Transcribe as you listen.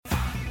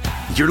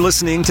You're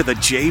listening to The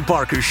Jay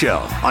Barker Show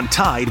on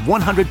Tide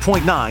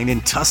 100.9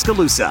 in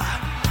Tuscaloosa.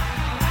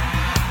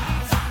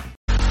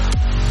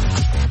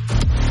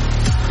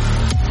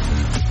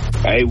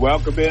 Hey,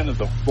 welcome into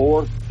the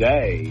fourth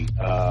day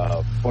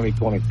of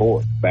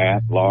 2024.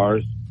 Matt,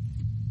 Lars,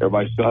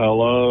 everybody say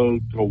hello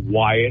to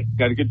Wyatt.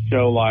 Got a good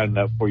show lined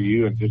up for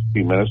you. In just a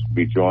few minutes, we'll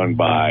be joined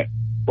by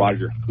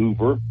Roger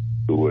Hoover,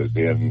 who was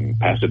in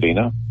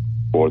Pasadena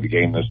for the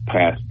game this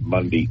past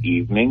Monday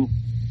evening.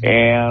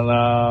 And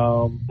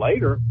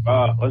later,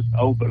 let's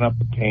open up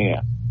a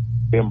can.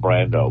 Tim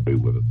Brando will be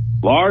with us.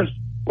 Lars,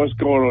 what's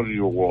going on in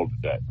your world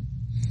today?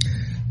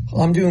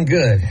 Well, I'm doing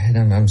good,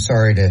 and I'm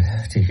sorry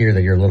to hear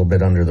that you're a little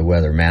bit under the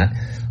weather, Matt.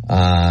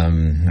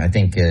 I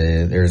think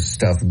there's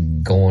stuff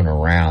going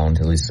around,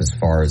 at least as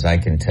far as I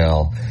can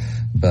tell.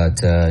 But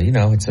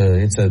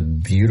it's a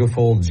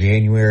beautiful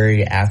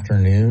January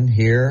afternoon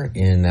here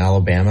in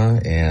Alabama,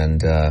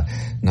 and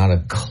not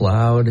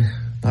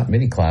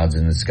many clouds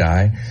in the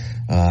sky.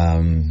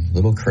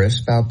 Little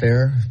crisp out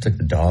there. Took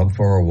the dog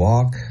for a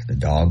walk. The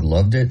dog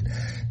loved it,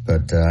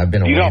 but I've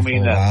been away for a while. You don't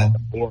mean that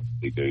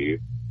metaphorically, do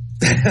you?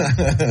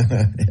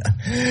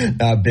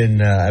 I've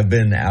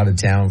been out of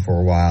town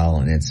for a while,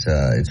 and it's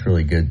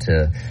really good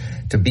to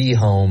be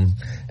home.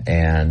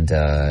 And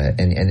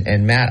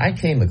Matt, I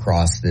came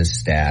across this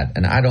stat,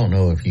 and I don't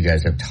know if you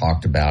guys have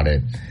talked about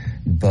it,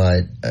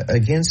 but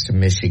against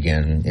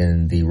Michigan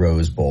in the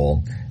Rose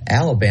Bowl,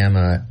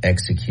 Alabama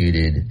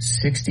executed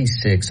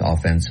 66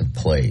 offensive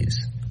plays.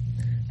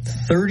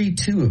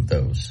 32 of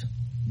those,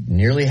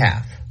 nearly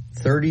half,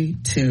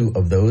 32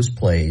 of those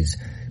plays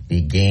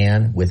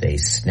began with a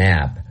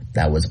snap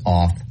that was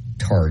off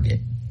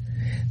target.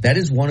 That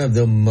is one of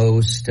the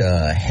most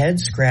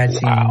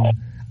head-scratching,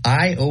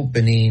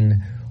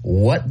 eye-opening,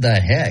 what the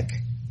heck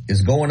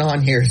is going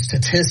on here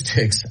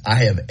statistics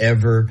I have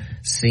ever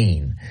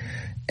seen.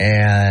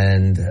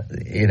 And,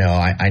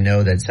 I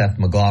know that Seth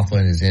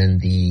McLaughlin is in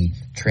the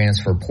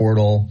transfer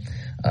portal.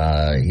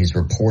 He's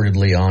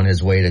reportedly on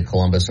his way to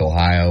Columbus,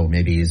 Ohio.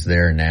 Maybe he's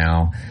there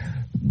now.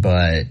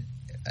 But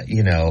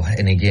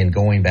and again,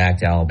 going back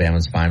to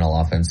Alabama's final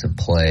offensive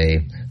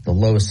play, the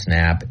low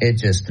snap, it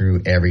just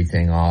threw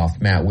everything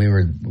off. Matt, we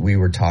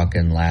were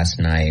talking last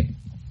night,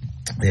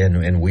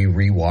 and we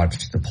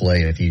rewatched the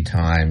play a few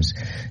times,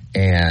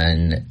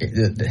 and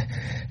the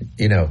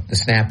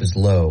snap is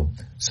low.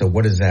 So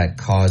what does that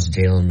cause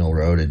Jalen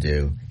Milroe to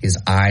do? His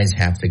eyes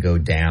have to go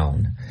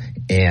down,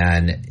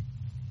 and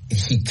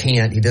he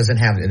doesn't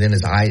have, and then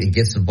he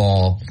gets the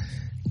ball,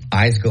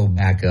 eyes go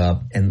back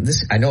up, and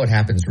this, I know it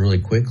happens really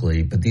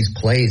quickly, but these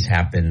plays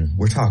happen,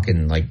 we're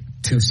talking like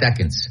 2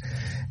 seconds,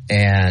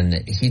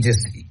 and he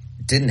just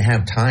didn't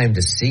have time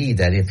to see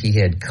that if he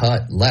had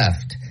cut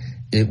left,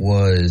 it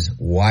was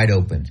wide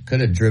open.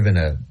 Could have driven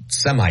a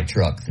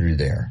semi-truck through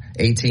there,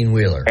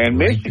 18-wheeler. And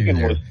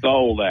Michigan was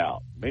sold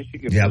out. They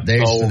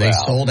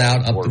sold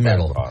out up the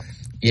middle.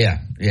 Yeah.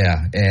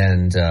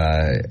 And,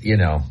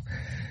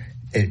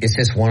 it's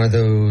just one of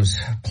those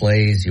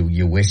plays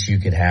you wish you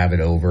could have it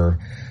over.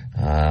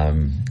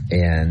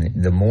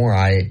 And the more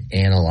I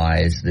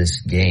analyze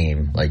this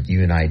game, like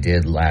you and I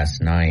did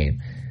last night,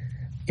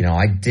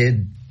 I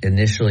did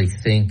initially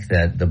think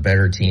that the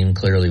better team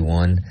clearly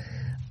won.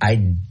 I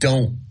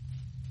don't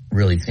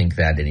really think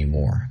that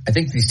anymore. I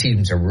think these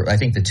teams I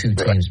think the two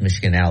teams,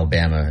 Michigan and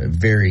Alabama, are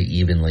very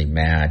evenly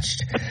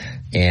matched.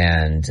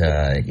 And,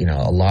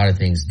 a lot of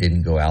things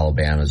didn't go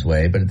Alabama's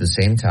way. But at the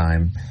same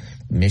time,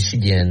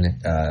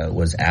 Michigan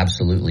was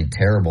absolutely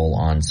terrible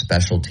on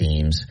special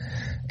teams.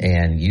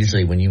 And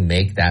usually when you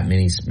make that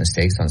many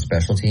mistakes on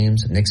special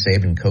teams, Nick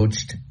Saban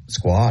coached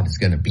squad is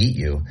going to beat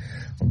you.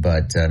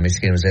 But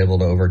Michigan was able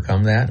to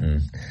overcome that,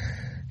 and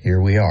here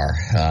we are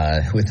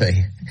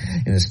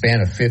in the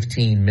span of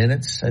 15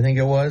 minutes, I think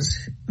it was,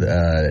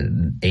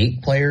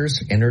 8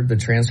 players entered the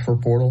transfer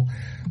portal,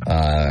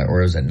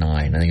 or was it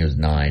 9? I think it was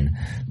 9.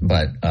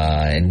 But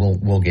and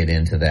we'll get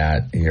into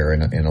that here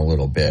in a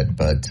little bit.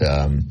 But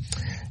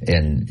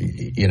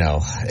it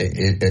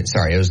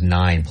was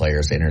 9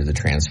 players that entered the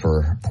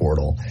transfer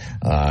portal,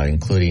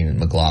 including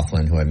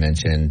McLaughlin, who I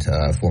mentioned,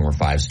 former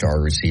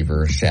 5-star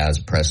receiver,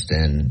 Shaz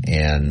Preston,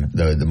 and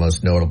the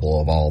most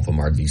notable of all of them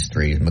are these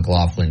 3,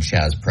 McLaughlin,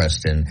 Shaz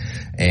Preston,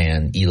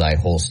 and Eli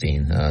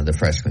Holstein, the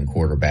freshman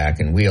quarterback.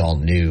 And we all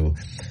knew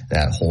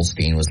that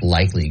Holstein was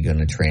likely going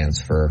to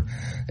transfer,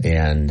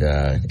 and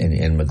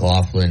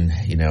McLaughlin,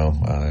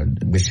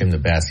 wish him the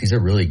best. He's a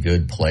really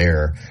good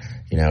player.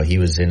 He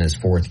was in his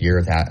 4th year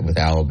with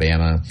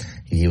Alabama.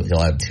 He'll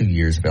have 2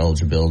 years of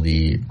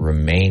eligibility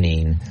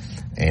remaining.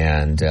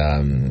 And,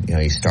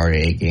 he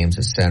started 8 games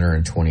at center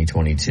in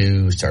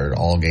 2022, started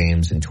all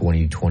games in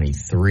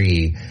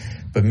 2023.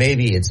 But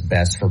maybe it's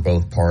best for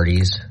both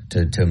parties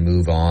to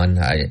move on.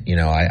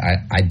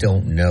 I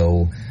don't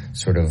know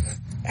sort of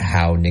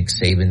how Nick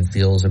Saban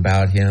feels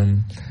about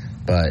him.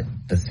 But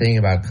the thing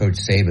about Coach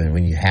Saban,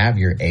 when you have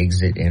your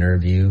exit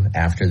interview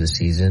after the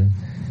season,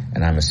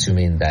 and I'm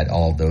assuming that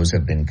all of those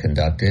have been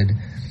conducted,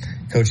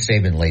 Coach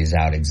Saban lays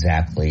out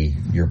exactly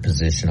your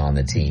position on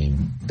the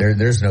team.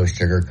 There's no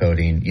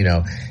sugarcoating,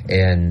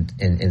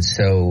 and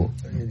so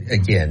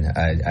again,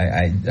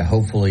 I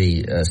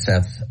hopefully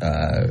Seth,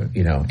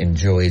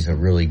 enjoys a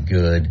really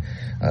good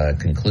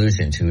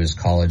conclusion to his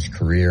college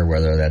career,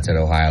 whether that's at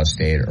Ohio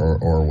State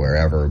or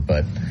wherever.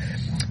 But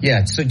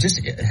yeah, so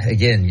just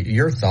again,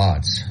 your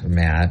thoughts,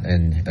 Matt,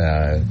 and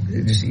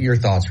just your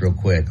thoughts real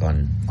quick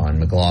on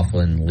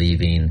McLaughlin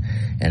leaving,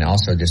 and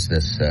also just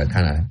this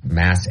kind of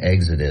mass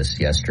exodus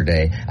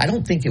yesterday. I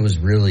don't think it was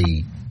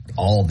really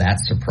all that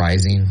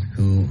surprising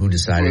who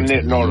decided to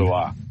leave. Nor do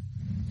I.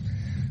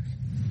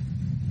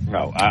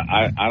 No,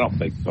 I don't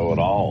think so at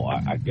all.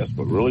 I guess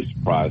what really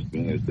surprised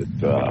me is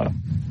that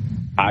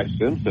Ty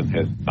Simpson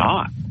has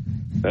not.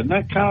 Doesn't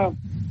that kind of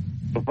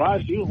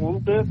surprise you a little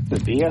bit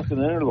that he hasn't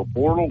entered the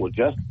portal with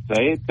Justin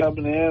Sayed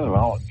coming in and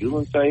all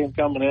Julian Sayed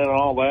coming in and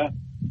all that?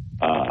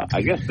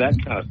 I guess that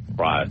kind of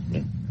surprised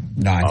me.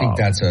 No, I think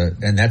that's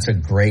a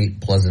great,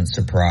 pleasant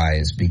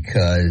surprise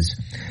because,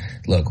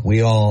 look,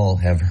 we all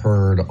have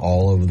heard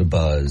all of the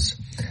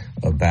buzz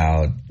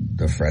about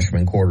the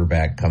freshman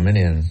quarterback coming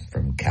in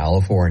from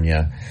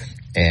California.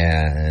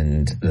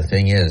 And the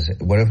thing is,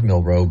 what if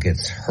Milroe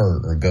gets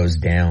hurt or goes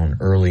down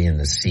early in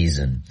the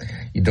season?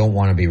 You don't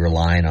want to be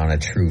relying on a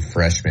true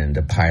freshman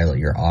to pilot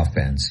your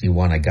offense. You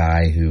want a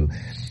guy who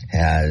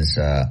has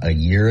a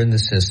year in the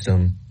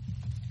system.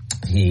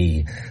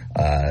 He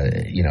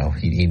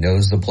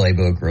knows the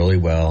playbook really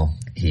well.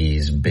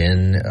 He's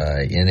been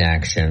in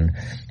action.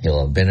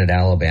 He'll have been at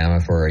Alabama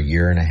for a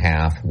year and a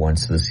half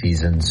once the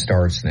season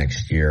starts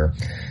next year.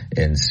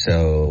 And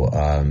so,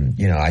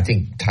 I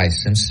think Ty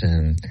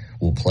Simpson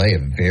will play a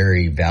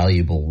very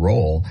valuable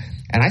role.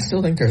 And I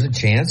still think there's a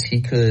chance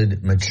he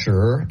could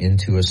mature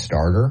into a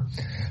starter,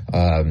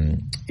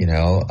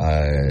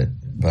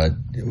 but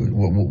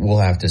we'll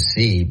have to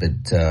see.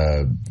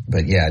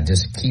 But yeah,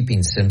 just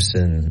keeping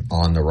Simpson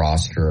on the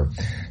roster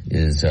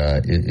is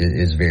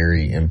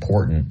very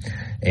important.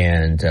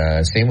 And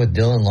same with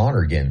Dylan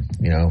Lonergan,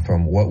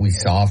 from what we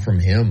saw from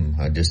him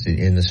just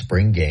in the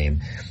spring game.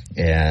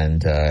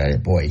 And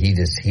boy,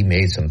 he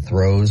made some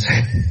throws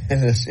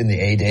in the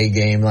A-Day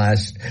game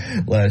last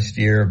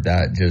year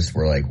that just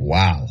were like,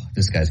 wow,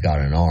 this guy's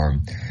got an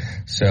arm.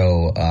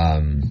 So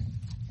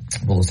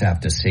we'll just have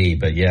to see.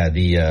 But yeah,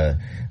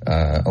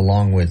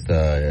 along with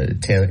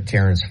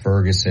Terrence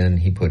Ferguson,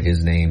 he put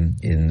his name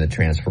in the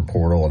transfer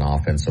portal, an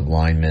offensive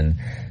lineman.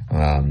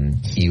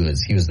 He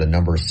was the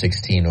number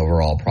 16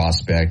 overall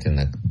prospect in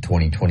the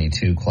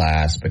 2022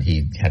 class, but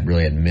he had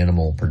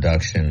minimal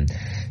production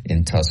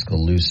in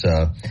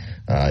Tuscaloosa.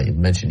 You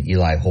mentioned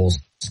Eli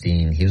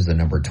Holstein. He was the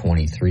number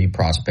 23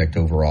 prospect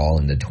overall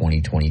in the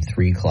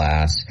 2023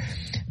 class.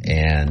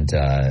 And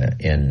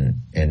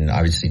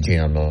obviously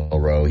Jalen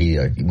Milroe,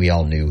 we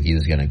all knew he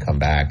was going to come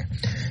back.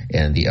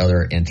 And the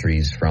other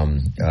entries from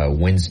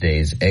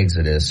Wednesday's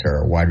exodus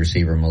are wide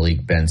receiver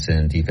Malik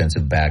Benson,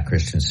 defensive back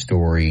Christian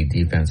Story,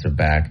 defensive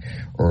back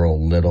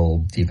Earl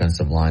Little,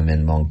 defensive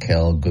lineman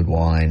Monkel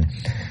Goodwine,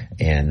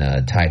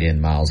 and tight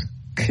end Miles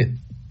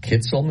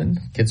Kitselman.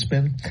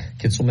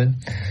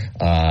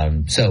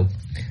 So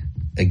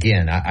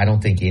again, I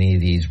don't think any of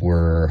these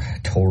were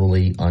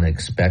totally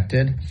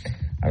unexpected.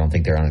 I don't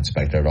think they're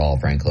unexpected at all,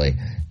 frankly.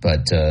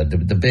 But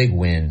the big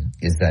win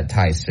is that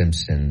Ty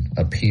Simpson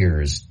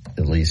appears,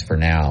 at least for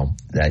now,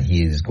 that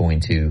he is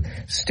going to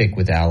stick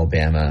with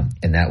Alabama,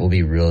 and that will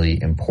be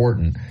really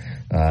important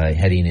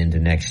heading into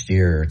next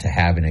year to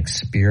have an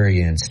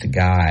experienced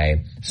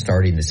guy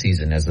starting the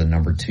season as the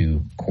number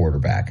 2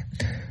 quarterback.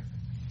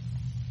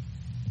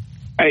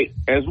 Hey,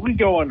 as we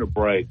go on to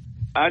break,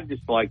 I'd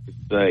just like to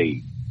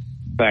say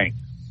thanks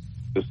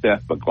to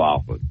Seth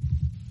McLaughlin.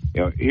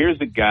 Here's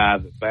a guy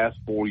that the past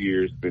 4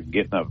 years has been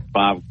getting up at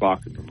 5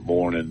 o'clock in the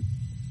morning.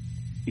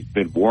 He's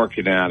been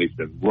working out. He's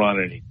been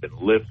running. He's been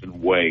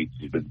lifting weights.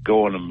 He's been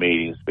going to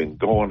meetings, been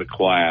going to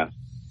class.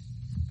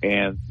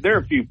 And there are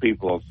a few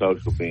people on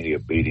social media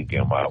beating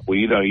him up. Well,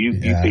 you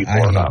people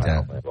are not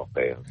Alabama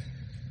fans.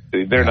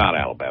 They're not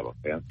Alabama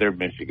fans. They're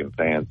Michigan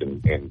fans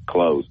in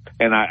clothes.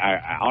 And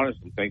I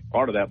honestly think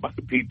part of that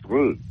might be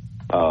true.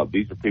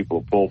 These are people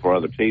who pull for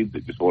other teams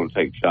that just want to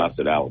take shots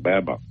at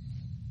Alabama.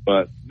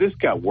 But this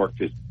guy worked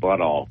his butt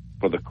off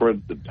for the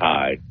Crimson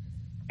Tide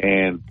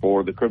and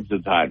for the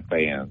Crimson Tide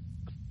fans.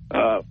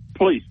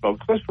 Please,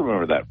 folks, let's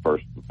remember that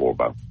first and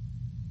foremost.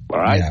 All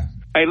right? Yeah.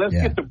 Hey, let's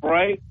get the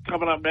break.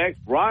 Coming up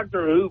next,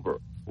 Roger Hoover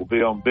will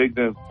be on Big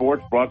Ten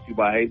Sports, brought to you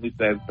by Haley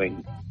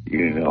Sansing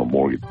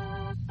Mortgage.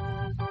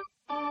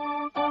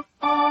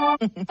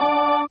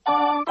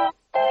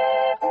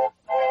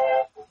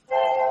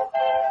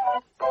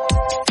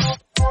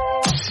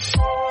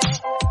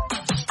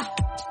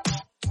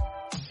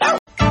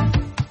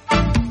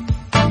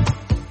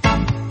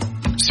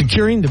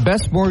 Securing the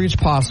best mortgage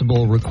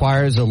possible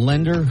requires a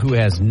lender who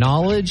has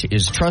knowledge,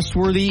 is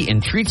trustworthy,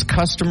 and treats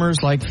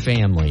customers like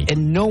family.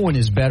 And no one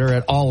is better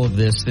at all of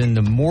this than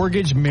the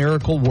mortgage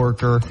miracle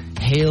worker,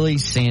 Haley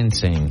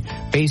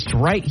Sansing. Based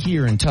right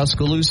here in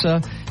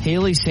Tuscaloosa,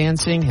 Haley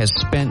Sansing has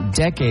spent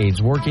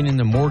decades working in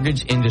the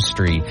mortgage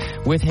industry.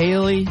 With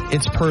Haley,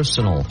 it's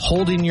personal,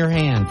 holding your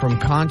hand from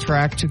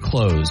contract to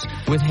close.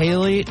 With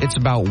Haley, it's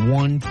about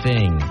one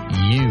thing,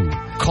 you.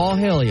 Call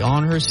Haley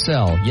on her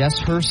cell, yes,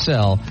 her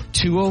cell,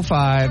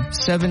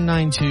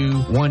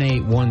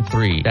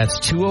 205-792-1813. That's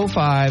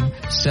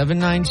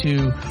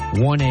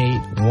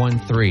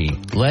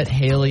 205-792-1813. Let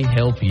Haley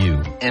help you.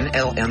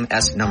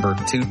 NLMS number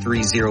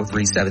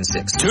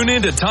 230376. Tune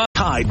in to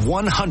Tide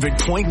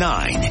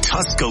 100.9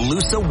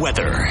 Tuscaloosa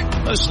weather.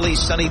 Mostly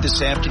sunny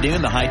this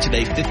afternoon. The high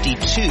today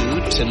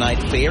 52.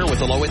 Tonight fair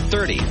with a low at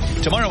 30.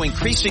 Tomorrow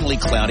increasingly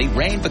cloudy.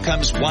 Rain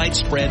becomes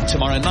widespread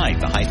tomorrow night.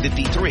 The high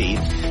 53.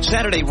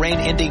 Saturday rain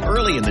ending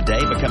early in the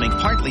day, becoming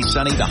partly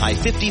sunny. The high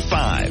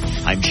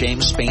 55. I'm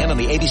James Spann on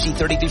the ABC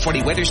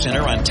 3340 Weather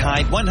Center on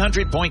Tide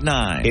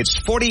 100.9. It's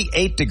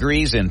 48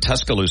 degrees in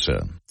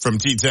Tuscaloosa. From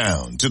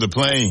T-Town to the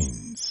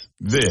Plains,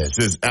 this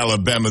is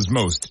Alabama's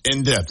most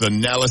in-depth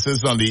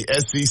analysis on the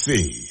SEC.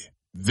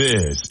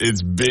 This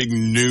is Big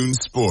Noon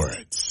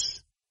Sports.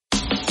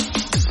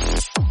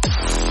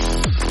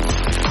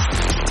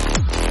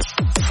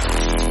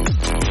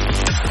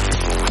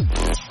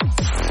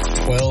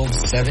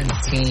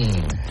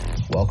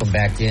 12:17. Welcome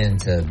back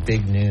into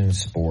Big Noon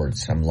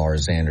Sports. I'm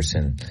Lars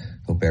Anderson.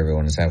 Hope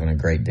everyone is having a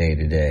great day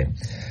today.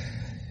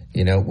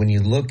 You know, when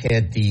you look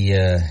at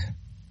the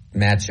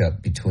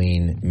matchup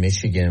between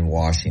Michigan and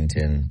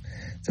Washington,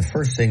 the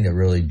first thing that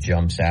really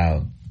jumps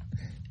out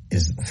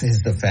is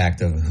the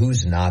fact of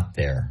who's not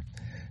there.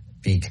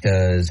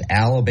 Because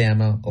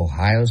Alabama,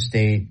 Ohio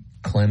State,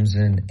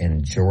 Clemson,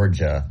 and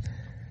Georgia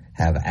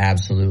have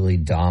absolutely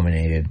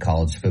dominated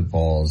college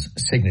football's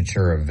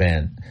signature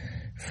event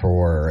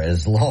for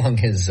as long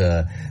as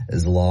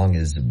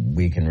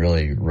we can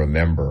really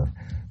remember.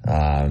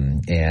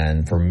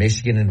 And for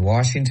Michigan and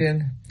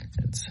Washington,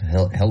 it's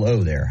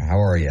hello there.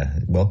 How are you?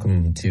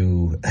 Welcome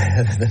to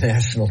the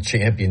national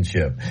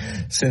championship.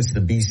 Since the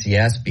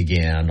BCS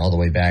began all the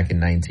way back in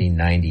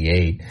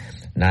 1998,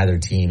 neither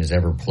team has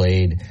ever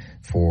played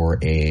for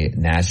a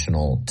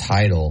national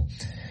title.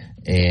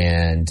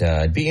 And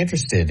I'd be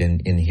interested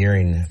in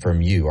hearing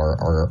from you,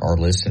 our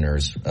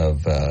listeners,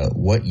 of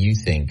what you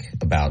think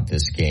about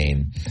this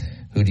game.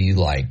 Who do you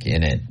like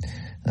in it?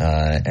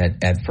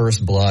 At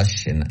first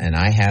blush, and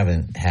I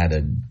haven't had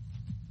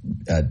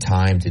a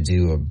time to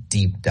do a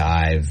deep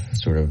dive,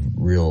 sort of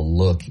real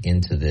look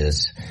into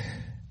this.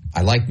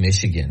 I like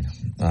Michigan,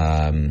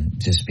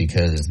 just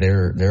because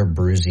their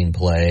bruising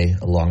play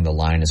along the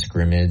line of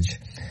scrimmage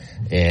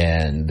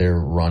and their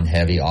run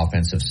heavy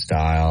offensive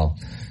style.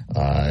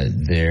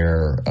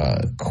 Their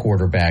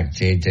quarterback,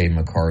 J.J.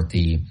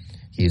 McCarthy,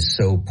 he is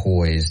so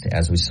poised,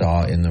 as we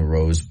saw in the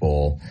Rose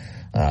Bowl.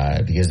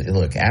 Because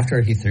look,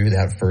 after he threw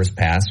that first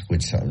pass,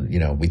 which,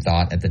 we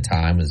thought at the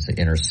time was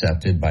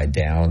intercepted by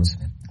Downs,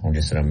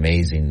 just an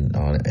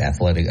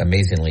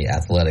amazingly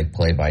athletic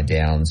play by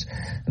Downs.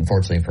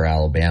 Unfortunately for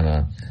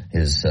Alabama,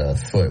 his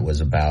foot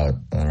was about,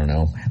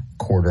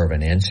 quarter of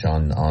an inch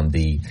on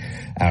the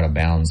out of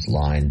bounds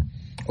line,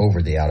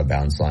 over the out of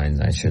bounds line,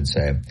 I should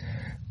say.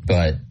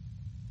 But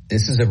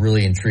this is a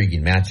really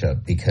intriguing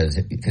matchup because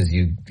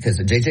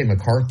J.J.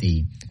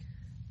 McCarthy,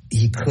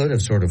 he could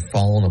have sort of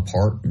fallen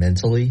apart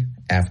mentally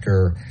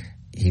after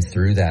he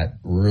threw that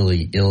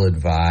really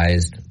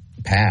ill-advised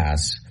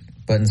pass,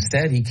 but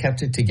instead he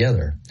kept it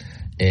together,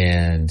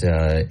 and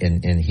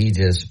he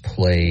just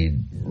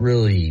played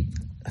really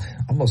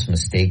almost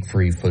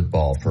mistake-free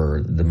football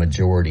for the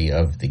majority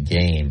of the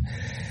game.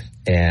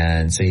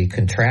 And so you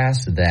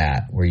contrast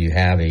that, where you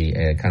have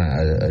a kind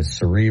of a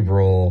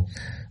cerebral,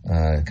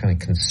 kind of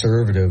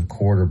conservative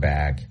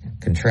quarterback.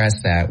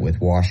 Contrast that with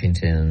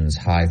Washington's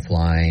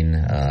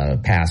high-flying,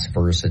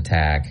 pass-first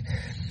attack.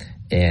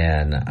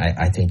 And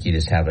I think you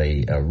just have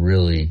a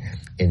really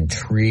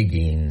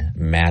intriguing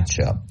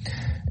matchup.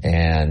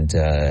 And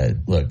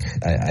look,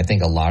 I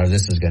think a lot of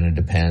this is going to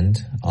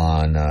depend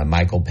on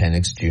Michael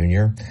Penix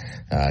Jr.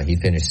 He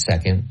finished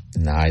second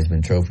in the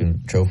Heisman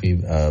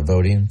Trophy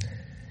voting.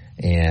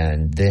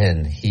 And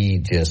then he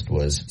just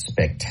was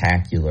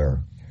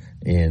spectacular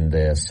in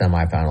the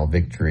semifinal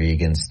victory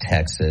against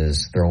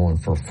Texas, throwing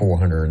for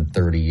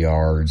 430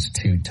 yards,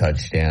 2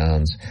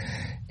 touchdowns.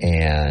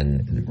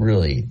 And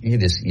really, you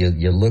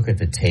look at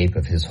the tape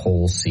of his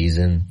whole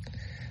season,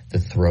 the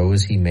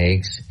throws he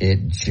makes,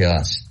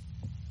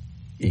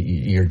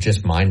 your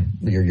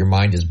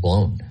mind is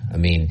blown. I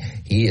mean,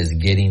 he is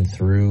getting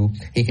through,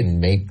 he can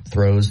make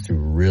throws through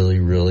really,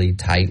 really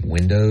tight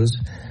windows.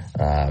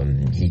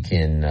 He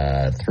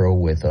can throw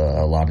with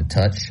a lot of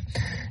touch,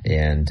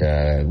 and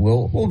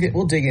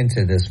we'll dig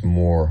into this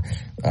more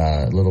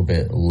a little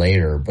bit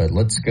later. But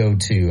let's go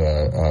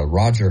to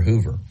Roger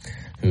Hoover,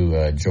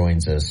 who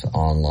joins us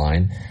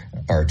online,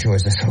 or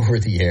joins us over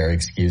the air.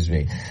 Excuse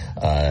me.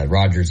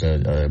 Roger's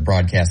a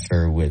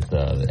broadcaster with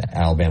the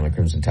Alabama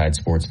Crimson Tide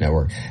Sports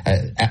Network.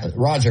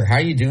 Roger, how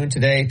are you doing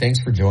today?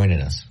 Thanks for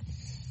joining us.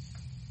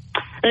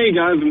 Hey,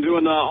 guys, I'm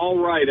doing all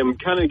right. I'm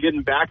kind of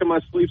getting back on my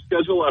sleep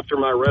schedule after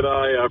my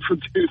red-eye for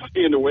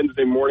Tuesday into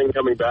Wednesday morning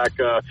coming back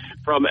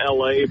from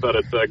L.A., but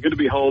it's good to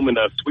be home in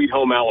sweet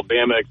home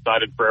Alabama.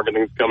 Excited for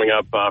everything that's coming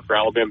up for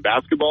Alabama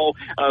basketball,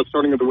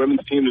 starting with the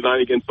women's team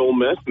tonight against Ole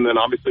Miss, and then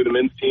obviously the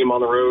men's team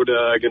on the road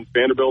against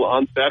Vanderbilt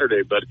on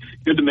Saturday. But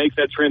good to make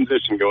that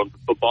transition going from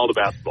football to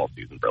basketball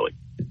season, really.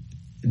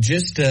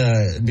 Just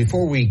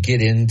before we get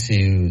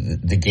into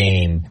the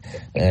game,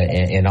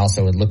 and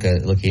also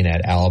looking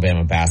at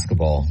Alabama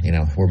basketball,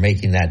 we're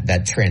making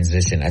that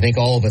transition. I think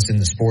all of us in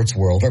the sports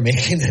world are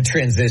making that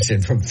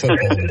transition from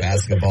football to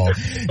basketball.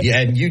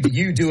 Yeah, and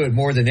you do it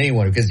more than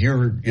anyone because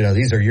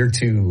these are your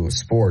two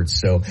sports.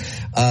 So,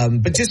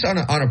 but just on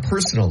a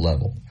personal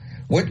level,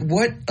 what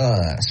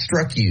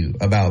struck you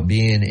about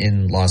being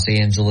in Los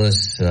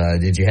Angeles?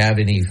 Did you have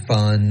any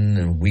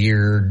fun,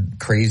 weird,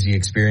 crazy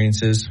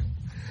experiences?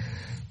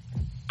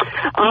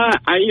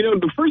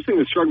 The first thing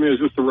that struck me was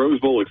just the Rose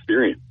Bowl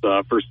experience.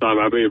 First time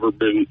I've ever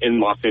been in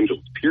Los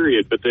Angeles,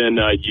 period. But then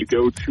you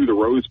go to the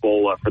Rose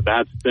Bowl for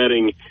that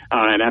setting,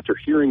 and after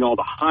hearing all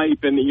the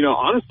hype, and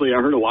honestly,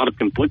 I heard a lot of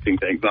conflicting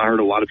things. I heard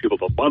a lot of people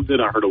that loved it.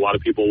 I heard a lot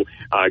of people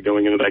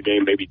going into that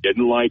game maybe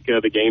didn't like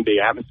the game day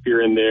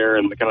atmosphere in there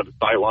and the kind of the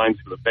sightlines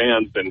for the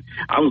fans. And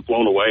I was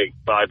blown away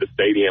by the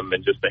stadium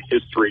and just the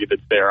history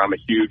that's there. I'm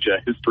a huge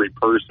history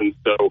person,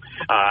 so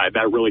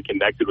that really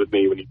connected with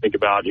me when you think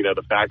about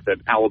the fact that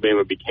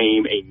Alabama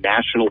became a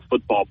national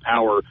football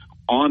power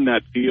on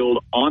that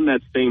field on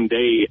that same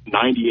day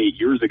 98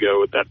 years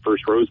ago with that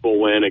first Rose Bowl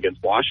win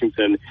against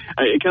Washington.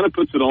 It kind of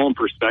puts it all in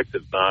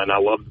perspective, and I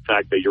love the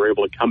fact that you're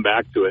able to come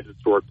back to a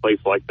historic place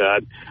like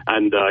that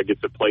and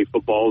get to play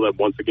football that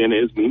once again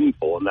is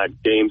meaningful, and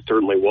that game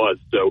certainly was.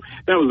 So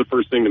that was the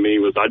first thing to me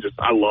was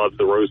I loved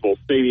the Rose Bowl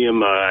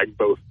Stadium,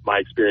 both my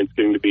experience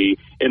getting to be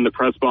in the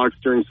press box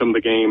during some of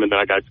the game, and then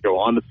I got to go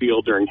on the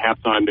field during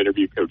halftime to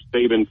interview Coach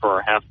Saban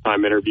for our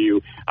halftime interview.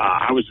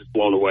 I was just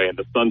blown away, and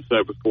the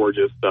sunset was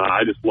gorgeous.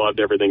 I just loved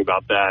everything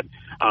about that.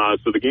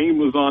 So the game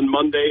was on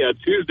Monday.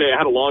 Tuesday, I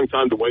had a long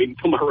time to wait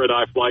until my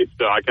red-eye flight,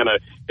 so I kind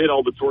of hit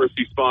all the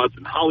touristy spots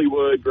in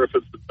Hollywood,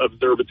 Griffith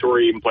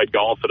Observatory, even played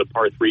golf at a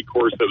par 3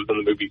 course that was in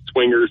the movie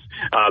Swingers.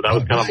 That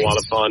was kind of a lot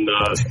of fun. The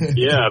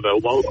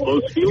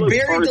Los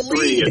Feliz par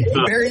 3.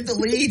 You buried the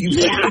lead. You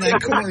played on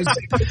that course.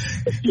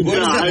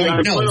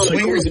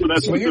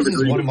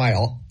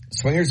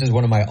 Swingers is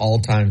one of my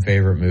all-time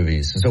favorite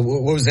movies. So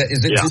what was that?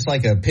 Is it just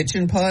like a pitch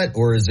and putt,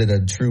 or is it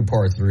a true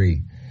par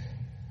 3?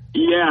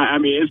 Yeah, I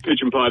mean, it's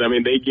pitch and putt. I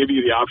mean, they give you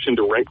the option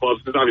to rent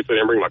clubs, because obviously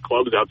I didn't bring my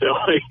clubs out to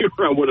LA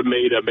where I would have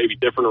made maybe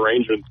different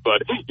arrangements.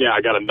 But, yeah,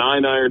 I got a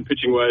 9-iron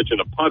pitching wedge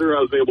and a putter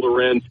I was able to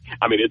rent.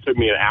 I mean, it took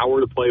me an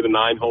hour to play the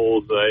 9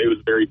 holes. It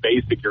was very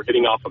basic. You're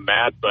hitting off a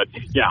mat. But,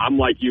 yeah,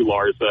 I'm like you,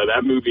 Lars.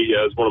 That movie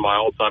is one of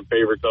my all-time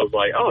favorites. I was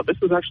like, oh, this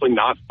is actually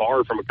not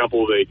far from a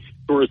couple of the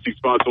touristy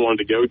spots I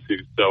wanted to go to.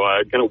 So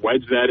I kind of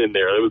wedged that in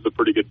there. It was a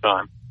pretty good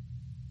time.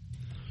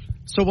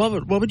 So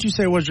what would you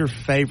say was your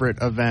favorite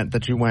event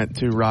that you went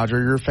to, Roger?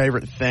 Your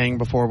favorite thing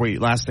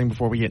last thing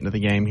before we get into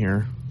the game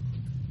here?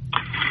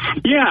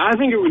 Yeah, I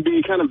think it would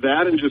be kind of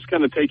that and just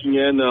kind of taking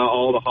in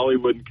all the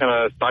Hollywood kind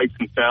of sights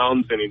and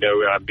sounds and,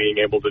 being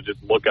able to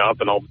just look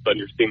up and all of a sudden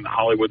you're seeing the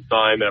Hollywood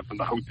sign from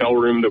the hotel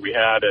room that we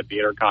had at the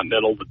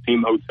Intercontinental, the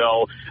team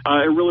hotel.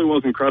 It really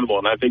was incredible,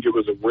 and I think it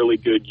was a really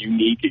good,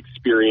 unique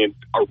experience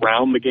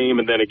around the game.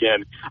 And then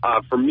again,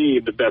 for me,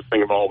 the best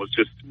thing of all was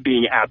just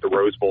being at the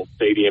Rose Bowl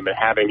Stadium and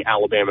having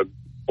Alabama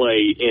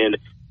play in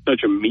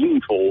such a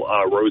meaningful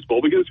Rose Bowl,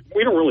 because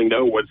we don't really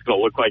know what it's going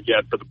to look like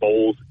yet for the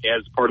bowls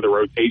as part of the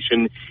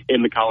rotation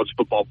in the college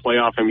football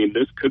playoff. I mean,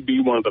 this could be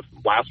one of the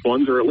last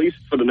ones, or at least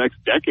for the next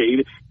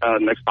decade,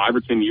 next 5 or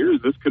 10 years,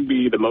 this could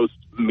be the most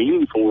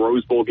meaningful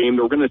Rose Bowl game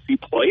that we're going to see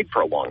played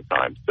for a long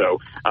time. So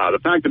the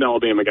fact that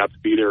Alabama got to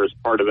be there as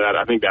part of that,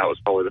 I think that was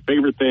probably the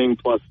favorite thing,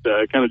 plus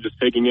kind of just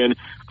taking in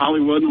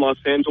Hollywood and Los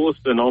Angeles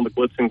and all the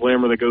glitz and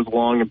glamour that goes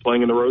along and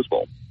playing in the Rose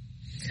Bowl.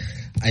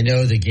 I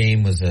know the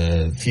game was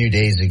a few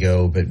days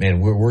ago, but man,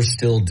 we're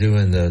still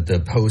doing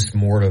the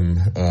post-mortem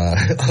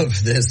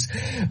of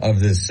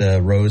this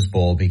Rose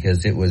Bowl,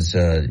 because it was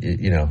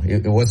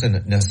it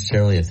wasn't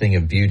necessarily a thing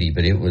of beauty,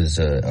 but it was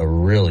a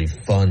really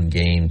fun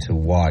game to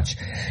watch.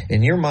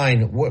 In your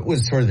mind, what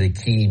was sort of the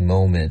key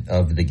moment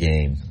of the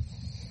game?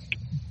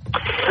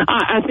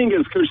 I think,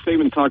 as Coach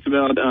Saban talked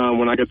about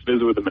when I got to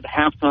visit with him at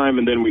halftime,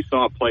 and then we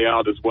saw it play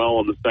out as well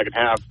in the second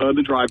half,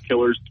 the drive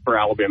killers for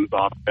Alabama's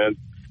offense.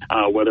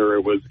 Whether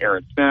it was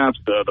Aaron Snaps,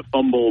 the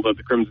fumble that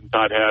the Crimson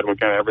Tide had when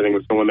kind of everything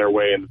was going their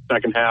way in the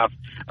second half.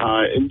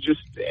 And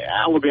just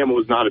Alabama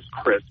was not as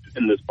crisp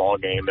in this ball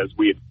game as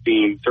we had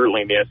seen,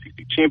 certainly in the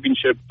SEC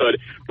championship, but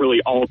really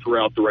all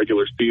throughout the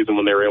regular season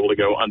when they were able to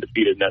go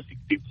undefeated in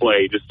SEC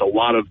play. Just a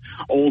lot of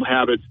old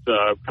habits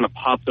kind of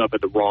popped up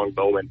at the wrong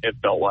moment, it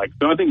felt like.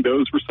 So I think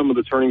those were some of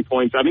the turning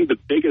points. I think the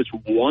biggest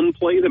one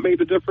play that made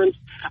the difference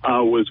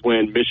was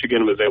when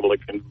Michigan was able to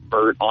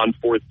convert on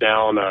fourth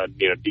down,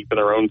 deep in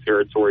their own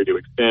territory to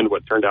extend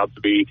what turned out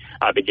to be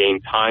the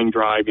game-tying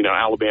drive.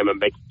 Alabama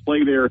makes a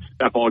play there.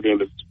 That ball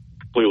game is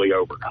completely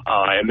over.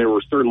 And there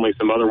were certainly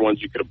some other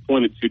ones you could have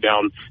pointed to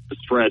down the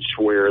stretch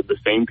where the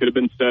same could have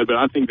been said, but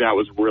I think that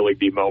was really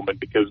the moment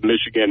because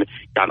Michigan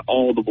got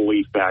all the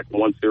belief back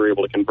once they were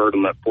able to convert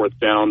on that fourth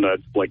down to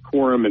Blake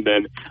Corum, and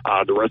then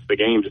the rest of the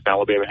game, just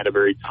Alabama had a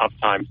very tough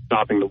time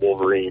stopping the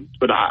Wolverines.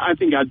 But I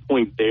think I'd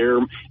point there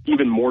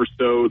even more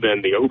so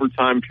than the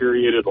overtime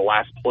period or the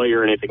last play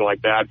or anything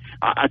like that.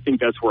 I think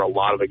that's where a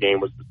lot of the game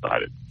was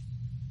decided.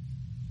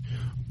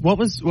 What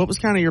was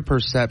kind of your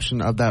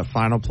perception of that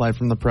final play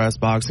from the press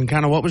box, and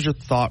kind of what was your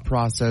thought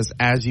process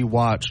as you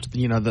watched,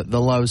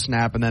 the low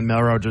snap and then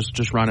Milroe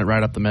just run it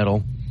right up the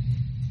middle?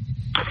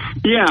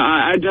 Yeah,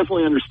 I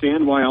definitely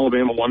understand why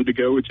Alabama wanted to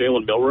go with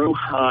Jalen Milroe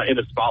in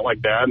a spot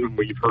like that. And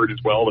we've heard as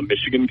well that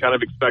Michigan kind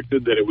of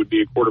expected that it would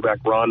be a quarterback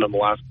run on the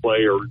last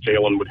play, or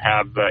Jalen would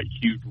have that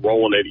huge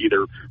role in it,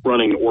 either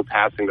running or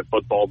passing the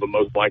football, but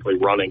most likely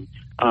running.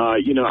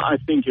 I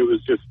think it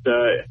was just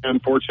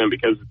unfortunate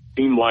because it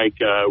seemed like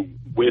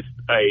with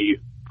a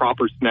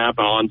proper snap,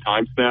 an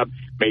on-time snap,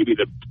 maybe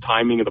the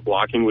timing of the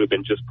blocking would have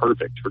been just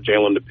perfect for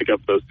Jalen to pick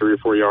up those 3 or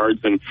 4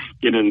 yards and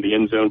get in the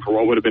end zone for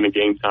what would have been a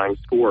game-time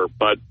score.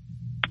 But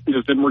it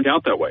just didn't work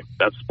out that way.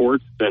 That's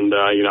sports, and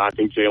I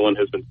think Jalen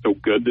has been so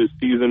good this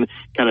season,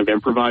 kind of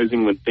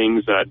improvising when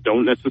things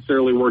don't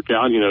necessarily work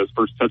out. His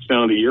first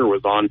touchdown of the year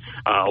was on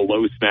a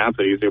low snap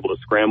that he was able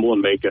to scramble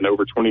and make an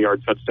over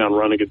 20-yard touchdown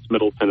run against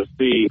Middle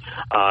Tennessee.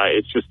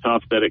 It's just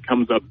tough that it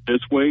comes up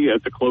this way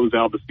at the close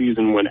out of the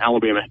season when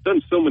Alabama has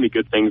done so many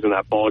good things in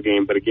that ball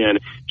game. But again,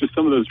 just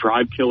some of those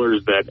drive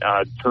killers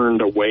that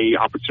turned away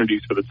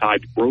opportunities for the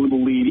Tide to grow the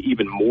lead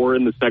even more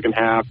in the second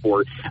half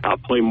or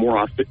play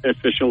more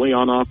efficiently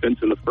on offense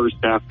in the first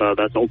half.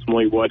 That's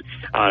ultimately what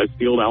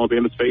sealed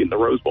Alabama's fate in the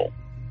Rose Bowl.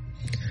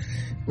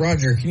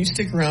 Roger, can you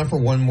stick around for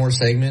one more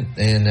segment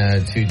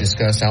and to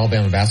discuss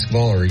Alabama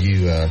basketball, or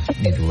you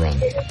need to run?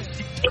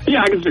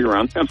 Yeah, I can stick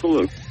around.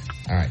 Absolutely.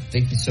 All right.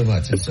 Thank you so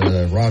much. It's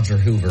Roger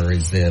Hoover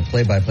is the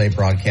play-by-play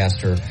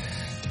broadcaster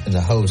and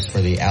the host for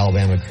the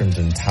Alabama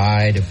Crimson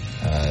Tide,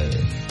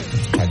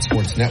 Tide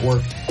Sports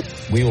Network.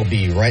 We will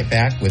be right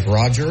back with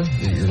Roger.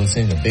 You're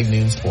listening to Big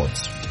Noon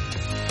Sports.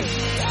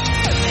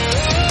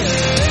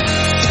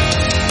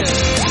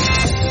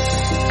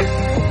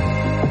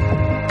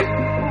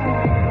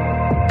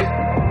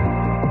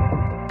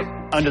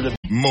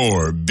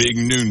 More Big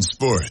Noon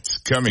Sports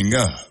coming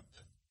up.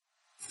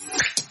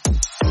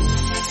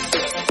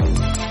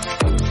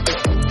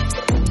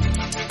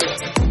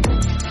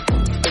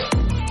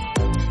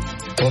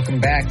 Welcome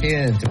back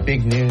into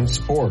Big Noon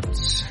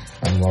Sports.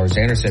 I'm Lars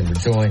Anderson. We're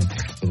joined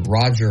with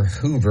Roger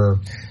Hoover.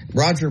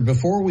 Roger,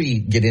 before we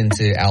get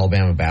into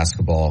Alabama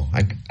basketball,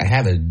 I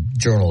have a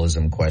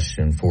journalism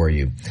question for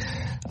you.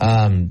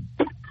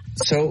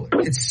 So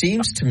it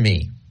seems to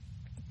me,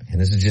 and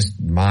this is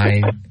just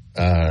my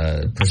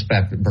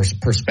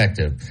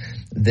perspective,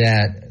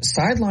 that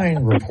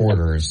sideline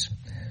reporters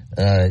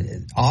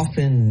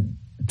often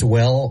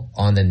dwell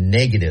on the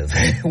negative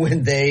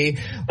when they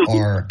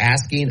are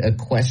asking a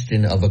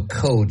question of a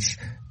coach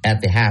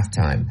at the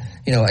halftime.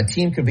 A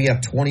team could be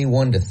up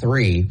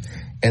 21-3,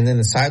 and then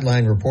the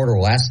sideline reporter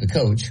will ask the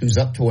coach, who's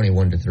up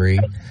 21-3,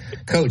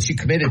 Coach, you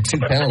committed 2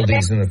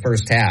 penalties in the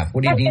first half.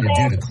 What do you need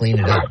to do to clean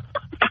it up?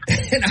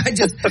 And I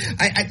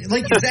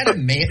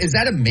is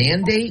that a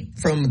mandate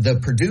from the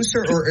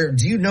producer, or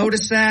do you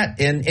notice that?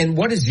 And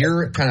what is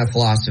your kind of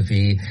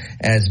philosophy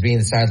as being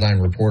the sideline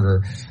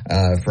reporter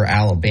for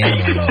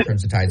Alabama on the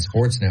Crimson Tide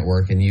Sports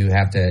Network, and you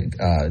have to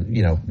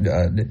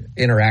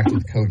interact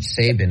with Coach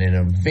Saban in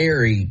a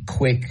very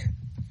quick,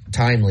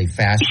 timely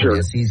fashion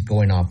as he's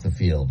going off the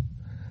field?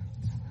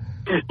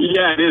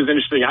 Yeah, it is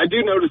interesting. I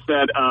do notice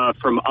that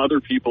from other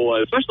people,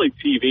 especially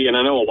TV, and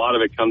I know a lot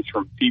of it comes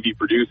from TV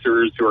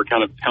producers who are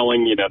kind of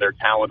telling, their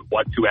talent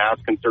what to ask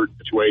in certain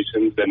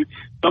situations. And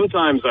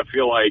sometimes I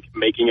feel like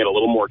making it a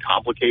little more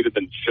complicated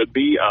than it should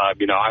be. I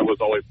was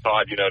always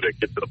taught, to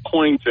get to the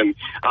point. And,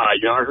 I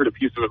heard a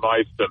piece of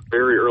advice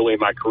very early in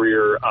my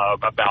career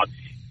about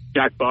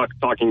Jack Buck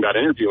talking about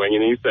interviewing.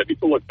 And he said,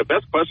 look, the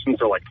best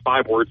questions are like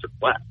 5 words or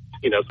less.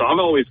 So I'm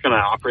always kind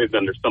of operated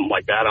under something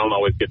like that. I don't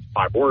always get to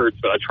 5 words,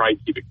 but I try to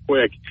keep it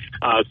quick.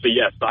 So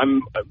yes,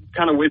 I'm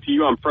kind of with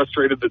you. I'm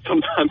frustrated that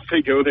sometimes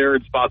they go there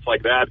in spots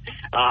like that.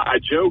 I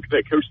joke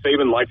that Coach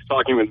Saban likes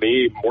talking with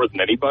me more than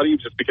anybody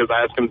just because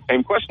I ask him the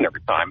same question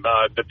every time.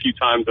 The few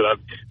times that I've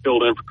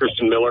filled in for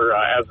Christian Miller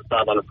as a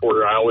sideline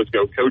reporter, I always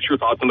go, Coach, your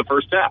thoughts on the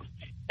first half?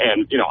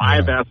 And, I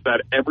have asked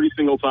that every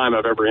single time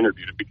I've ever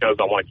interviewed because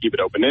I want to keep it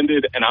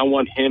open-ended, and I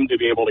want him to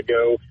be able to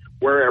go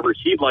wherever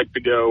he'd like to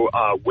go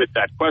with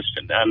that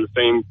question. And the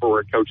same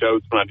for Coach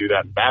Oates when I do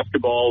that in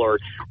basketball or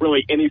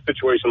really any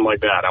situation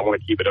like that. I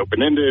want to keep it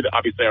open-ended.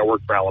 Obviously, I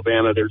work for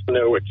Alabama. There's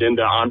no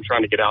agenda I'm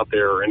trying to get out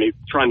there or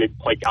trying to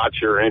play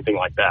gotcha or anything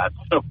like that.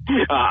 So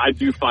I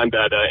do find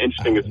that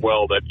interesting as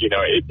well that,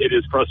 it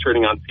is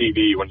frustrating on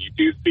TV when you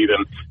do see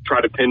them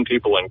try to pin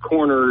people in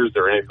corners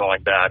or anything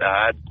like that.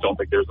 I don't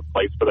think there's a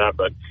place for that.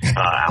 But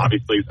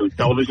obviously, some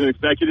television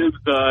executives,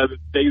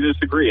 they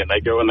disagree and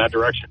they go in that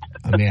direction.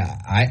 I mean,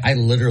 I I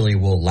literally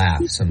will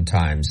laugh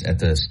sometimes at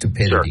the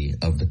stupidity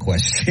of the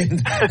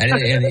question. I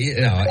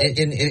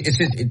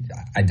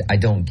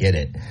don't get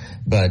it.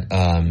 But,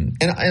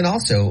 and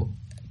also,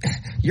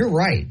 you're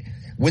right.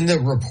 When the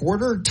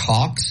reporter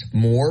talks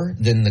more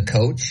than the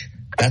coach,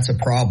 that's a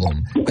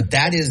problem. But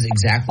that is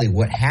exactly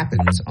what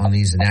happens on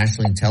these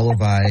nationally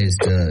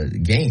televised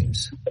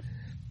games.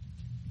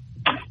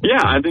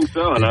 Yeah, I think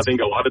so. And I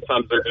think a lot of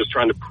times they're just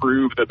trying to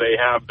prove that they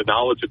have the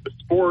knowledge of the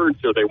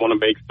sports, or they want to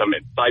make some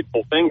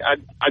insightful thing. I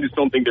just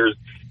don't think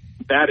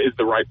that is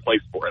the right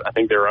place for it. I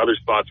think there are other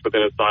spots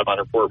within a sideline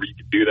report where you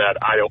can do that.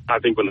 I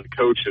think when the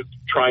coach is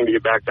trying to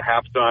get back to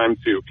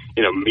halftime to,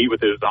 meet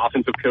with his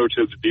offensive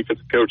coaches or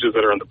defensive coaches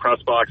that are in the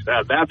press box,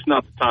 that's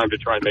not the time to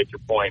try and make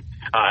your point.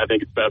 I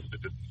think it's best to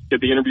just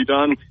get the interview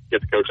done, get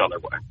the coach on their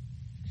way.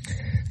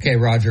 Okay,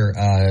 Roger,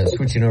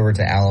 switching over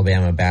to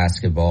Alabama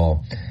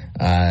basketball.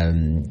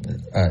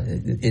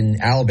 In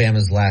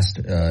Alabama's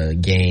last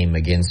game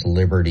against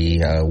Liberty,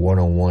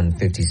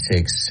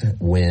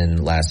 101-56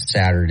 win last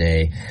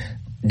Saturday,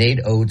 Nate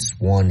Oates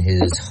won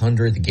his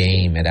 100th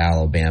game at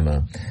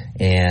Alabama,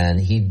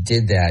 and he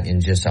did that in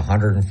just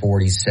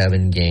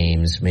 147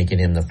 games, making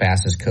him the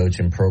fastest coach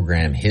in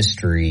program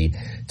history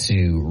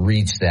to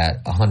reach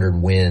that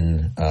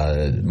 100-win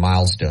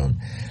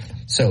milestone.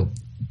 So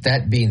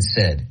that being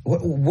said,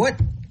 what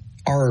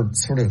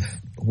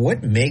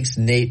makes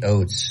Nate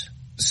Oates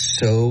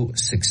so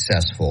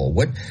successful?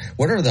 What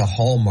are the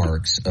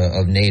hallmarks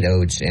of Nate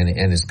Oates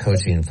and his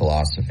coaching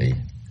philosophy?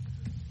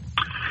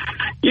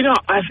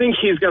 I think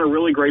he's got a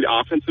really great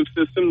offensive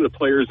system that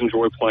players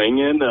enjoy playing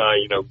in.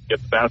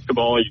 Get the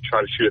basketball, you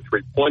try to shoot a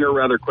three-pointer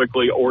rather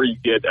quickly, or you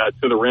get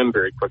to the rim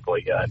very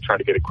quickly, try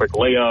to get a quick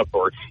layup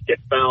or get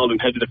fouled and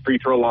head to the free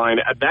throw line.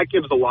 That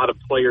gives a lot of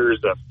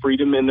players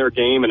freedom in their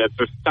game, and it's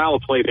a style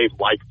of play they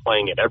like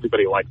playing it.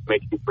 Everybody likes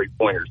making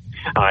three-pointers,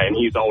 and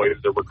he's always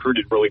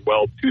recruited really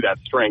well to that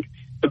strength.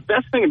 The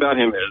best thing about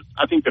him is,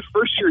 I think the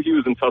first year he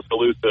was in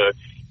Tuscaloosa,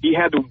 he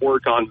had to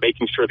work on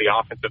making sure the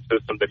offensive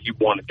system that he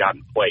wanted got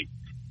in place.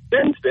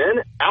 Since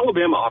then,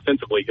 Alabama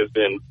offensively has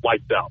been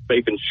lights out.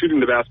 They've been shooting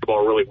the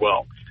basketball really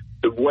well.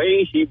 The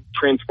way he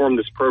transformed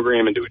this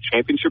program into a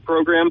championship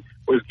program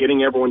was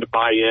getting everyone to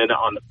buy in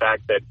on the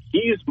fact that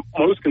he's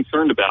most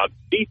concerned about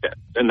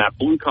defense and that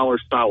blue-collar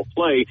style of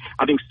play.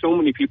 I think so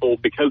many people,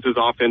 because his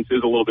offense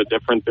is a little bit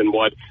different than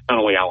what not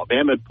only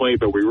Alabama had played,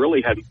 but we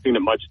really hadn't seen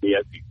it much in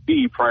the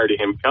SEC prior to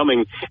him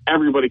coming,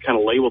 everybody kind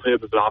of labeled him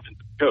as an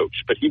offensive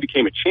coach. But he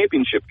became a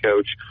championship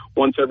coach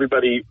once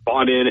everybody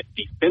bought in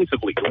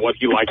defensively to what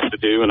he likes to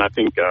do. And I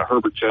think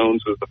Herbert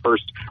Jones was the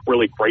first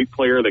really great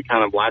player that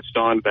kind of latched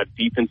on to that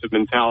defensive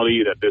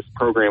mentality that this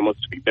program was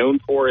to be known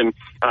for. And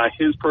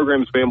his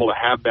program's been able to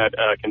have that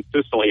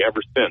consistently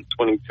ever since,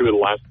 winning 2 of the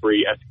last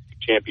 3 SEC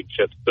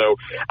championships. So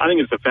I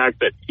think it's the fact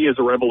that he is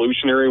a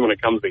revolutionary when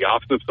it comes to the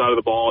offensive side of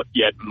the ball,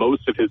 yet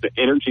most of his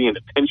energy and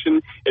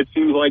attention, it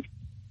seems like,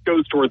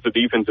 goes towards the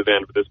defensive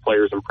end with his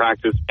players in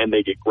practice, and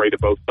they get great at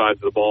both sides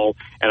of the ball.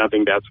 And I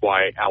think that's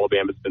why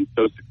Alabama's been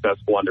so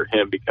successful under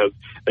him, because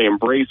they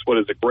embrace what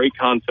is a great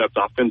concept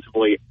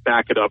offensively,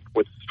 back it up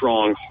with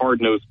strong,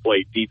 hard-nosed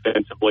play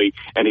defensively,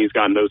 and he's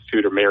gotten those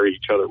two to marry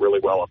each other really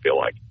well, I feel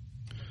like.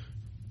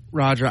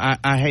 Roger,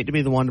 I hate to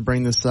be the one to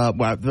bring this up.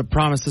 Well, I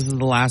promise this is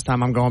the last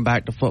time I'm going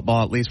back to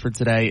football, at least for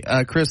today.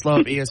 Chris Lowe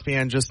of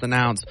ESPN just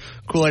announced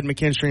Kool-Aid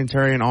McKinstry and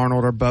Terrion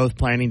Arnold are both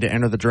planning to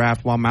enter the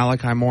draft, while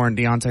Malachi Moore and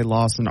Deontay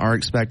Lawson are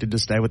expected to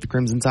stay with the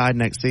Crimson Tide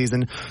next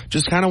season.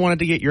 Just kind of wanted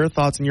to get your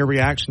thoughts and your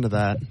reaction to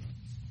that.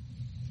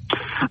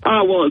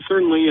 Well,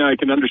 certainly I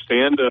can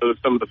understand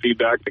some of the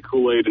feedback that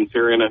Kool-Aid and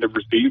Terrion have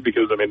received,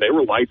 because, they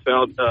were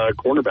lights-out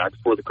cornerbacks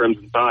for the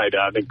Crimson Tide.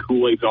 I think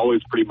Kool-Aid's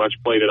always pretty much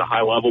played at a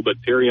high level, but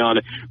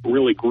Terrion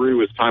really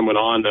grew as time went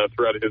on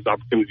throughout his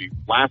opportunities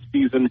last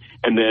season,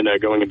 and then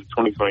going into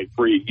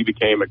 2023, he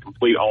became a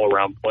complete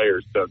all-around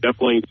player. So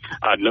definitely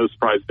no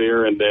surprise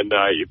there. And then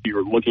if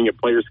you're looking at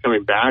players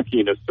coming back,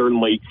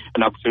 certainly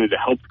an opportunity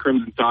to help the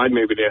Crimson Tide,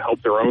 maybe to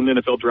help their own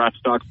NFL draft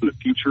stocks in the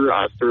future.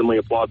 I certainly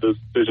applaud those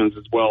decisions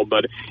as well.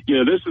 But,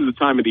 this is the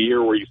time of the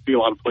year where you see a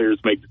lot of players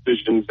make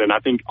decisions, and I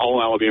think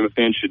all Alabama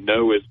fans should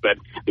know is that,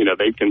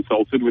 they've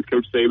consulted with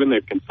Coach Saban,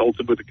 they've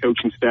consulted with the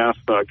coaching staff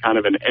kind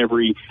of in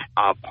every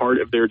part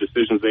of their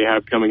decisions they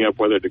have coming up,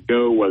 whether to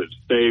go, whether to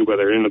stay,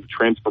 whether into the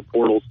transfer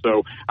portal.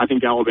 So I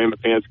think Alabama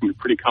fans can be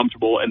pretty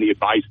comfortable in the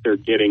advice they're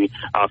getting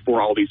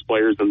for all these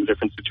players in the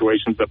different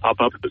situations that pop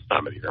up at this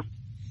time of the year.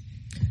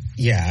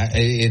 Yeah,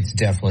 it's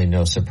definitely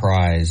no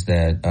surprise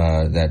that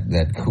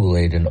that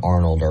Kool-Aid and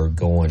Arnold are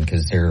going,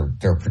 because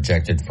they're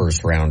projected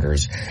first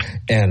rounders,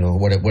 and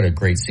what a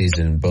great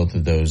season both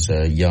of those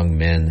young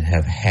men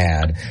have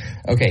had.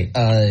 Okay,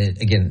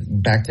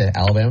 again, back to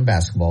Alabama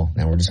basketball.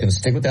 Now we're just going to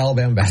stick with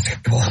Alabama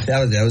basketball.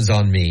 That was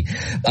on me.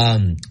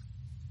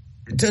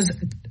 Does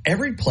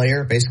every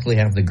player basically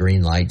have the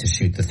green light to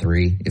shoot the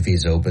three if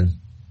he's open?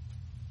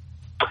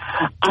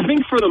 I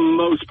think for the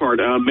most part,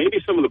 maybe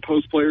some of the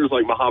post players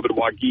like Mohamed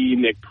Wagee,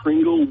 Nick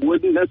Pringle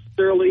wouldn't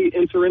necessarily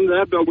enter into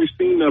that, but we've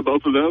seen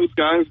both of those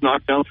guys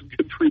knock down some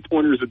good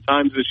three-pointers at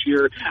times this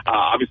year.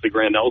 Obviously,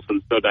 Grant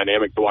Nelson's so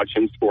dynamic to watch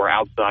him score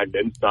outside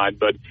and inside.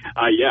 But,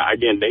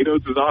 again, Nate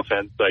Oates'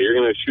 offense, you're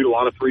going to shoot a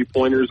lot of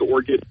three-pointers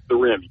or get to the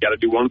rim. You got to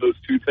do one of those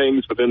two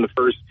things within the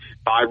first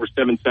 5 or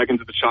 7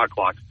 seconds of the shot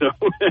clock. So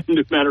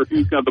no matter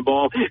who's got the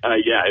ball,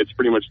 it's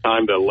pretty much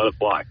time to let it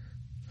fly.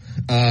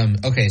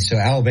 Okay, so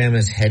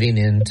Alabama's heading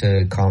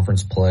into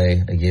conference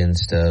play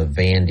against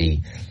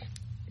Vandy.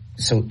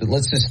 So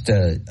let's just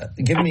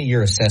give me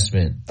your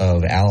assessment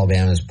of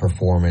Alabama's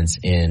performance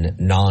in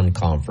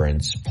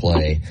non-conference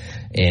play,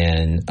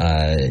 and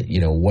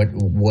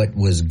what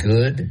was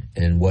good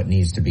and what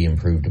needs to be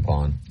improved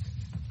upon.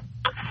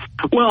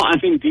 Well, I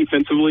think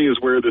defensively is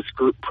where this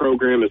group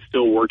program is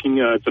still working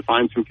to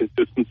find some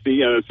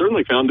consistency.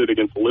 Certainly found it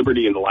against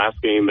Liberty in the last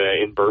game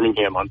in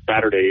Birmingham on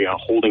Saturday,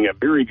 holding a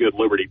very good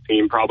Liberty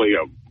team, probably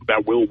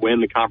that will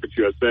win the Conference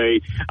USA.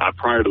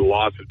 Prior to the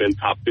loss, had been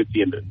top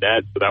 50 in the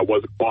net, so that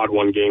was a quad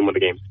one game when the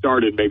game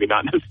started. Maybe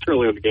not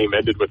necessarily when the game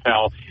ended with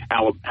how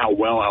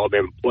well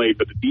Alabama played,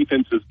 but the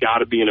defense has got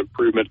to be an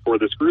improvement for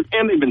this group,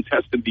 and they've been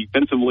tested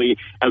defensively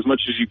as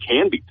much as you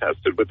can be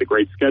tested with the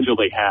great schedule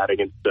they had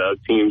against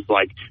teams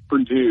like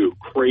Purdue,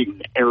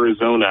 Creighton,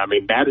 Arizona. I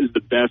mean, that is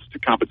the best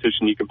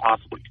competition you can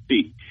possibly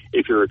see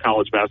if you're a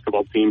college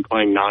basketball team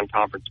playing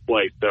non-conference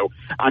play. So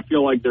I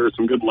feel like there are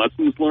some good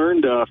lessons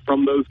learned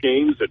from those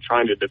games, that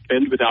trying to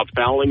defend without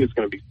fouling is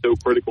going to be so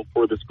critical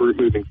for this group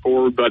moving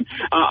forward. But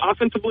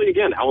offensively,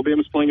 again,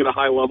 Alabama's playing at a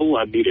high level.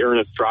 I need Aaron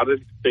Estrada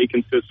to stay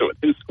consistent with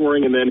his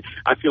scoring. And then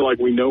I feel like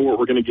we know what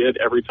we're going to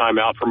get every time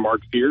out from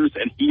Mark Sears,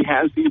 and he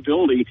has the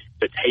ability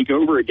to take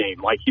over a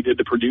game like he did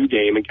the Purdue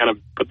game and kind of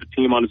put the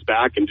team on his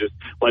back and just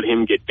let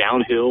him get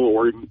downhill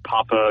or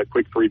pop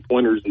quick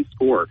three-pointers and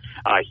score.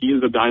 He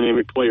is a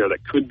dynamic player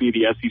that could be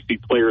the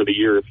SEC Player of the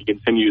Year if he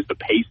continues the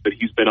pace that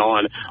he's been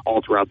on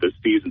all throughout this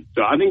season.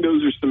 So I think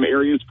those are some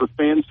areas for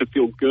fans to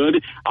feel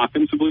good.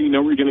 Offensively,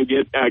 we're going to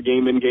get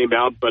game in, game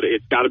out, but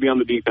it's got to be on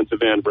the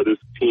defensive end where this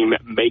team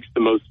makes the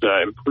most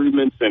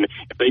improvements. And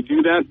if they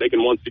do that, they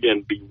can once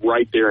again be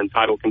right there in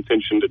title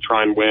contention to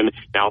try and win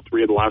now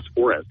 3 of the last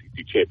 4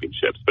 SEC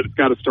championships. But it's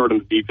got to start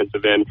on the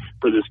defensive end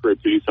for this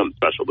group to do something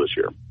special this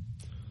year.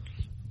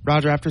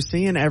 Roger, after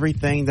seeing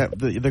everything that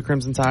the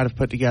Crimson Tide have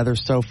put together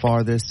so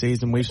far this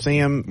season, we've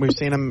seen them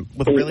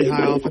with a really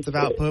high offensive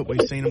output.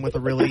 We've seen them with a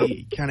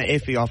really kind of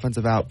iffy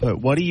offensive output.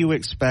 What do you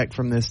expect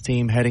from this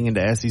team heading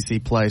into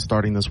SEC play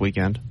starting this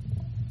weekend?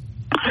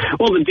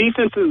 Well, the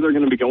defenses they're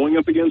going to be going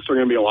up against are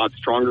going to be a lot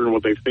stronger than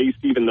what they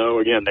faced, even though,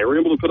 again, they were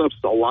able to put up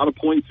a lot of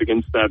points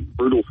against that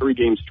brutal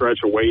 3-game stretch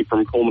away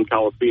from Coleman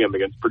Coliseum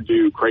against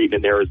Purdue,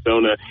 Creighton, and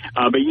Arizona.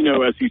 But,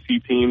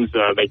 SEC teams,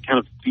 they kind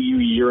of see you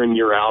year in,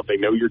 year out. They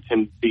know your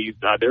tendencies.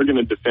 They're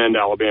going to defend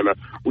Alabama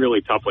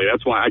really toughly.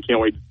 That's why I can't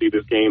wait to see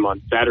this game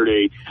on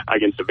Saturday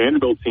against a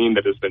Vanderbilt team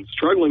that has been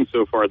struggling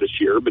so far this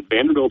year. But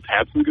Vanderbilt's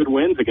had some good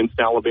wins against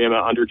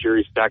Alabama under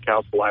Jerry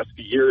Stackhouse the last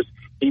few years.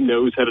 He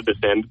knows how to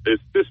defend this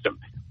system.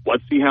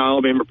 Let's see how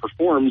Alabama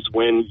performs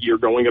when you're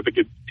going up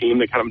against a team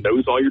that kind of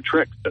knows all your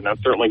tricks. And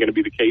that's certainly going to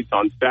be the case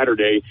on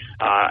Saturday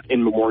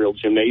in Memorial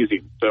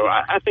Gymnasium. So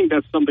I think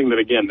that's something that,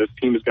 again, this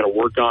team is going to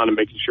work on and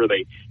making sure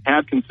they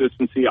have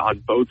consistency on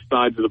both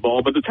sides of the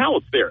ball. But the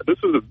talent's there. This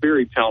is a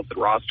very talented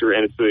roster,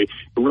 and it's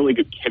a really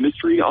good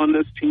chemistry on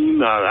this team.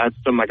 That's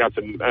something I got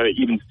to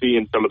even see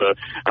in some of the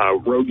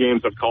road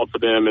games I've called for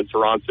them in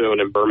Toronto and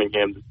in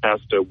Birmingham this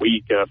past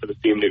week for the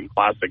Steve Newton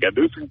Classic.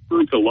 This is a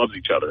group that loves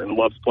each other and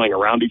loves playing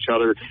around each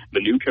other.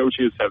 The new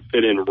coaches have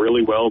fit in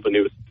really well.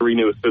 The 3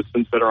 new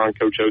assistants that are on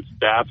Coach Oates'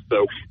 staff.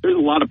 So there's a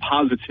lot of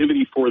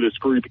positivity for this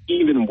group,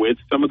 even with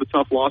some of the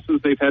tough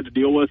losses they've had to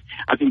deal with.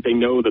 I think they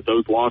know that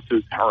those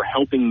losses are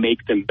helping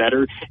make them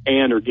better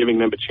and are giving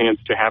them a chance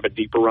to have a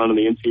deeper run in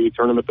the NCAA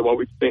tournament than what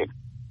we've seen.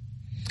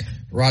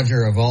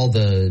 Roger, of all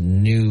the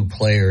new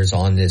players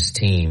on this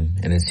team,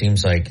 and it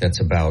seems like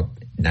that's about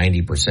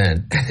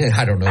 90%.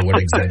 I don't know what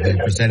exactly the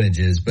percentage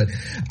is, but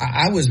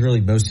I was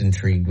really most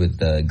intrigued with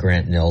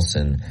Grant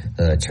Nelson,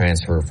 the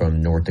transfer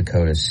from North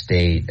Dakota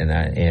State, and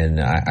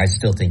I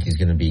still think he's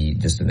going to be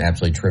just an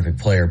absolutely terrific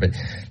player. But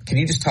can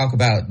you just talk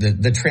about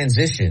the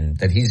transition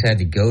that he's had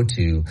to go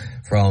to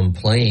from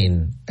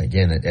playing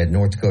again at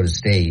North Dakota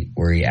State,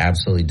 where he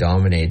absolutely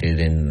dominated,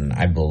 and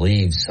I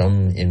believe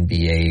some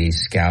NBA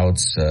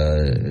scouts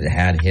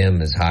had him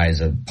as high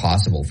as a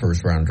possible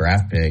first-round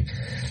draft pick,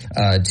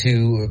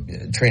 to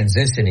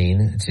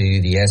transitioning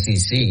to the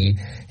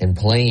SEC and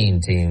playing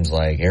teams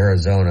like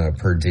Arizona,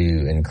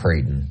 Purdue, and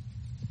Creighton?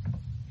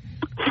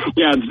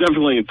 Yeah, it's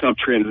definitely a tough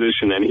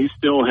transition, and he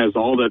still has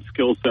all that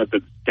skill set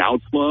that's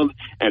scouts love,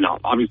 and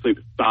obviously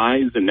the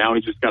size, and now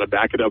he's just got to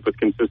back it up with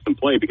consistent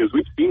play, because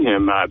we've seen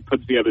him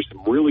put together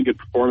some really good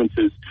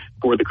performances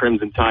for the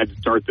Crimson Tide to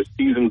start the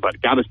season,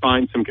 but got to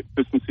find some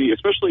consistency,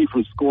 especially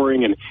from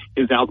scoring and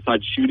his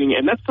outside shooting,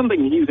 and that's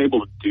something he's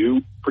able to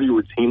do pretty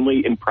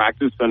routinely in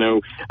practice. I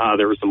know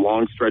there were some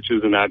long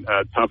stretches in that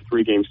tough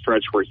 3-game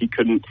stretch where he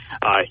couldn't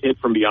hit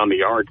from beyond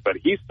the arc, but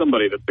he's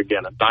somebody that's,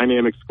 again, a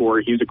dynamic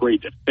scorer. He's a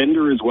great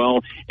defender as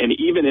well, and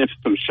even if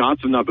some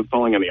shots have not been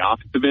falling on the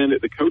offensive end,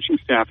 the coaching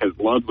staff has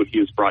loved what he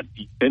has brought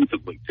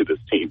defensively to this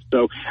team.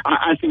 So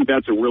I think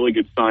that's a really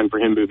good sign for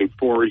him moving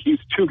forward. He's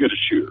too good a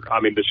shooter. I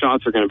mean, the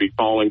shots are going to be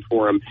falling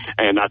for him,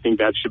 and I think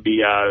that should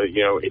be,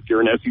 if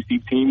you're an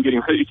SEC team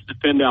getting ready to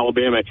defend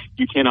Alabama,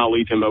 you cannot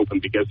leave him open,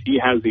 because he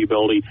has the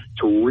ability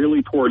to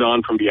really pour it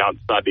on from the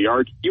outside the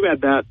arc. You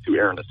add that to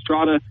Aaron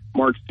Estrada,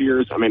 Mark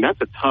Sears. I mean, that's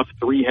a tough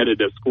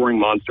 3-headed scoring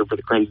monster for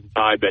the Crimson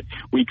Tide that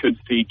we could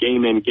see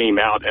game in, game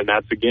out, and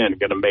that's, again,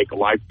 going to make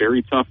life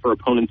very tough for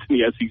opponents in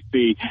the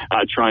SEC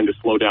trying to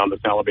slow down this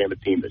Alabama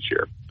team this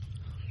year.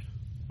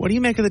 What do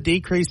you make of the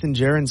decrease in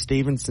Jaron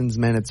Stevenson's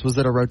minutes? Was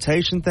it a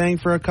rotation thing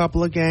for a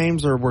couple of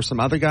games, or were some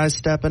other guys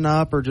stepping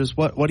up, or just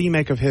what do you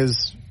make of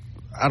his,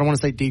 I don't want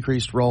to say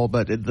decreased role,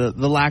 but the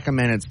lack of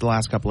minutes the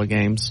last couple of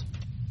games?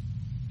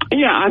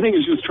 Yeah, I think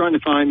it's just trying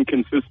to find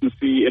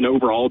consistency in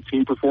overall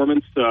team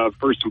performance,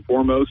 first and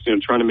foremost,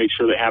 trying to make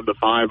sure they have the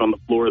 5 on the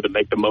floor that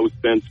make the most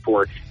sense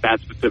for that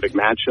specific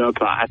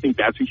matchup. I think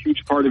that's a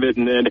huge part of it.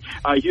 And then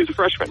he's a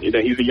freshman.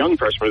 He's a young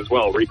freshman as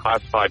well,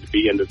 reclassified to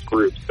be in this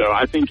group. So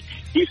I think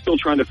he's still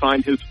trying to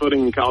find his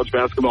footing in college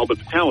basketball, but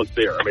the talent's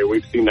there. I mean,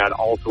 we've seen that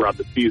all throughout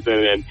the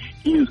season, and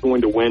he is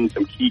going to win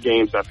some key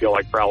games, I feel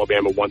like, for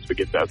Alabama once we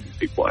get to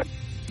SEC play.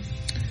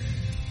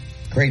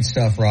 Great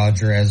stuff,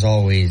 Roger, as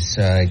always.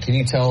 Can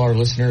you tell our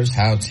listeners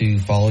how to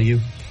follow you?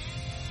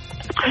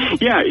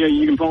 Yeah,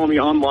 you can follow me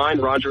online,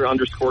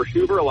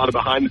 Roger_Hoover. A lot of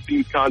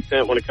behind-the-scenes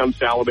content when it comes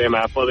to Alabama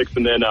athletics.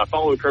 And then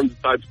follow the Crimson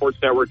Tide Sports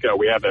Network.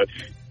 We have a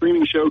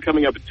streaming show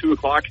coming up at 2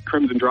 o'clock,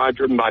 Crimson Drive,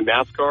 driven by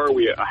NASCAR.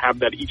 We have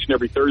that each and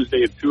every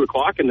Thursday at 2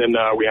 o'clock. And then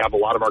we have a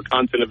lot of our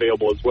content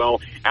available as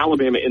well.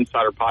 Alabama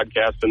Insider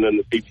Podcast, and then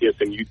the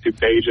CTSN YouTube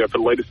page for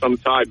the latest on the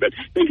Tide. But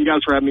thank you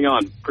guys for having me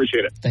on.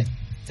 Appreciate it.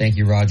 Thank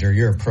you, Roger.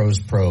 You're a pro's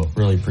pro.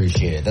 Really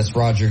appreciate it. That's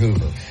Roger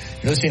Hoover.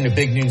 You're listening to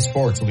Big Noon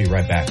Sports. We'll be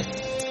right back.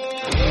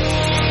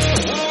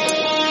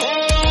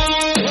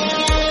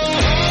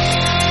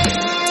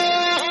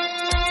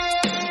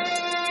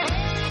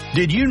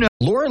 Did you know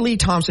Laura Lee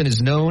Thompson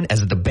is known as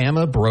the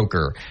Bama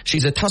Broker?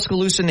 She's a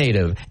Tuscaloosa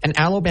native, an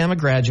Alabama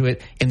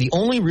graduate, and the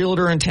only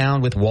realtor in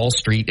town with Wall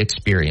Street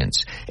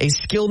experience. A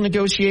skilled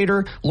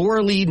negotiator,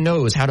 Laura Lee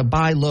knows how to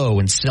buy low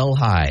and sell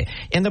high.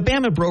 And the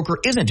Bama Broker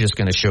isn't just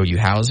going to show you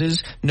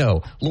houses.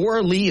 No,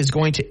 Laura Lee is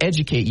going to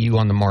educate you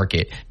on the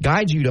market,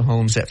 guide you to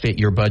homes that fit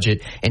your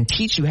budget, and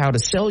teach you how to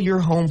sell your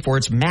home for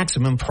its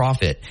maximum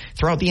profit.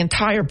 Throughout the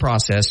entire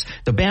process,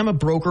 the Bama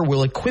Broker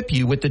will equip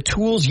you with the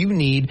tools you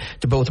need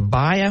to both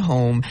buy a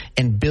home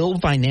and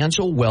build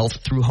financial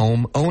wealth through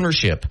home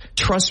ownership.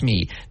 Trust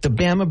me, the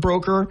Bama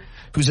Broker,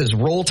 who's as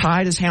roll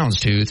tide as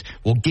houndstooth,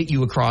 will get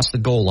you across the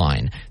goal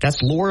line.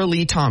 That's Laura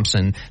Lee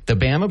Thompson, the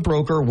Bama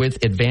Broker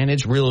with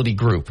Advantage Realty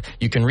Group.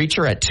 You can reach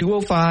her at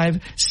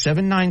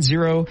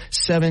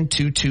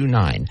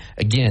 205-790-7229.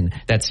 Again,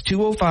 that's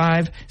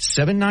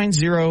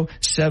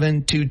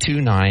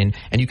 205-790-7229.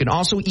 And you can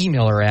also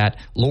email her at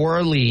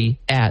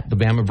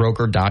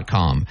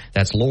lauralee@thebamabroker.com.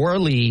 That's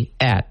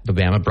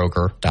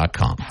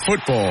lauralee@thebamabroker.com.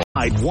 Football.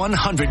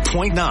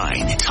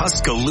 100.9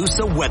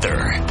 Tuscaloosa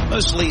weather.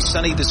 Mostly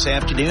sunny this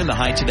afternoon. The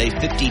high today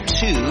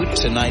 52.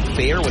 Tonight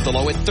fair with a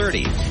low at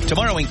 30.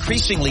 Tomorrow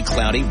increasingly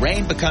cloudy.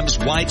 Rain becomes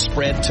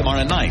widespread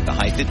tomorrow night. The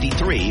high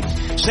 53.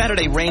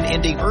 Saturday rain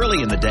ending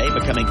early in the day,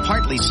 becoming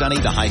partly sunny.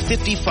 The high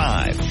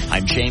 55.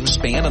 I'm James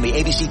Spann on the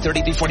ABC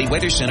 3340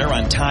 Weather Center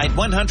on Tide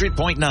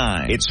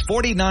 100.9. It's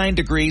 49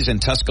 degrees in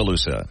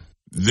Tuscaloosa.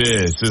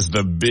 This is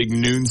the Big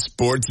Noon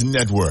Sports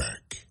Network.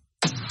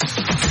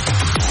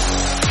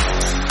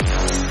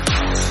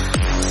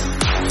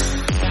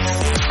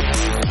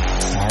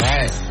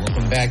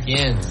 Back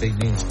in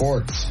Big Noon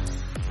Sports.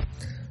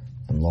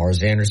 I'm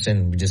Lars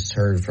Anderson. We just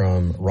heard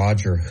from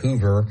Roger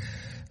Hoover.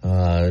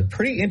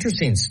 Pretty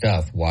interesting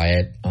stuff,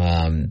 Wyatt.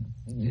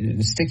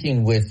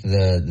 Sticking with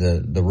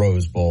the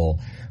Rose Bowl,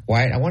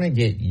 Wyatt, I want to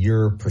get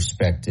your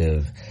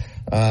perspective.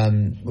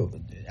 And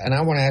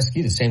I want to ask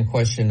you the same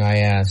question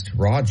I asked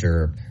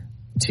Roger.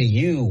 To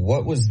you,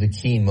 what was the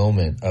key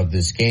moment of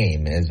this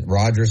game? As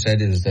Roger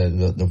said, it was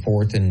the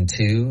 4th and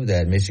 2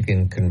 that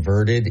Michigan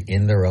converted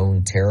in their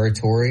own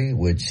territory,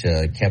 which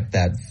kept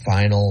that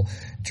final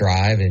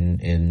drive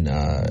in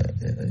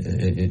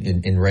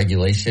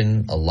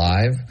regulation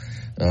alive.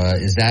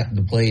 Is that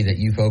the play that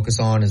you focus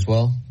on as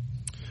well?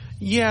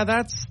 Yeah,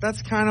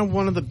 that's kind of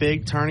one of the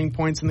big turning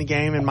points in the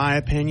game, in my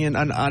opinion.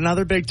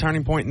 Another big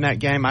turning point in that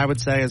game, I would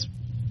say, is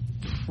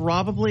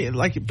probably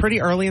like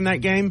pretty early in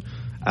that game.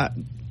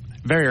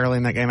 Very early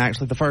in that game,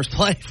 actually, the first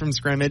play from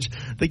scrimmage,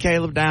 the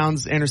Caleb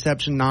Downs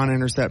interception,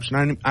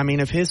 non-interception. I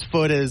mean, if his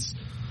foot is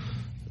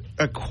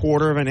a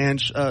quarter of an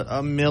inch,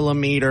 a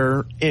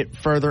millimeter, it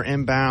further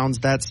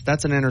inbounds.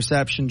 That's an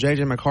interception.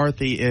 J.J.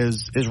 McCarthy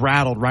is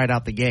rattled right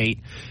out the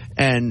gate,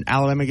 and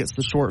Alabama gets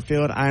the short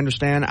field. I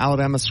understand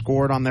Alabama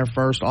scored on their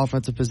first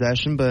offensive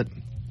possession, but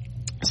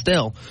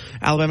still,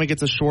 Alabama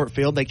gets a short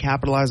field. They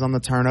capitalize on the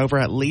turnover,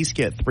 at least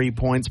get 3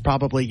 points,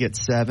 probably get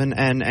 7.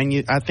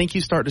 And I think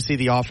you start to see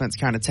the offense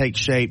kind of take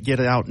shape, get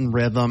it out in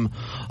rhythm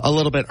a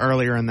little bit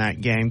earlier in that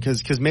game.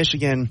 Because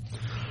Michigan,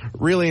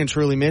 really and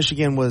truly,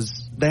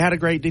 they had a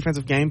great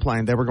defensive game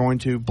plan. They were going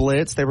to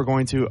blitz. They were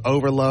going to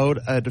overload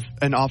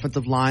an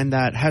offensive line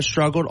that has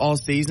struggled all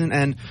season.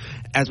 And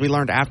as we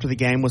learned after the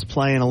game, was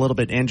playing a little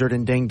bit injured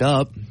and dinged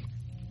up.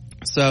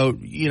 So,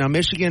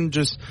 Michigan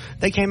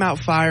they came out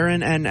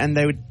firing, and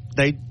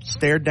they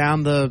stared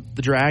down the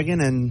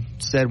dragon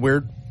and said,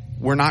 we're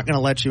not going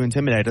to let you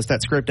intimidate us.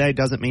 That script A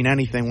doesn't mean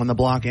anything when the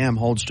block M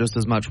holds just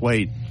as much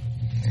weight.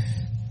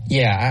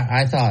 Yeah,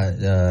 I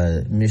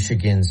thought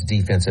Michigan's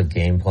defensive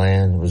game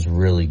plan was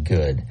really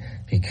good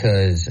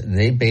because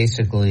they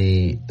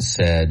basically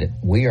said,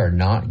 we are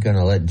not going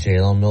to let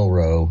Jalen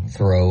Milroe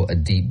throw a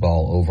deep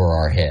ball over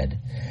our head.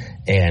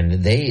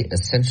 And they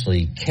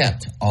essentially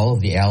kept all of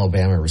the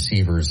Alabama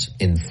receivers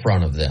in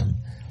front of them.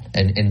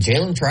 And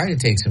Jalen tried to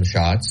take some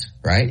shots,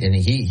 right? And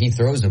he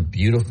throws a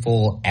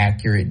beautiful,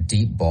 accurate,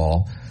 deep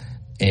ball.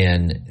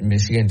 And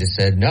Michigan just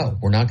said, no,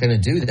 we're not going to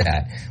do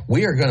that.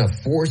 We are going to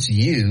force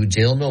you,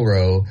 Jalen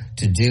Milroe,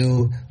 to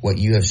do what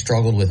you have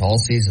struggled with all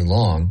season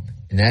long,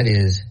 and that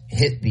is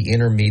hit the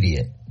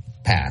intermediate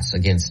pass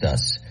against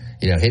us.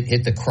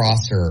 Hit the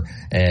crosser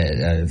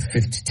at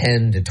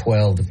 10 to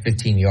 12 to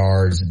 15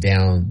 yards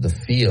down the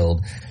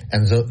field.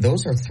 And so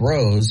those are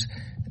throws,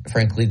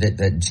 frankly, that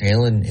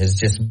Jalen has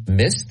just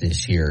missed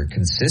this year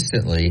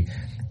consistently.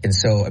 And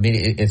so,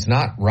 it's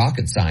not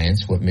rocket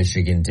science what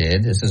Michigan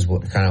did. This is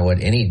what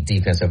any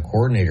defensive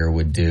coordinator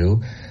would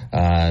do.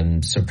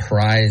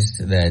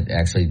 Surprised that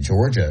actually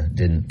Georgia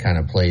didn't kind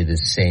of play the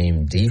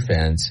same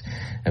defense.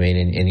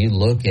 And you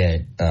look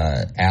at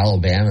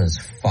Alabama's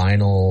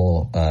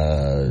final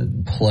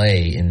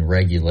play in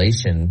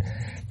regulation.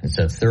 It's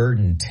a 3rd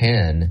and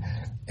 10,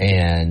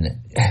 and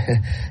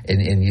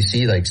you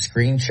see like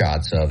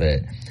screenshots of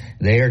it.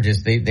 They are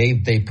just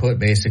they put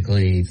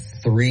basically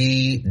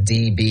 3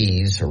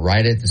 DBs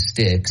right at the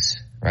sticks,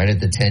 right at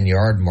the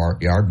 10-yard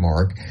mark,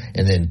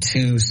 and then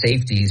 2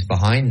 safeties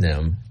behind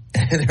them.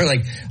 And they're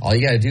like, all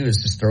you got to do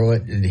is just throw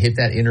it, hit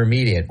that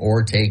intermediate,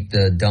 or take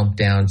the dump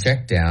down,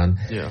 check down.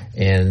 Yeah.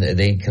 And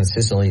they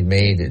consistently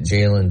made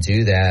Jalen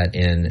do that.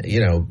 And,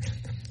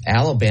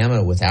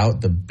 Alabama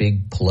without the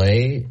big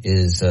play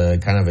is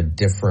kind of a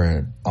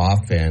different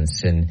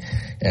offense. And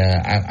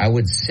I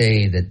would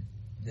say that,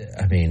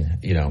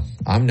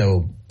 I'm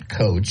no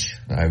coach.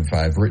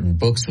 I've written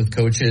books with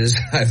coaches.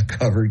 I've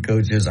covered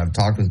coaches. I've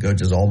talked with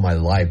coaches all my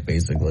life,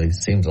 basically, it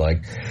seems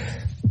like.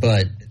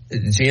 But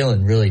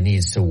Jalen really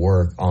needs to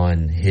work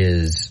on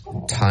his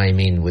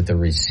timing with the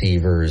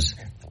receivers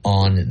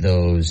on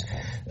those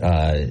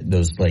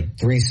like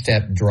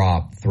 3-step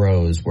drop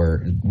throws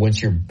where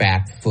once your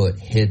back foot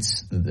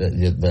hits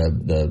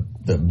the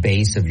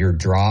base of your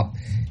drop,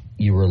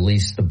 you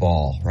release the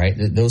ball, right?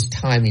 Those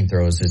timing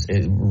throws is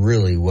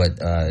really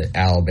what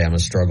Alabama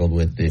struggled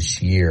with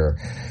this year.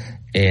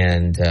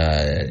 And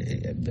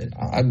Wyatt,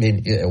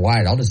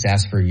 I'll just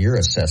ask for your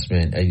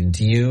assessment.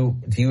 Do you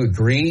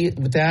agree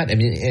with that?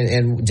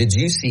 And did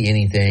you see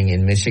anything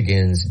in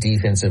Michigan's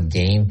defensive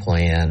game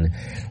plan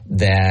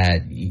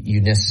that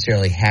you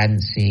necessarily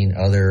hadn't seen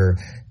other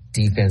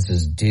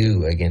defenses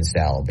do against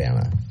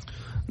Alabama?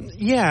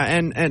 Yeah,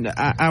 and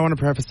I want to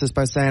preface this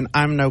by saying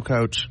I'm no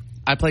coach.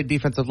 I played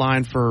defensive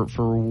line for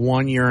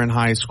 1 year in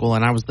high school,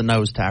 and I was the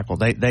nose tackle.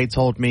 They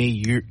told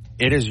me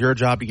it is your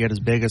job to get as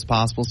big as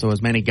possible, so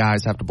as many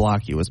guys have to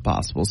block you as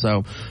possible.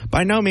 So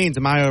by no means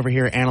am I over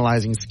here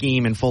analyzing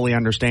scheme and fully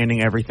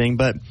understanding everything.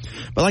 But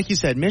like you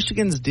said,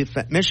 Michigan's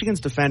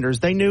defenders,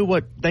 they knew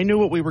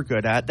what we were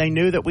good at. They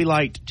knew that we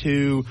liked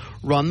to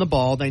run the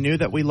ball. They knew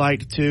that we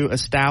liked to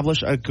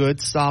establish a good,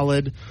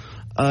 solid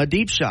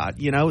deep shot.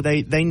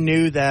 They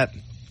knew that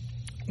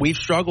we've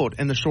struggled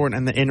in the short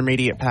and the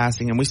intermediate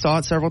passing, and we saw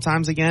it several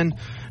times again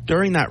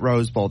during that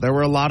Rose Bowl. There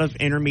were a lot of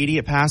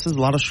intermediate passes, a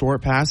lot of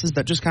short passes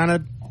that just kind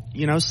of,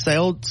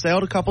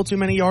 sailed a couple too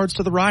many yards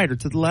to the right or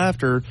to the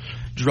left or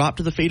dropped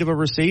to the feet of a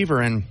receiver.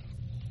 And,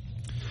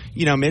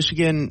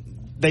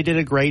 Michigan, they did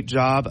a great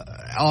job.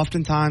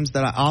 Oftentimes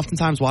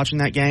watching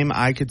that game,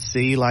 I could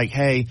see like,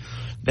 hey,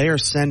 they are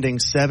sending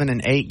 7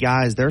 and 8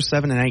 guys. There are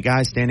 7 and 8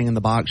 guys standing in the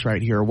box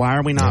right here. Why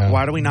do we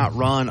not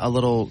run a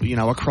little,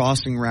 a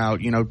crossing route?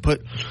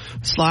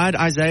 Slide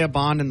Isaiah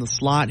Bond in the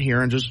slot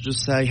here and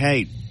just say,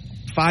 hey,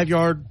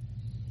 5-yard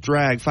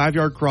drag,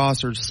 5-yard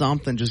cross or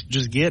something.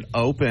 Just get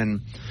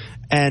open,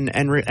 and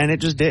it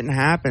just didn't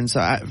happen.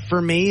 So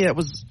for me,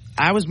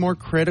 I was more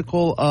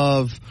critical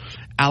of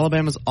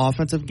Alabama's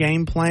offensive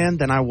game plan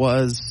than I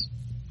was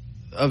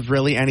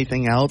really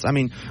anything else. I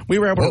mean, we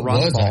were able to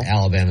run the ball. What was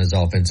Alabama's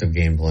offensive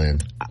game plan?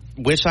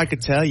 Wish I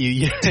could tell you.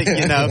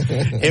 You know,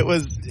 it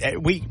was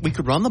we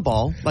could run the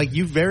ball. Like,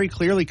 you very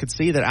clearly could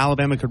see that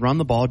Alabama could run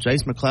the ball.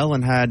 Jace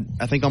McClellan had,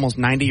 I think, almost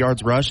 90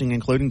 yards rushing,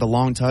 including the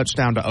long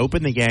touchdown to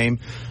open the game.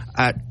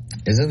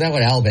 Isn't that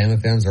what Alabama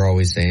fans are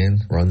always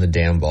saying? Run the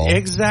damn ball.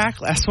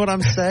 Exactly. That's what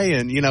I'm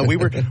saying. You know, we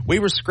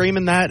were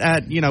screaming that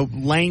at, you know,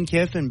 Lane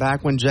Kiffin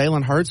back when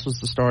Jalen Hurts was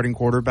the starting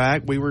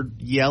quarterback. We were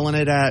yelling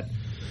it at,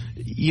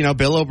 you know,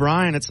 Bill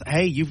O'Brien. It's,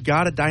 hey, you've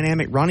got a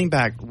dynamic running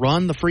back.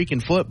 Run the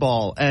freaking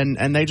football.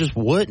 And they just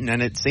wouldn't.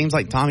 And it seems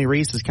like Tommy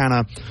Rees is kind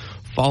of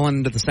fallen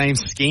into the same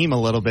scheme a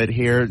little bit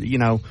here. You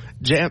know,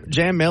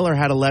 Jam Miller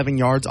had 11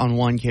 yards on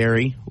one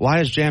carry.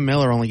 Why is Jam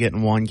Miller only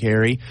getting one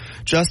carry?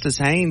 Justice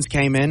Haynes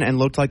came in and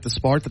looked like the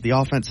spark that the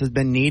offense has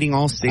been needing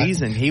all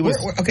season.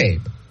 Okay,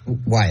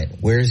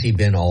 Wyatt, where has he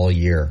been all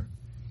year?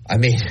 I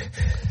mean,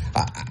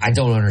 I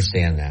don't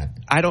understand that.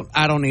 I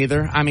don't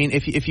either. I mean,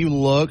 if you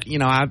look, you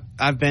know,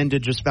 I've been to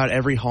just about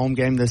every home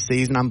game this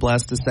season. I'm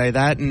blessed to say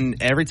that.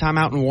 And every time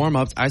out in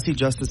warm-ups, I see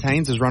Justice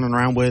Haynes is running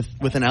around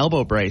with an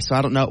elbow brace. So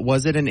I don't know,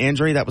 was it an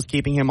injury that was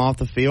keeping him off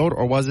the field,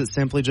 or was it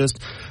simply just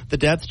the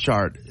depth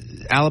chart?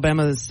 Nick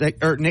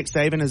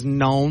Saban is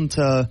known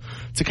to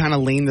kind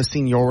of lean the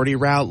seniority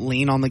route,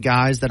 lean on the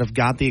guys that have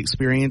got the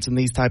experience in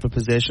these type of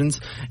positions.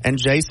 And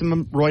Jason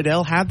and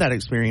Roydell have that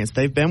experience.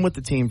 They've been with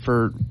the team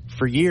for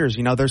years.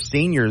 You know, they're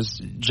seniors.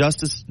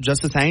 Justice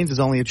Haynes is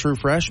only a true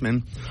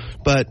freshman,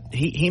 but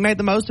he made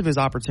the most of his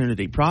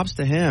opportunity. Props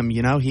to him.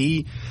 You know,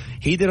 he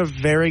did a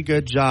very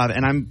good job,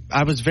 and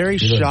I was very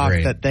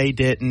shocked that they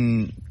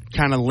didn't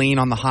kind of lean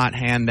on the hot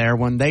hand there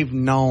when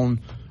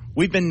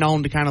we've been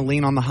known to kind of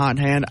lean on the hot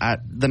hand at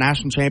the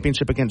national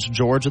championship against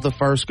Georgia the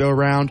first go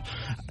round.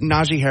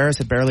 Najee Harris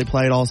had barely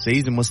played all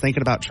season, was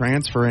thinking about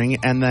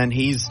transferring, and then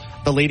he's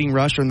the leading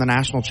rusher in the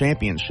national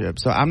championship.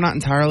 So I'm not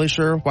entirely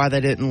sure why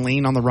they didn't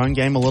lean on the run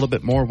game a little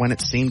bit more when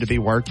it seemed to be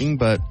working,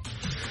 but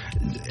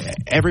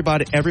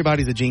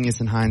everybody's a genius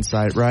in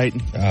hindsight, right?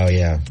 Oh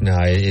yeah. No,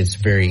 it's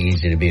very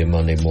easy to be a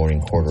Monday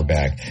morning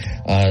quarterback.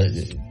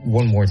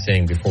 One more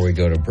thing before we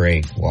go to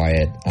break,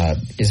 Wyatt.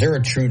 Is there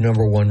a true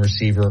number one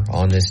receiver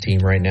on this team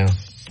right now?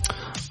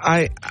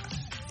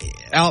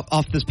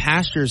 Off this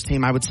past year's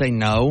team, I would say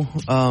no.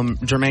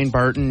 Jermaine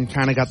Burton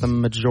kind of got the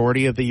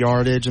majority of the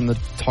yardage and the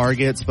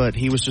targets, but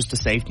he was just a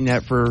safety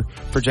net for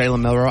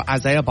Jalen Milroe.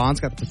 Isaiah Bond's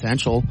got the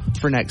potential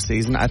for next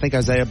season. I think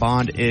Isaiah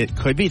Bond, it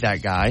could be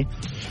that guy.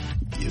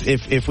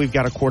 If we've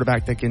got a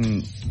quarterback that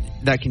can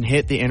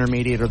hit the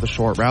intermediate or the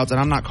short routes. And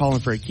I'm not calling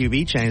for a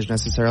QB change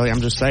necessarily.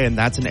 I'm just saying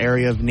that's an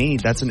area of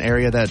need. That's an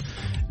area that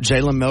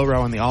Jalen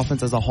Milroe and the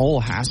offense as a whole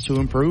has to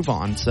improve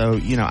on. So,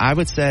 you know, I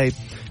would say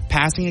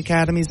passing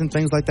academies and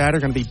things like that are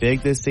going to be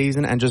big this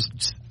season, and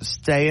just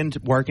staying,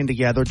 working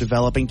together,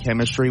 developing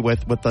chemistry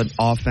with the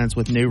offense,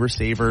 with new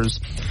receivers.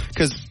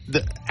 Because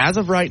as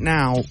of right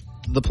now,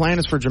 the plan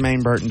is for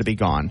Jermaine Burton to be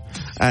gone.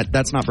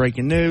 That's not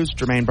breaking news.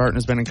 Jermaine Burton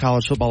has been in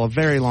college football a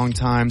very long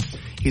time.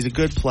 He's a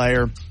good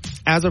player.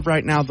 As of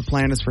right now, the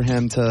plan is for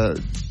him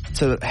to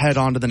head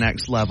on to the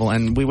next level,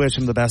 and we wish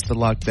him the best of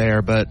luck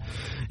there. But,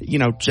 you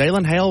know,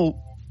 Jalen Hale,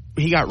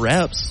 he got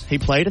reps. He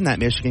played in that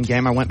Michigan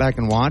game. I went back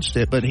and watched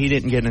it, but he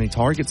didn't get any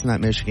targets in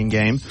that Michigan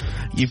game.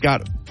 You've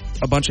got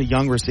a bunch of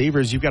young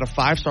receivers. You've got a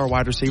 5-star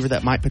wide receiver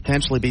that might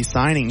potentially be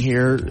signing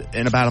here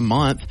in about a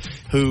month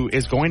who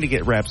is going to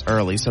get reps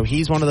early. So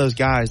he's one of those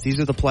guys. These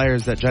are the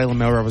players that Jalen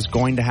Milroe is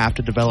going to have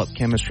to develop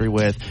chemistry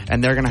with,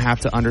 and they're going to have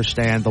to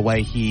understand the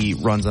way he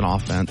runs an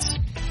offense.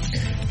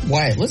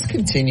 Wyatt, let's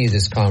continue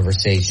this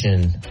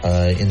conversation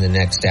in the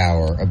next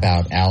hour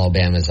about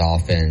Alabama's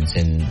offense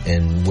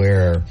and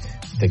where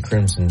the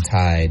Crimson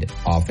Tide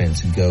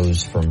offense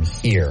goes from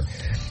here.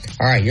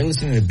 All right, you're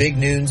listening to Big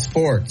Noon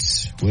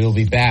Sports. We'll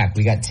be back.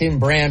 We got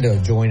Tim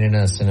Brando joining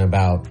us in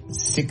about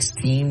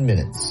 16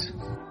 minutes.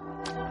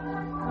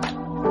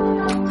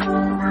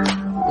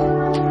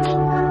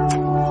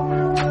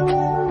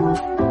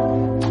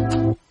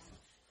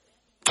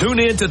 Tune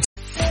in to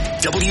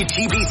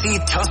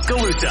WTBC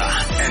Tuscaloosa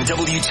and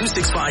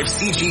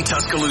W265CG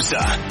Tuscaloosa,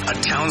 a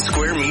Town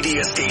Square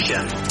media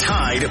station.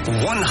 Tide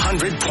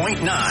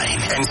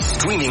 100.9 and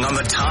streaming on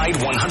the Tide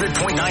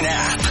 100.9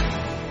 app.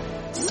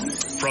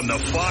 From the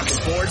Fox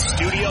Sports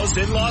Studios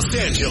in Los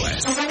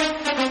Angeles,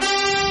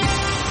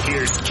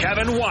 here's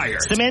Kevin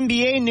Wyatt. Some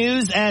NBA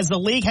news as the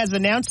league has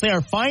announced they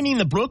are fining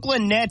the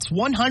Brooklyn Nets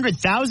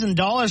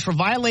 $100,000 for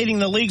violating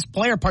the league's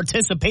player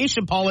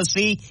participation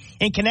policy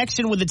in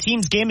connection with the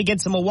team's game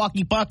against the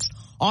Milwaukee Bucks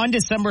on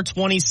December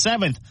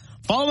 27th.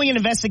 Following an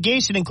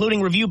investigation,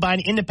 including review by an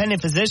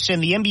independent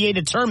physician, the NBA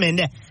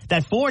determined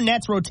that 4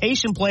 Nets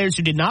rotation players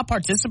who did not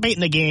participate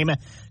in the game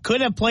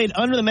could have played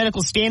under the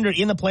medical standard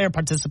in the player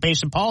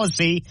participation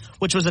policy,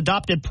 which was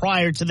adopted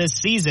prior to this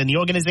season. The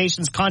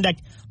organization's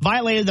conduct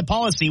violated the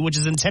policy, which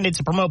is intended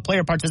to promote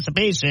player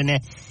participation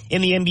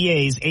in the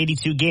NBA's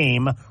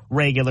 82-game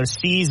regular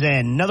season.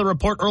 Another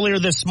report earlier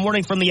this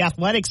morning from The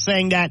Athletic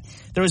saying that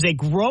there is a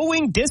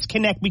growing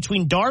disconnect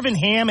between Darvin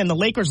Ham and the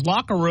Lakers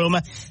locker room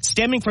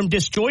stemming from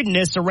disjointedness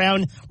weirdness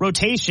around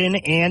rotation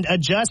and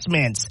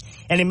adjustments.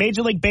 And in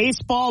Major League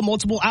Baseball,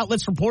 multiple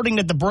outlets reporting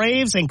that the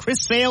Braves and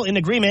Chris Sale in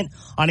agreement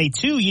on a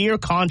 2-year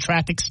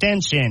contract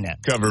extension.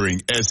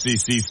 Covering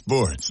SEC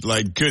sports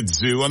like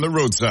kudzu on the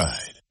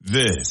roadside.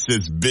 This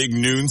is Big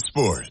Noon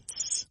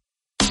Sports.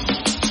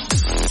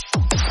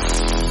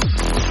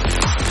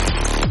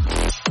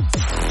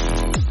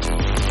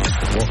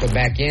 Welcome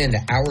back in to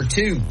Hour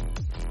 2,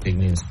 Big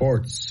Noon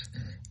Sports.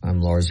 I'm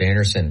Lars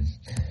Anderson.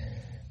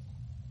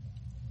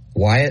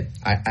 Wyatt,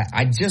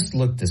 I just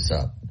looked this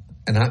up,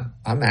 and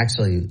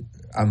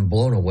I'm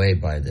blown away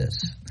by this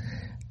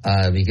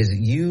because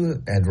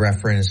you had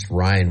referenced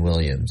Ryan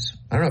Williams.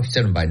 I don't know if you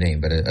said him by name,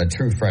 but a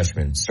true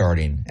freshman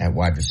starting at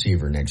wide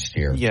receiver next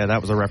year. Yeah,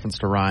 that was a reference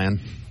to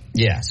Ryan.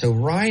 Yeah, so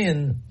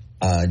Ryan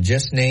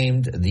just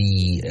named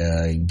the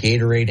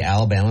Gatorade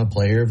Alabama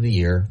Player of the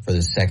Year for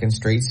the second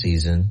straight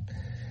season.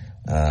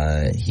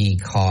 He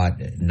caught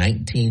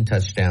 19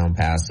 touchdown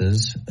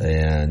passes,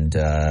 and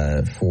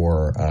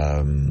for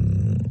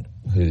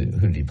who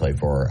did he play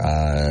for?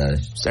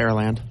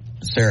 Saraland,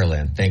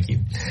 thank you.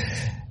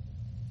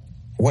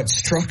 What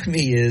struck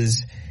me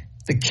is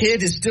the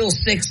kid is still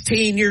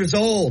 16 years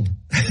old.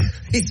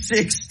 He's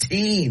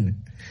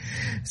 16.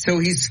 So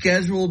he's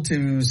scheduled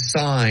to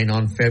sign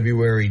on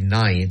February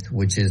 9th,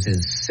 which is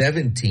his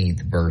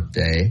 17th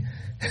birthday.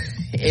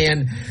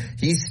 And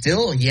he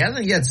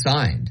hasn't yet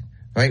signed,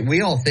 right?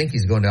 We all think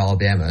he's going to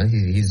Alabama.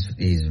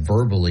 He's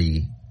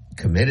verbally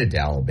committed to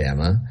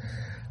Alabama,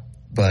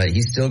 but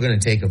he's still going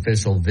to take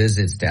official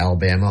visits to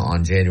Alabama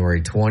on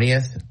January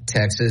 20th,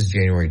 Texas,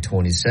 January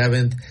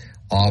 27th,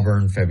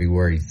 Auburn,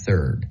 February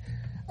 3rd.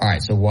 All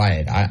right, so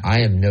Wyatt,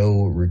 I am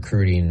no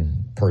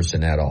recruiting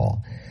person at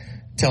all.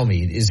 Tell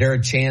me, is there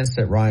a chance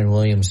that Ryan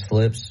Williams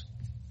flips?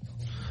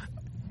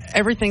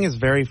 Everything is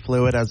very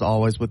fluid, as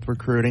always, with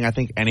recruiting. I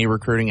think any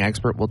recruiting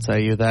expert will tell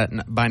you that.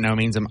 And by no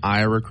means am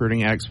I a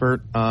recruiting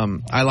expert.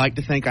 I like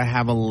to think I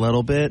have a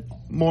little bit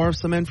more of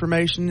some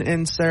information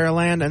in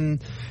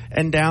Saraland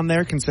and down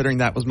there, considering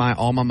that was my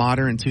alma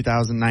mater in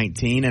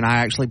 2019, and I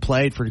actually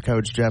played for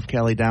Coach Jeff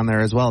Kelly down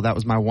there as well. That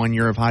was my 1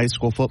 year of high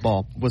school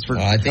football, was for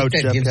Coach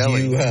Jeff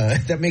Kelly.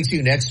 That makes you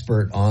an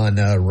expert on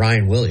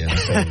Ryan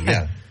Williams. So,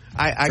 yeah.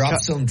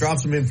 Drop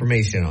some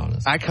information on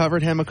us. I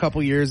covered him a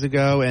couple years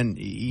ago, and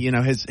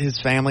his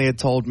family had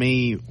told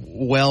me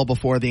well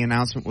before the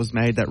announcement was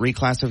made that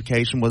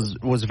reclassification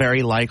was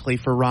very likely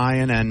for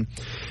Ryan, and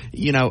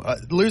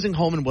losing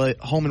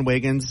Holman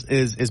Wiggins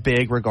is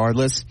big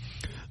regardless.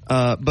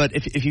 But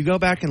if you go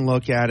back and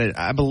look at it,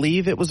 I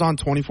believe it was on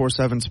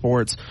 24/7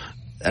 Sports.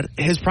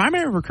 His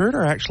primary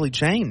recruiter actually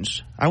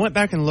changed. I went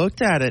back and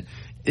looked at it.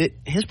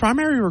 His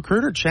primary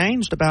recruiter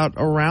changed about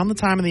around the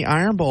time of the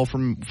Iron Bowl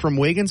from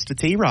Wiggins to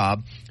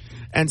T-Rob.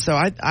 And so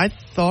I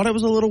thought it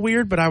was a little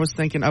weird, but I was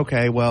thinking,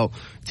 okay, well,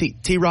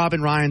 T-Rob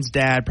and Ryan's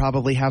dad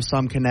probably have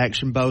some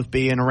connection, both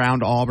being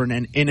around Auburn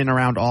and in and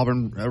around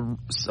Auburn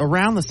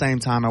around the same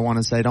time, I want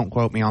to say. Don't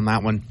quote me on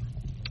that one.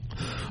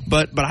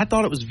 But I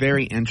thought it was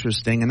very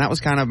interesting, and that was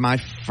kind of my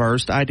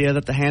first idea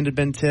that the hand had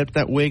been tipped,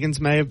 that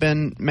Wiggins may have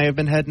been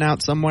heading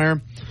out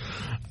somewhere.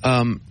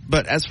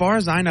 But as far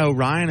as I know,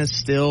 Ryan is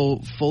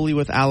still fully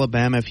with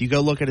Alabama. If you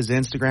go look at his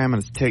Instagram and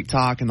his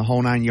TikTok and the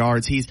whole 9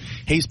 yards, he's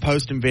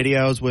posting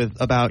videos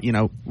about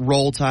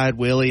Roll Tide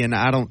Willie, and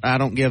I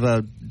don't give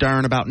a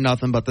darn about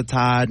nothing but the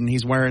Tide, and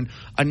he's wearing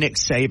a Nick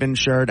Saban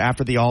shirt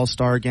after the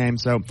All-Star game.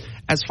 So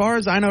as far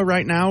as I know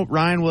right now,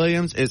 Ryan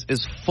Williams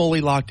is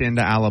fully locked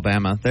into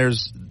Alabama.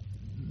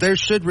 There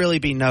should really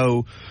be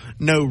no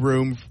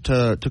room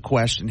to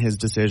question his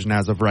decision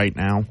as of right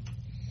now.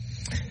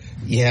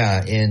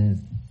 Yeah,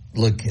 and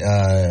look,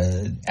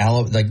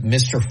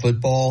 Mr.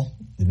 Football,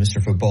 the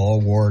Mr. Football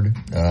Award,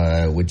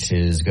 which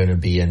is going to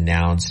be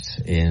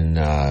announced it's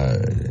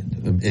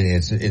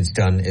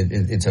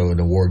an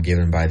award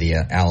given by the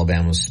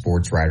Alabama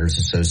Sports Writers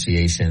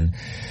Association.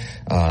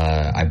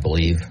 I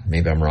believe,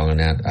 maybe I'm wrong on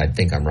that. I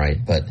think I'm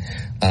right, but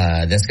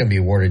that's going to be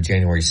awarded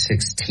January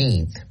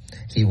 16th.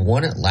 He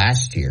won it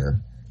last year.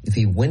 If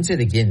he wins it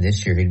again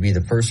this year, he'd be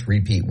the first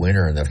repeat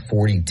winner in the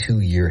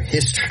 42-year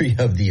history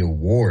of the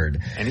award.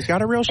 And he's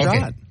got a real shot.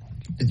 Okay.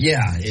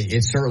 Yeah,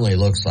 it certainly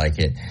looks like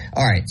it.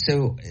 All right,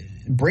 so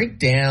break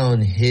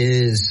down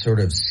his sort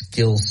of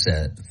skill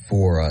set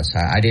for us.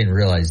 I didn't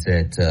realize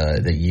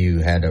that you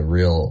had a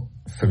real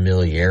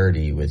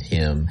familiarity with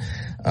him.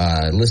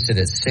 Listed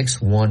at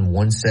 6'1",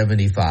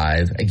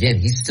 175. Again,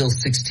 he's still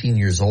 16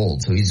 years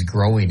old, so he's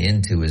growing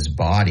into his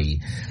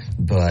body.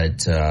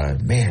 But,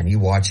 man, you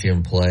watch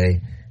him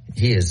play,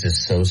 he is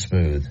just so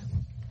smooth.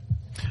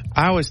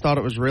 I always thought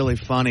it was really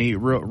funny,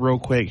 real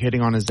quick,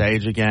 hitting on his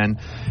age again.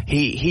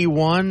 He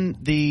won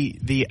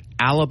the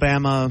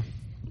Alabama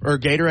or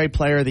Gatorade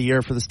Player of the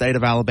Year for the state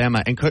of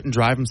Alabama and couldn't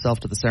drive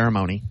himself to the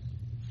ceremony.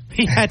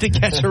 He had to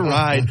catch a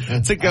ride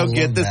to go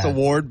get this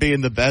award,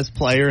 being the best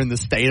player in the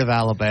state of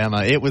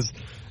Alabama. It was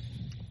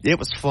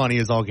funny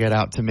as all get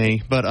out to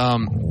me. But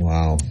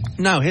wow.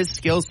 No, his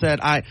skill set,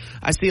 I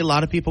see a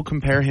lot of people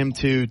compare him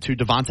to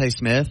Devontae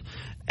Smith,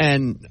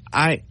 and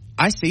I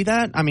I see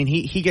that. I mean,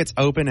 he gets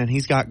open and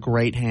he's got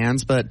great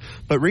hands, but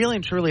really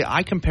and truly,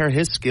 I compare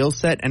his skill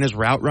set and his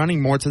route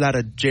running more to that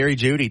of Jerry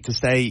Jeudy, to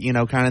say, kind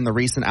of in the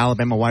recent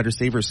Alabama wide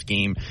receiver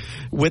scheme.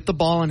 With the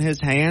ball in his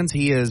hands,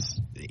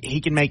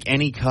 he can make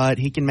any cut.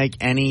 He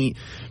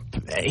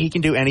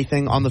can do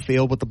anything on the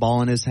field with the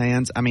ball in his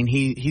hands. I mean,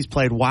 he's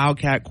played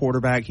Wildcat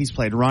quarterback. He's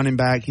played running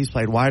back. He's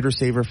played wide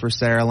receiver for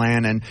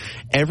Saraland. And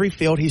every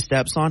field he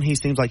steps on, he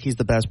seems like he's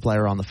the best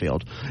player on the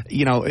field.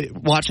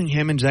 Watching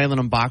him and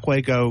Jalen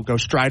Mbakwe go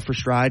stride for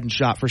stride and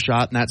shot for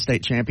shot in that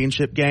state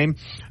championship game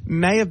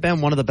may have been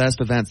one of the best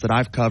events that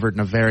I've covered in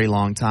a very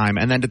long time.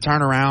 And then to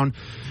turn around,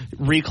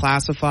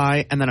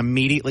 reclassify, and then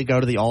immediately go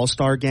to the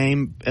All-Star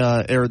game,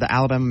 or the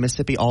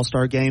Alabama-Mississippi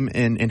All-Star game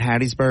in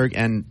Hattiesburg,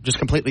 and just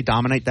completely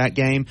dominate that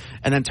game,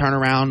 and then turn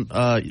around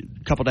a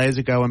couple days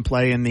ago and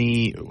play in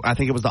I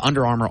think it was the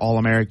Under Armour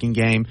All-American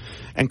game,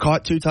 and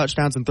caught 2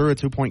 touchdowns and threw a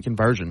 2-point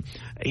conversion.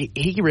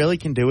 He really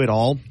can do it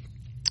all.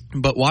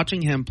 But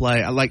watching him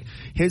play, like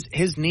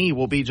his knee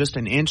will be just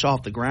an inch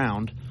off the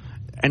ground,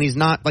 and he's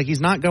not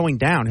going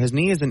down. His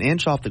knee is an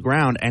inch off the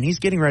ground, and he's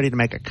getting ready to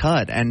make a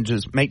cut and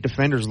just make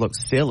defenders look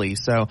silly.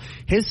 So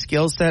his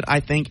skill set,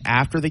 I think,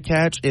 after the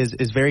catch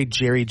is very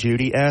Jerry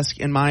Jeudy-esque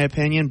in my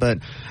opinion. But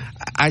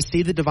I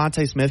see the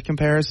Devontae Smith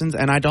comparisons,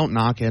 and I don't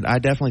knock it. I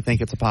definitely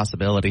think it's a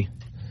possibility.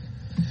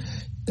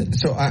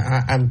 So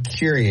I'm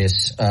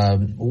curious,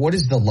 what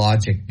is the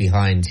logic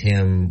behind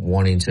him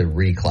wanting to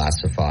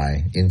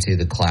reclassify into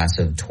the class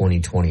of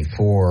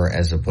 2024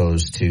 as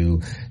opposed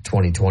to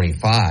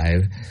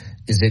 2025?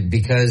 Is it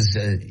because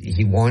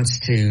he wants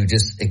to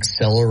just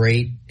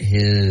accelerate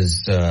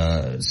his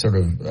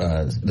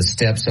the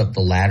steps up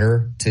the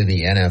ladder to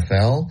the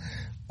NFL,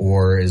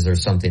 or is there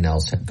something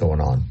else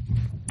going on?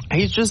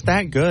 He's just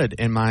that good,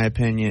 in my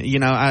opinion.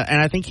 And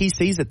I think he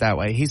sees it that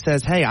way. He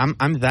says, hey,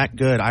 I'm that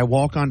good. I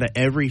walk onto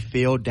every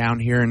field down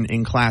here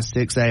in Class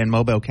 6A in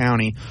Mobile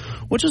County,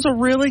 which is a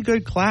really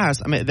good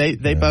class. I mean,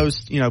 they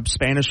boast,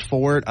 Spanish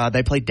Fort.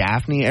 They play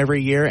Daphne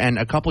every year, and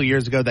a couple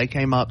years ago they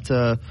came up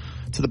to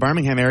the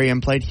Birmingham area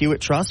and played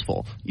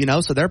Hewitt-Trussville.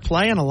 So they're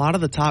playing a lot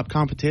of the top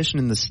competition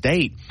in the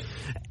state.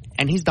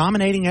 And he's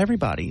dominating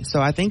everybody.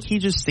 So I think he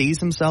just sees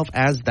himself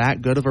as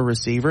that good of a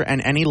receiver,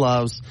 and he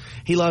loves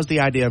the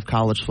idea of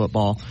college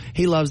football.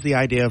 He loves the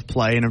idea of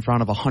playing in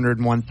front of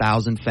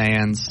 101,000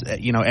 fans,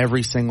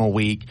 every single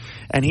week.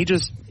 And he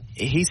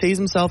sees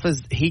himself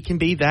as he can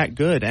be that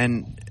good.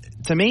 And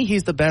to me,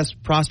 he's the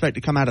best prospect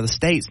to come out of the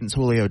state since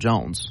Julio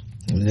Jones.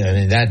 I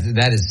mean,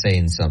 that is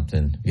saying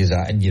something, because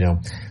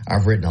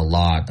I've written a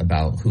lot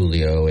about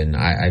Julio, and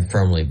I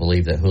firmly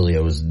believe that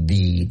Julio is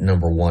the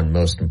number one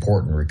most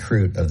important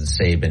recruit of the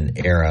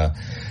Saban era.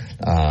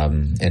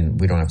 And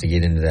we don't have to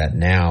get into that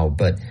now,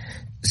 but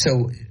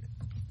so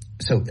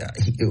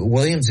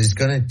Williams is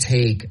going to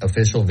take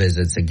official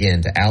visits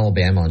again to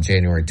Alabama on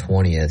January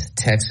 20th,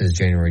 Texas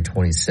January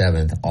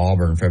 27th,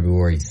 Auburn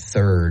February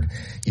 3rd.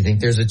 You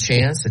think there's a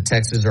chance that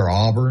Texas or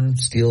Auburn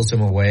steals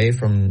him away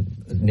from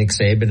Nick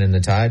Saban and the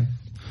Tide?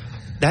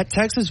 That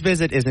Texas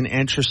visit is an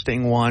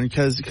interesting one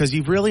because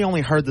you've really only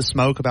heard the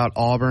smoke about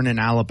Auburn and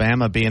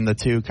Alabama being the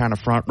two kind of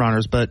front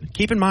runners. But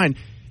keep in mind,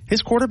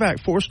 his quarterback,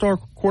 4-star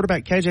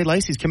quarterback KJ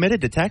Lacey's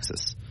committed to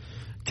Texas.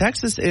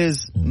 Texas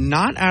is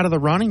not out of the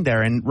running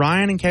there, and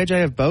Ryan and KJ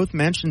have both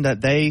mentioned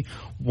that they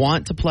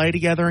want to play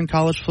together in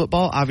college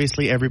football.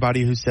 Obviously,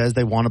 everybody who says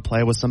they want to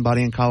play with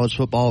somebody in college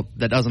football,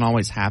 that doesn't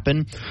always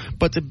happen.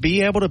 But to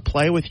be able to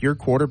play with your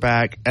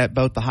quarterback at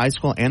both the high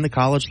school and the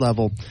college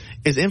level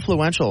is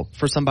influential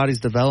for somebody's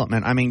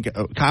development. I mean,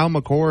 Kyle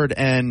McCord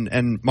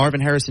and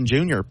Marvin Harrison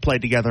Jr.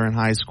 played together in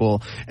high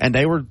school, and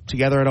they were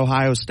together at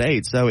Ohio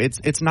State. So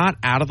it's not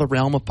out of the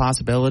realm of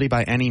possibility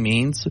by any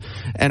means.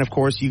 And, of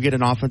course, you get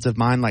an offensive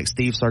mind like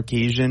Steve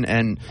Sarkisian,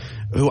 and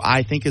who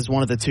I think is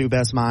one of the two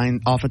best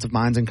offensive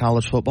minds in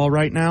college football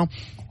right now.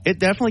 It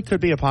definitely could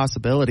be a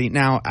possibility.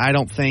 Now, I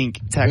don't think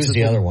Texas. Who's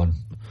the other one?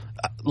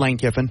 Lane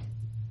Kiffin.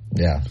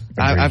 Yeah.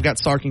 I've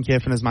got Sark and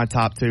Kiffin as my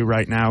top two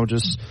right now.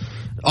 Just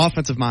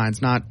offensive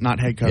minds, not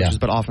head coaches,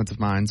 but offensive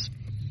minds.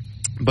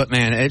 But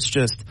man,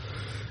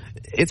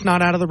 it's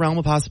not out of the realm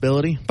of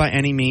possibility by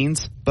any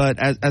means. But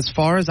as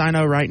far as I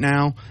know right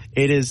now,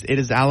 it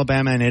is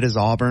Alabama and it is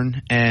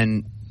Auburn,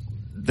 and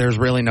there's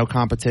really no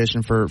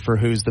competition for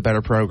who's the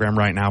better program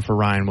right now for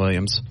Ryan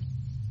Williams.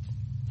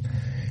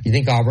 You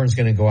think Auburn's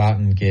going to go out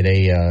and get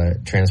a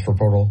transfer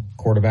portal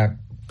quarterback?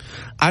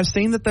 I've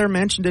seen that they're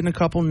mentioned in a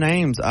couple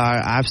names.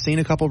 I've seen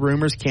a couple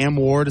rumors. Cam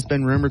Ward has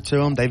been rumored to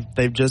them.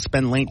 They've just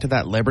been linked to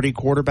that Liberty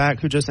quarterback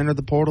who just entered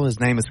the portal. His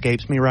name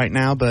escapes me right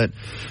now, but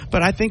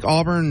I think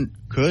Auburn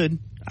could.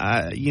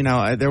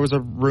 There was a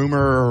rumor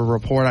or a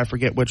report, I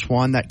forget which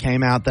one, that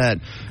came out that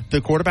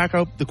the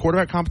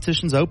quarterback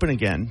competition's open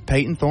again.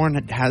 Peyton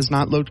Thorne has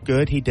not looked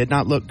good. He did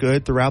not look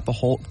good throughout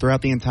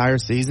the entire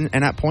season.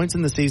 And at points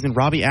in the season,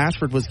 Robbie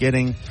Ashford was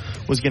getting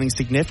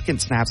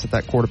significant snaps at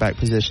that quarterback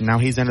position. Now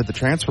he's entered the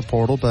transfer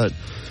portal, but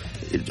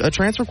a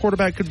transfer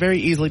quarterback could very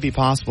easily be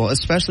possible,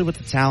 especially with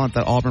the talent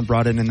that Auburn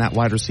brought in that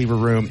wide receiver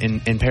room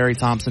in Perry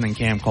Thompson and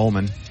Cam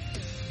Coleman.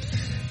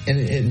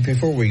 And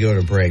before we go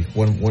to break,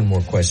 one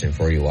more question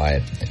for you,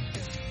 Wyatt.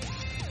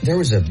 There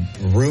was a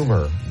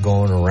rumor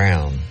going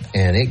around,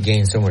 and it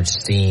gained so much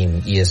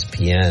steam,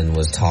 ESPN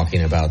was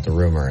talking about the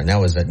rumor, and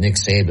that was that Nick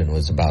Saban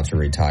was about to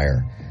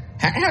retire.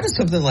 How does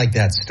something like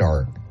that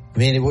start? I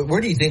mean, where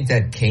do you think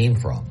that came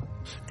from?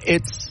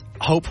 It's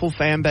hopeful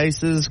fan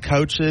bases,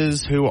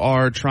 coaches who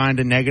are trying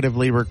to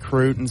negatively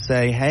recruit and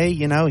say, hey,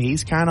 you know,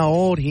 he's kind of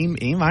old.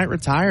 He might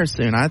retire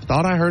soon. I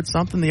thought I heard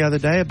something the other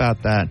day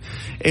about that.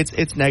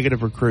 It's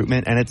negative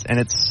recruitment, and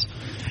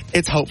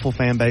it's hopeful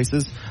fan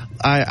bases.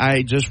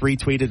 I just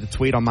retweeted a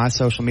tweet on my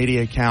social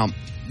media account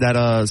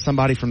that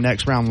somebody from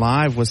Next Round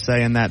Live was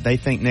saying that they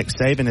think Nick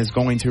Saban is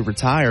going to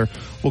retire.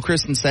 Well,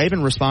 Kristen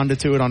Saban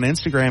responded to it on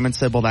Instagram and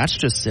said, well, that's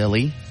just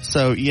silly.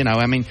 So, you know,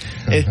 I mean,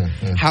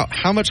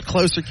 how much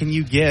closer can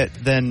you get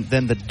than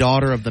the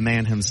daughter of the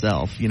man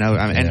himself? You know,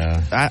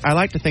 I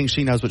like to think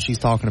she knows what she's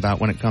talking about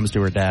when it comes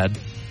to her dad.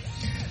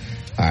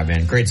 All right,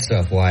 man. Great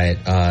stuff,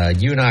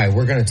 Wyatt. You and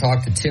we're going to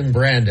talk to Tim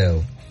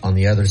Brando on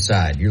the other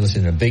side. You're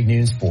listening to Big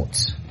Noon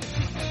Sports.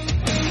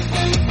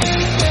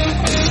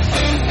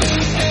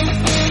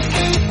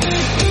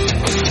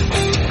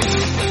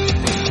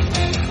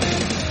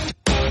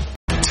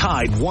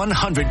 Tide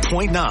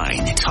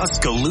 100.9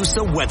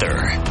 Tuscaloosa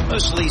weather.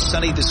 Mostly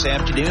sunny this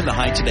afternoon. The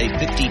high today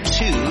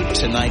 52.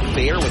 Tonight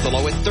fair with a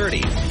low at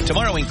 30.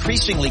 Tomorrow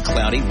increasingly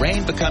cloudy.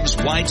 Rain becomes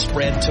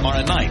widespread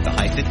tomorrow night. The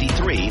high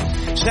 53.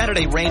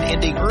 Saturday rain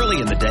ending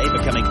early in the day,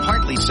 becoming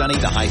partly sunny.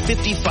 The high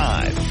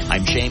 55.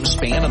 I'm James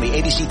Spann on the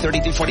ABC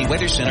 3340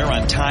 Weather Center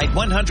on Tide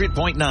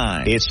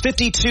 100.9. It's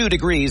 52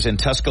 degrees in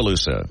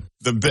Tuscaloosa.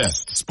 The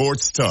best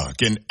sports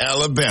talk in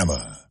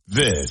Alabama.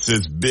 This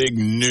is Big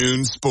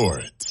Noon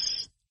Sports.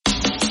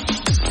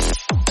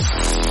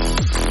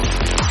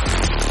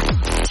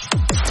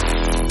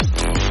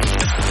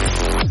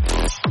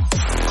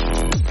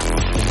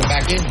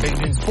 Big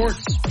Noon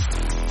Sports.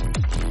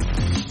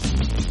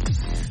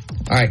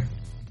 All right.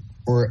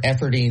 We're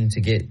efforting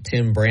to get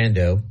Tim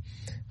Brando.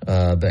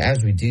 But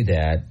as we do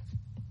that,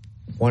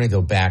 I want to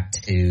go back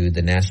to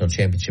the national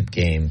championship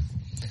game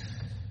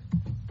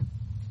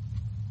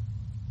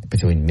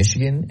between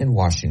Michigan and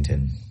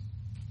Washington.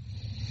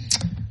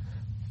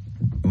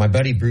 My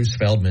buddy Bruce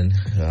Feldman,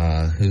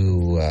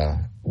 who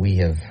we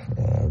have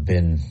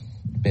been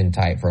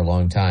tight for a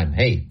long time.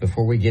 Hey,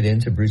 before we get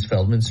into Bruce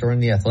Feldman's story in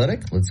The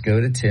Athletic, let's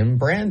go to Tim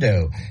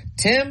Brando.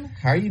 Tim,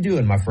 how are you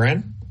doing, my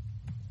friend?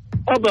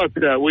 How about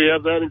that? We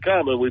have that in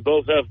common. We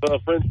both have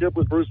friendship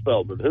with Bruce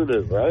Feldman. Who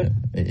knew, right?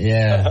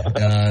 Yeah.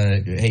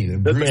 Hey,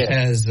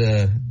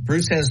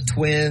 Bruce has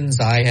twins.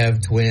 I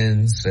have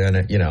twins,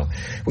 and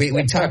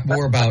we talk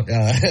more about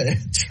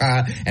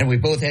and we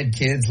both had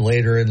kids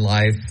later in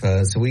life,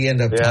 so we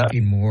end up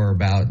talking more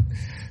about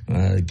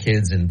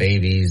kids and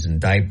babies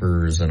and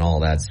diapers and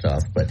all that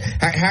stuff. But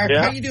how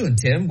are you doing,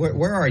 Tim?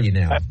 Where are you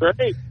now?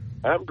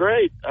 I'm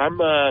great.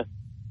 I've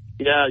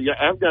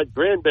got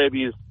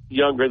grandbabies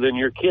younger than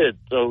your kids,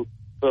 so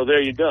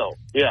there you go.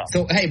 Yeah.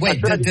 So hey,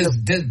 wait,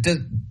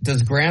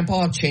 does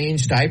Grandpa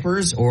change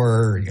diapers,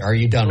 or are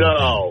you done?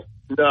 No,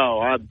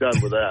 I'm done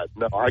with that.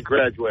 No, I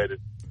graduated.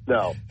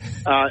 No.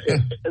 If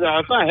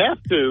I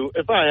have to,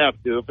 if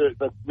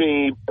it's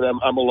me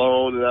and I'm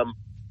alone and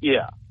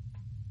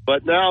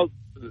but now.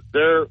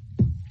 They're,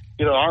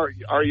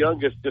 our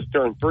youngest just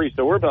turned 3,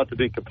 so we're about to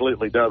be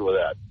completely done with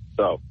that.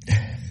 So,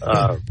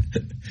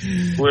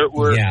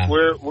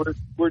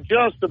 we're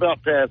just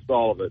about past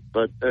all of it.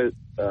 But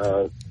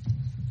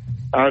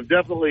I've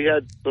definitely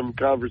had some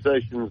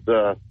conversations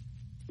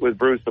with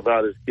Bruce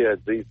about his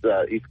kids.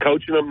 He's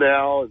coaching them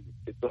now, and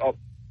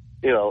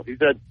he's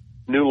had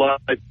new life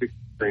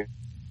experience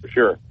for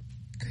sure.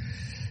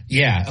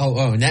 Yeah.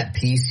 Oh, and that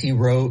piece he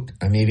wrote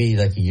maybe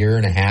like a year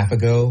and a half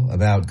ago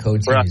about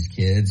coaching his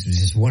kids was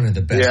just one of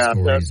the best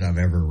stories I've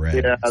ever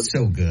read. Yeah,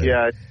 so good.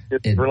 Yeah,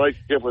 his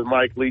relationship with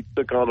Mike Leach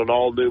took on an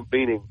all new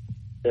meaning.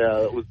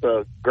 Yeah, it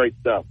was great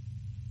stuff.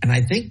 And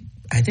I think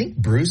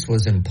Bruce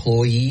was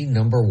employee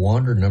number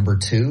 1 or number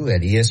 2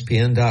 at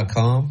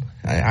ESPN.com.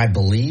 I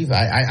believe.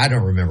 I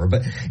don't remember,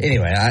 but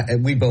anyway,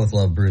 we both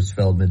love Bruce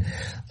Feldman.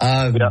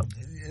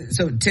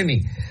 So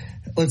Timmy,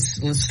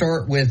 let's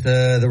start with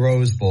the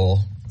Rose Bowl.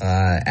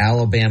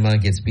 Alabama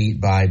gets beat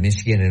by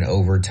Michigan in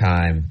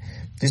overtime.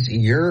 Just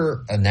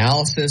your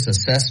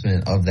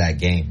assessment of that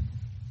game.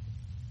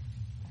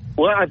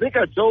 Well, I think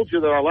I told you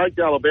that I liked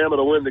Alabama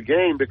to win the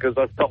game because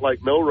I felt like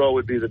Milroe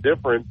would be the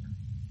difference.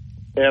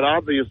 And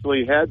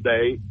obviously, had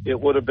they, it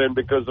would have been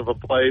because of a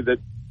play that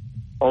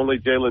only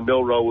Jalen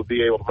Milroe would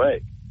be able to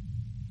make.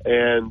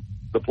 And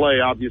the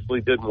play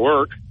obviously didn't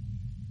work.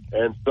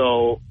 And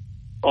so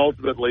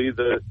ultimately,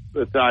 the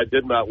Tide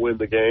did not win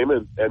the game,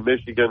 and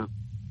Michigan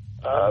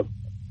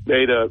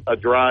made a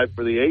drive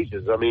for the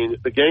ages. I mean,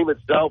 the game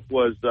itself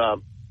was,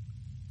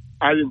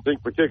 I didn't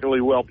think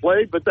particularly well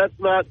played, but that's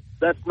not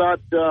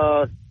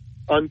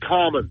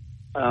uncommon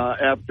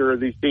after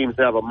these teams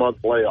have a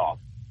month layoff.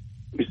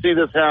 We see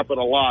this happen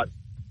a lot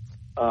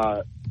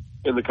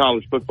in the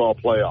college football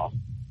playoff,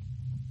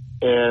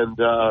 and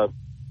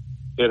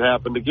it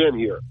happened again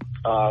here.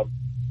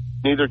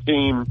 neither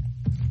team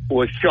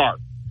was sharp.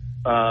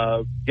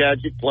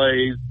 Gadget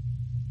plays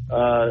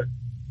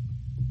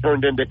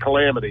turned into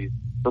calamities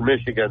for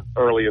Michigan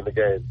early in the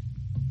game.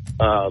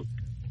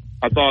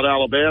 I thought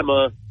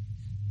Alabama,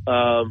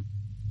 for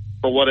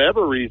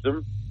whatever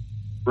reason,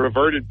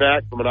 reverted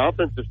back from an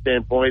offensive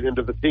standpoint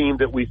into the team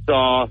that we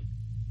saw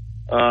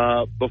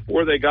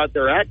before they got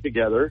their act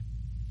together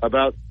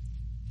about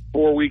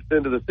 4 weeks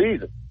into the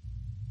season.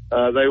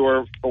 They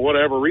were, for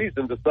whatever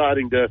reason,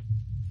 deciding to,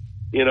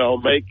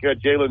 make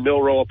Jalen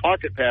Milroe a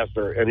pocket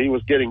passer, and he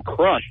was getting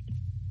crushed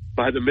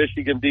by the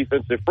Michigan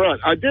defensive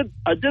front. I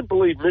did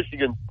believe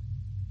Michigan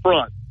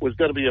front was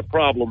going to be a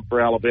problem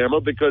for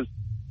Alabama because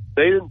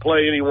they didn't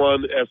play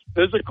anyone as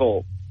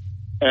physical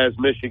as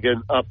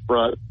Michigan up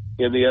front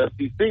in the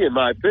SEC, in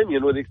my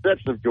opinion, with the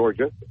exception of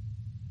Georgia.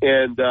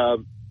 And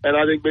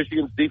I think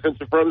Michigan's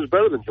defensive front is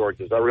better than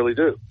Georgia's. I really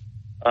do.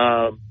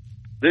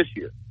 This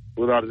year,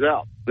 without a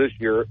doubt. This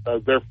year,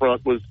 their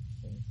front was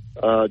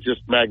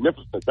just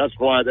magnificent. That's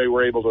why they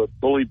were able to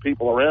bully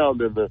people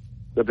around in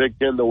the Big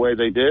Ten the way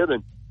they did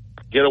and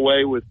get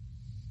away with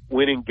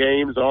winning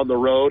games on the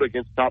road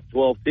against top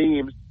 12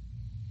 teams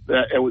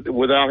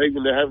without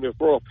even having to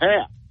throw a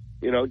pass.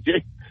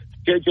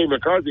 J.J.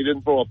 McCarthy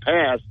didn't throw a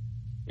pass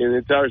in the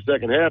entire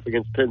second half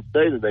against Penn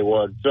State, and they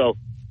won. So,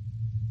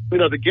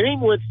 the game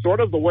went sort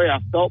of the way I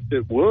felt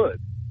it would.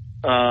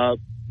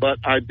 But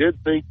I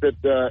did think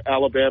that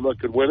Alabama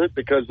could win it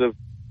because of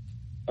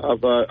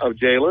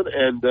Jalen,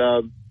 and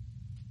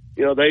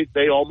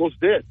they almost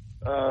did.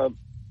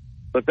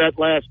 But that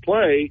last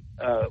play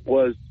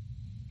was,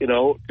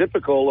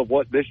 typical of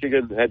what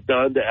Michigan had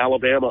done to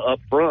Alabama up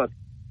front.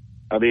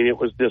 I mean, it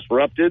was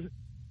disrupted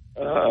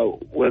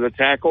with a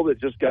tackle that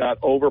just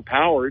got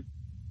overpowered,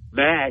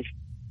 mashed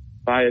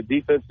by a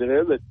defensive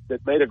end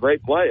that made a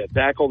great play, a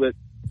tackle that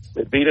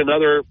beat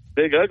another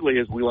big ugly,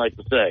 as we like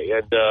to say.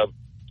 And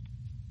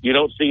you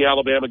don't see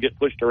Alabama get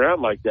pushed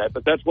around like that,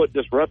 but that's what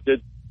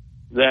disrupted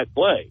that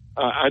play.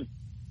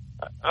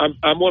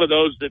 I'm one of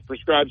those that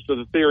prescribes to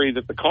the theory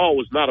that the call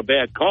was not a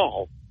bad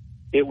call.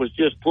 It was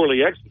just poorly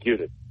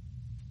executed.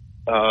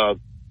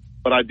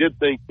 But I did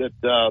think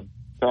that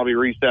Tommy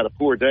Rees had a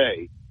poor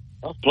day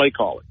of play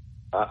calling.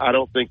 I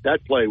don't think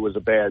that play was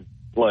a bad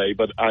play,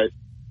 but I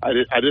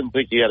didn't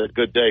think he had a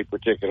good day,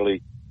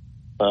 particularly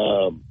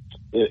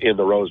in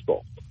the Rose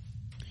Bowl.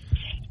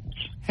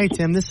 Hey,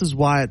 Tim, this is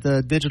Wyatt,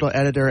 the digital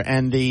editor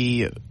and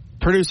the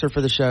producer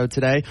for the show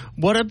today.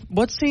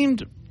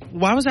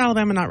 Why was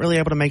Alabama not really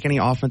able to make any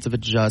offensive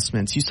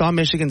adjustments? You saw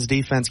Michigan's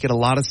defense get a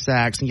lot of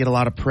sacks and get a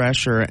lot of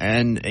pressure.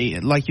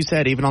 And like you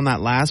said, even on that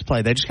last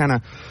play, they just kind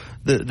of,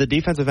 the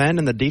defensive end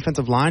and the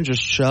defensive line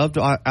just shoved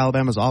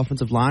Alabama's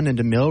offensive line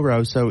into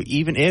Milroe. So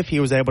even if he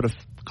was able to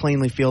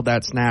cleanly field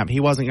that snap,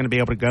 he wasn't going to be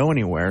able to go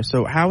anywhere.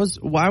 So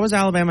why was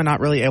Alabama not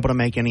really able to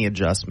make any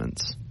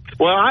adjustments?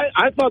 Well,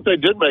 I thought they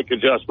did make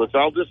adjustments.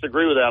 I'll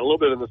disagree with that a little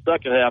bit in the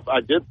second half. I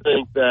did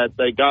think that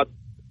they got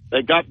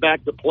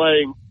back to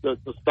playing the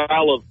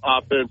style of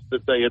offense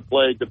that they had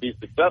played to be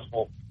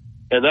successful,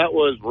 and that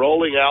was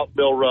rolling out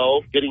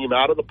Milroe, getting him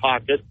out of the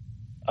pocket,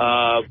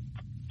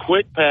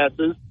 quick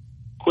passes,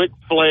 quick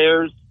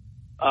flares,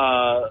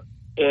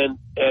 and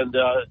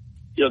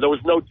there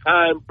was no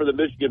time for the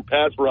Michigan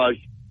pass rush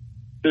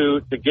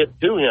to get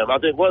to him. I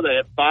think they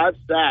had 5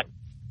 sacks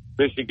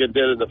Michigan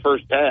did in the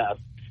first half.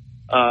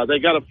 They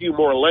got a few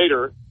more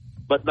later,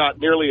 but not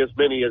nearly as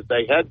many as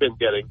they had been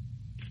getting.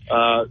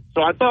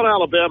 So I thought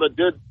Alabama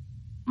did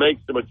make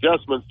some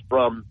adjustments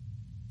from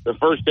the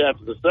first half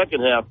to the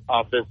second half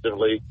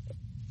offensively.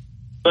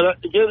 But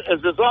again, as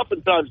is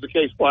oftentimes the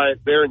case, Wyatt,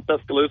 there in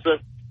Tuscaloosa,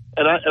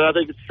 and I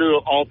think it's true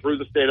all through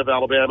the state of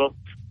Alabama,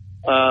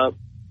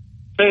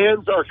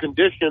 fans are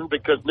conditioned,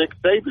 because Nick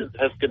Saban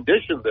has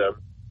conditioned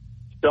them,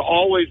 to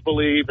always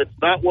believe it's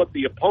not what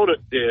the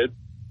opponent did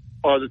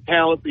or the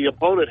talent the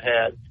opponent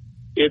had.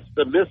 It's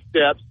the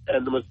missteps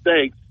and the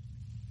mistakes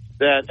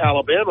that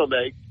Alabama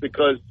makes,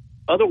 because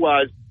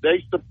otherwise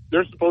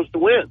they're supposed to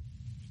win.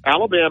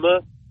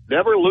 Alabama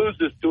never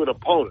loses to an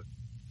opponent.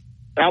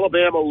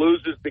 Alabama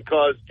loses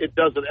because it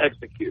doesn't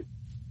execute,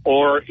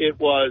 or it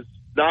was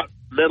not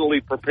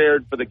mentally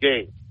prepared for the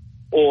game,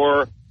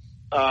 or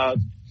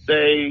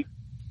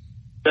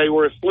they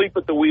were asleep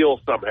at the wheel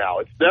somehow.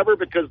 It's never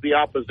because the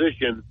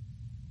opposition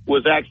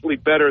was actually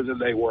better than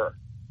they were.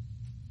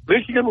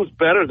 Michigan was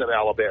better than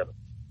Alabama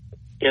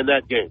in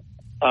that game.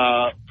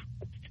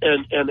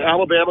 And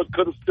Alabama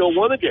could have still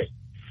won the game.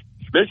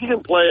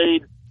 Michigan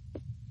played,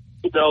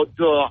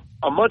 to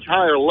a much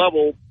higher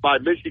level by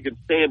Michigan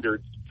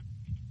standards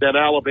than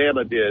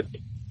Alabama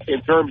did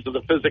in terms of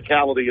the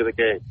physicality of the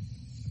game.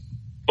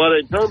 But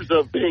in terms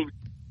of being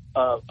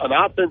an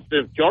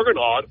offensive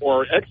juggernaut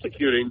or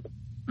executing,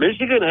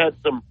 Michigan had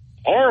some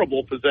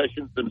horrible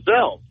possessions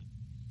themselves.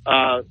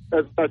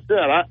 As I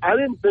said, I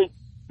didn't think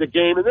the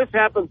game, and this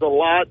happens a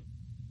lot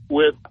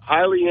with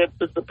highly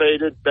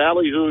anticipated,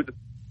 ballyhooed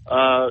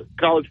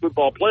college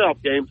football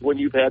playoff games when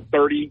you've had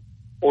 30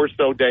 or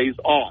so days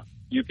off.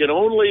 You can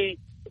only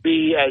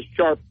be as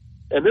sharp,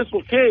 and this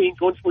will change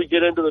once we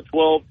get into the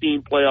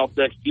 12-team playoff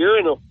next year,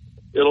 and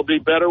It'll be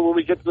better when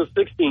we get to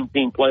the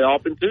 16-team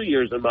playoff in 2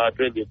 years, in my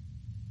opinion.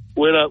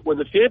 When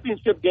the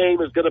championship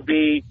game is going to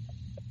be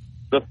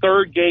the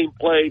third game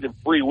played in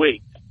 3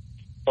 weeks,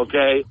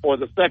 okay, or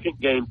the second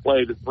game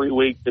played in 3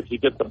 weeks if you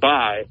get the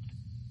bye,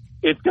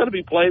 it's going to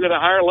be played at a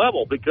higher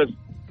level because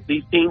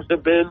these teams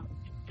have been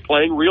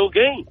playing real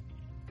games,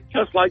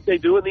 just like they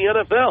do in the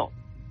NFL.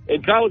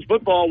 In college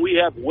football,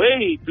 we have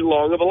way too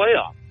long of a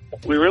layoff.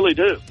 We really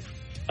do.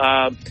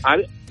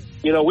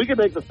 We can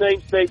make the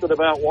same statement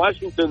about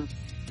Washington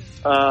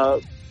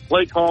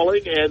play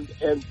calling, and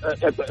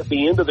at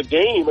the end of the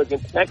game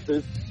against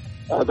Texas,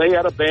 they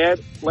had a bad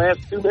last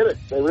 2 minutes.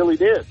 They really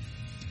did.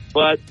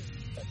 But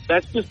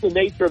that's just the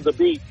nature of the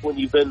beast when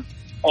you've been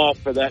off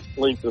for that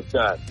length of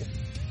time.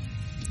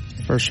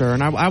 For sure.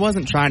 And I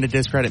wasn't trying to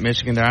discredit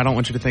Michigan there. I don't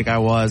want you to think I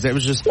was. It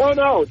was just... No,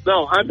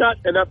 I'm not.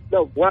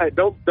 No, Wyatt,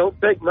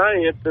 don't take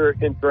my answer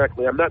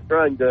incorrectly. I'm not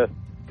trying to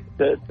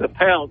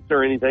pounce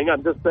or anything.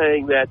 I'm just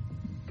saying that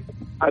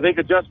I think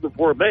adjustments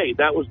were made.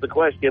 That was the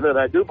question, and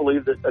I do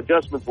believe that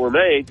adjustments were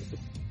made.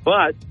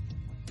 But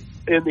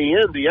in the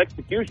end, the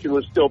execution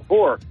was still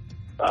poor.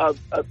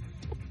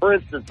 For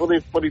instance,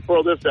 let me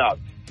throw this out.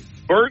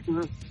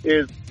 Burton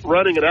is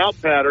running an out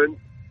pattern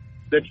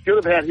that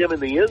should have had him in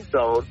the end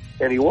zone,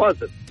 and he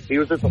wasn't. He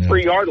was at the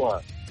 3-yard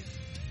line,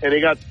 and he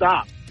got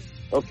stopped.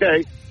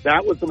 Okay,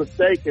 that was a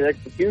mistake in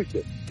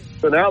execution.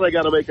 So now they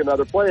got to make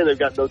another play, and they've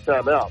got no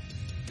timeout.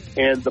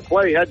 And the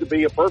play had to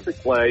be a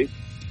perfect play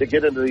to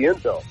get into the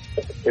end zone.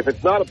 If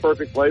it's not a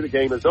perfect play, the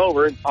game is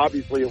over, and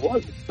obviously it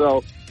wasn't.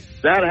 So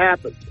that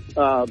happened.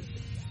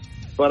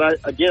 But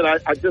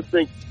I just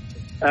think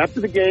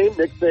after the game,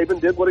 Nick Saban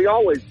did what he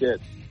always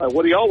did,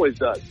 what he always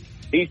does.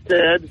 He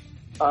said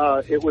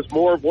it was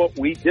more of what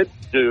we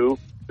didn't do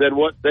than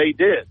what they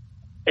did.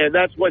 And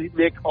that's what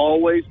Nick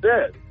always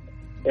said.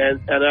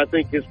 And I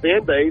think his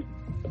fan base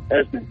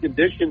has been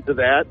conditioned to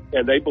that,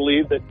 and they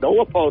believe that no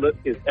opponent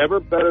is ever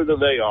better than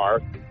they are.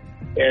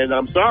 And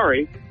I'm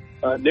sorry,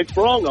 Nick's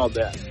wrong on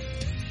that.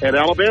 And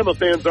Alabama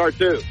fans are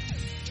too.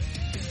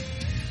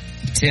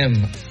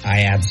 Tim,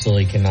 I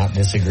absolutely cannot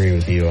disagree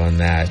with you on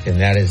that. And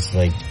that is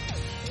like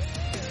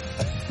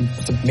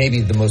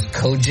maybe the most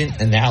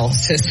cogent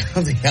analysis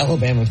of the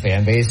Alabama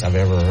fan base I've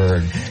ever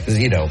heard.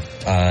 Because,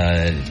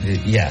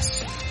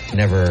 yes,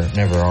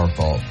 never our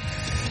fault.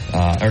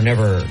 Or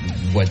never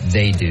what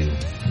they do,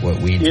 what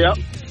we do. Yep.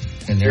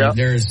 And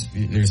there's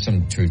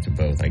some truth to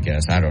both, I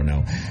guess. I don't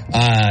know.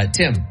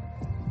 Tim,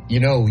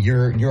 you're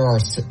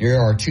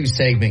our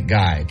 2-segment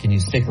guy. Can you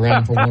stick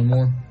around for one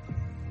more?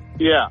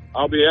 Yeah,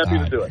 I'll be happy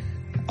to do it.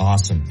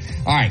 Awesome.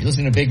 All right,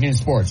 listen to Big Noon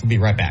Sports. We'll be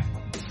right back.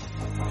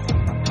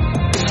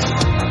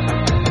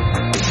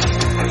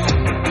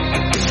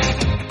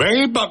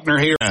 Barry Buckner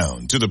here.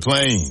 Down to the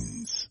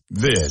Plains.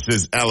 This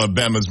is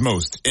Alabama's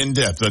most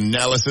in-depth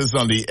analysis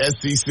on the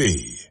SEC.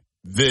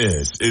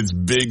 This is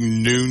Big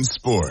Noon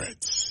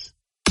Sports.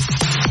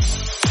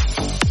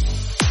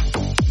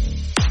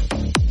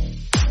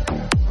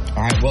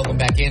 All right, welcome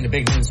back into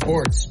Big Noon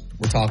Sports.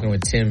 We're talking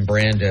with Tim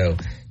Brando.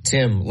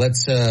 Tim,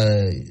 let's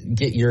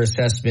get your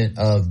assessment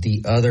of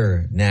the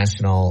other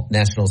national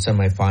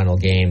semifinal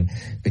game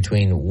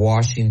between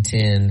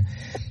Washington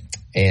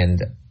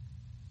and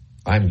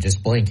I'm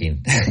just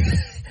blanking.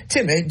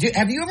 Tim,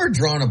 have you ever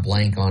drawn a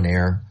blank on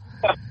air?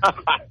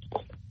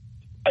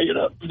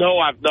 No,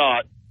 I've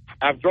not.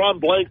 I've drawn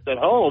blanks at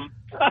home.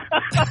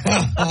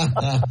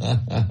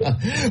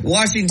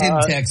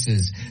 Washington,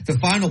 Texas, the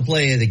final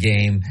play of the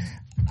game.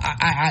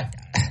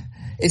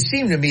 It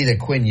seemed to me that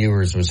Quinn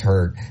Ewers was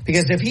hurt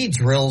because if he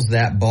drills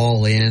that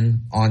ball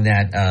in on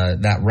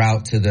that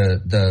route to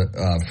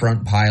the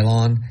front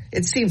pylon,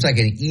 it seems like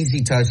an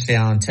easy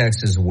touchdown.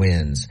 Texas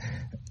wins.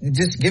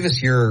 Just give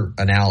us your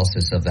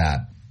analysis of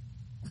that.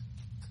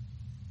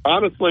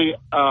 Honestly,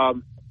 I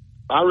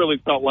really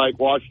felt like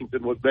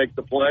Washington would make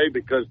the play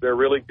because they're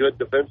really good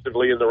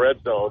defensively in the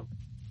red zone,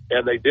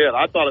 and they did.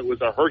 I thought it was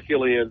a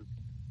Herculean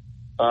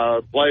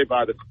play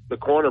by the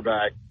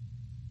cornerback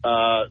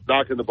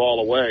knocking the ball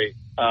away.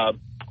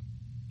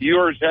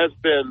 Ewers has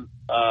been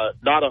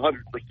not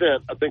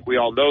 100%. I think we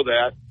all know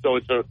that. So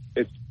I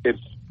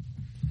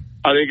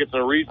think it's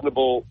a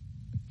reasonable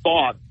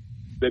thought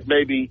that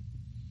maybe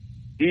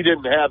he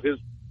didn't have his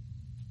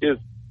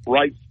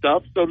right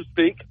stuff, so to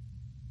speak,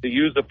 to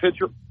use a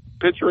pitcher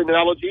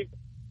analogy.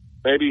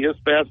 Maybe his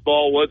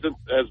fastball wasn't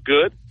as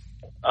good.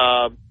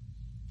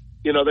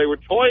 They were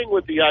toying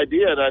with the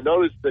idea, and I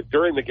noticed that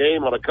during the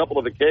game on a couple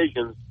of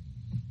occasions,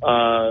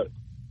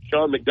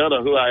 Sean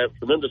McDonough, who I have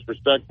tremendous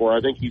respect for,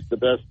 I think he's the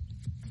best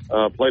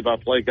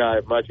play-by-play guy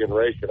of my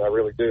generation. I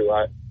really do.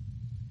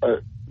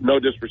 No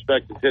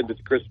disrespect intended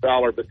to Chris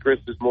Fowler, but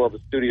Chris is more of a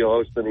studio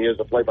host than he is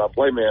a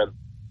play-by-play man.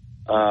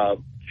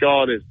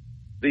 Sean is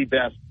the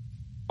best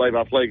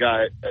play-by-play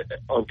guy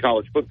on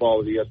college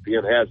football that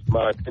ESPN has, in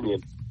my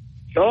opinion.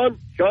 Sean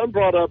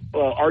brought up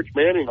Arch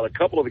Manning on a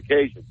couple of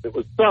occasions. It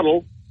was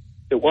subtle.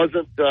 It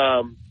wasn't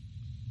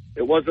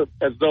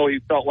as though he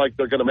felt like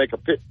they're going to make a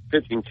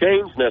pitching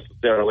change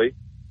necessarily,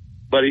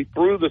 but he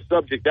threw the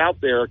subject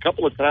out there a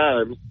couple of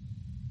times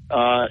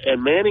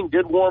And Manning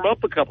did warm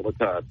up a couple of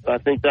times. I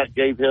think that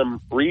gave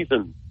him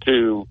reason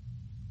to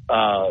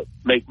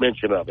make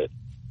mention of it.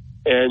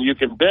 And you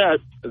can bet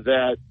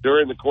that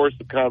during the course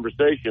of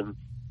conversation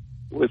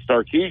with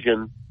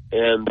Sarkisian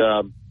and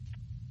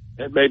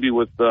maybe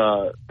with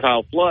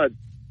Kyle Flood,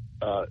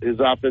 his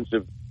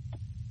offensive,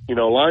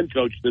 line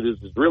coach that is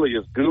really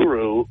his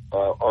guru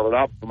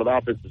from an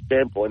offensive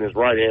standpoint, his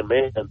right-hand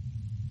man,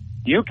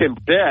 you can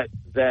bet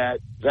that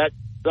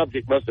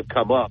subject must have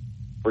come up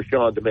for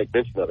Sean to make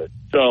mention of it.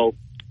 So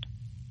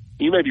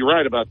you may be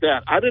right about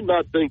that. I did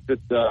not think that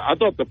I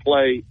thought the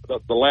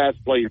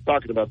last play you're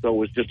talking about, though,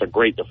 was just a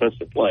great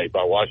defensive play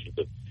by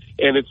Washington.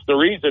 And it's the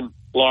reason,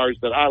 Lars,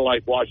 that I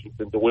like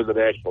Washington to win the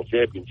national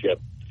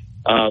championship.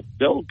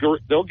 They'll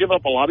give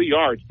up a lot of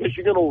yards.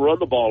 Michigan will run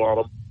the ball on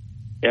them,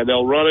 and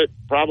they'll run it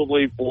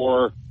probably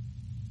for,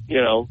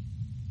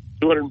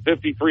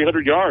 250,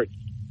 300 yards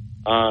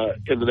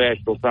in the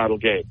national title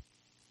game.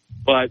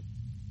 But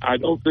I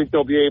don't think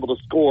they'll be able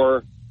to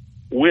score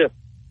with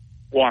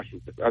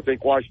Washington. I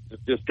think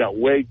Washington's just got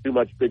way too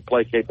much big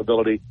play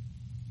capability.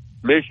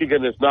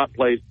 Michigan has not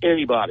played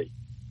anybody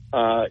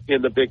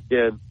in the Big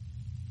Ten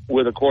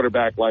with a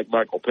quarterback like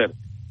Michael Penix.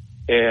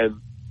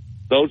 And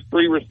those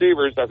three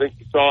receivers, I think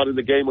you saw it in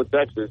the game with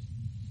Texas,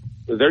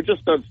 they're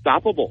just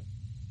unstoppable.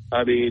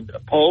 I mean,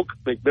 Polk,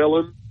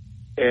 McMillan,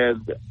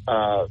 and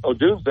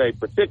Odunze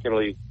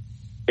particularly,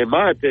 in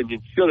my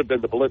opinion, should have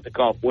been the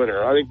Biletnikoff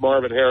winner. I think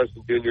Marvin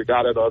Harrison Jr.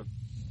 got it on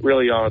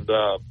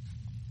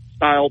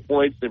style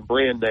points and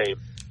brand name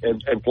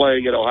and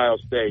playing at Ohio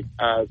State.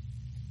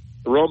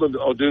 Roman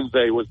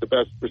Odunze was the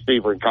best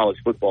receiver in college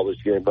football this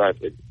year, in my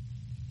opinion.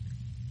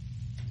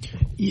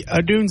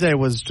 Odunze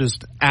was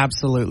just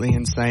absolutely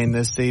insane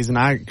this season.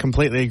 I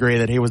completely agree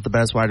that he was the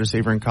best wide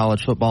receiver in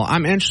college football.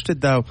 I'm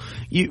interested, though.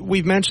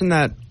 We've mentioned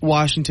that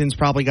Washington's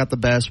probably got the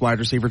best wide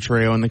receiver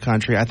trio in the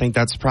country. I think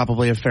that's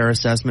probably a fair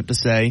assessment to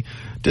say.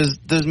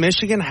 Does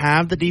Michigan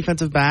have the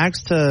defensive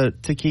backs to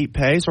keep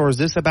pace, or is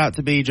this about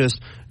to be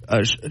just a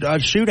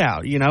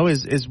shootout?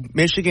 Is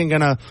Michigan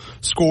going to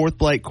score with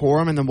Blake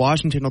Corum, and then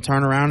Washington will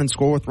turn around and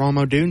score with Rome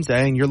Odunze,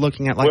 and you're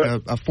looking at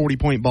a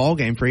 40-point ball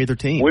game for either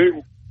team?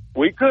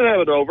 We could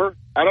have it over.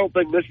 I don't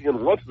think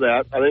Michigan wants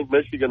that. I think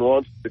Michigan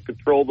wants to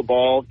control the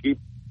ball, keep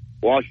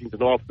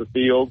Washington off the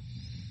field,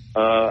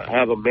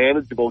 have a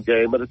manageable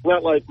game. But it's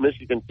not like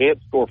Michigan can't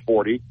score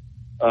 40.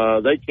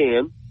 They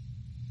can.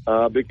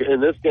 Because in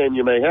this game,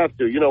 you may have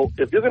to.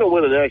 If you're going to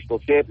win a national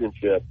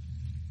championship,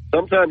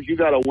 sometimes you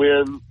got to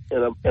win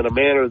in a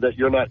manner that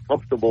you're not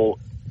comfortable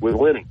with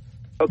winning.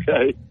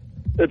 Okay?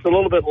 It's a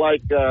little bit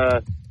like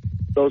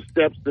those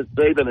steps that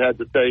Saban had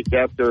to take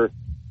after,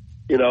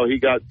 he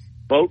got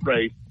boat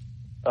race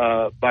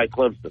by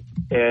Clemson,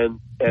 and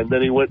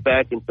then he went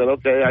back and said,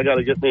 okay, I got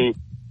to get me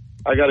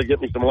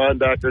some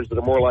linebackers that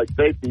are more like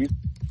safeties,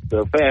 that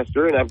are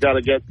faster, and I've got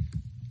to get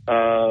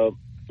an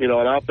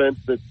offense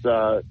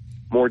that's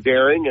more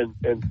daring,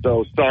 and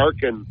so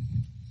Sark and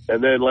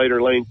then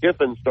later Lane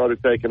Kiffin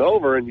started taking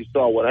over, and you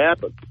saw what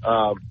happened.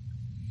 I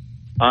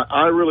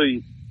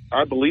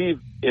believe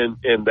in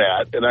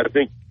that, and I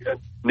think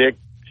Nick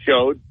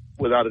showed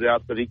without a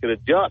doubt that he could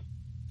adjust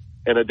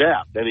and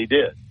adapt, and he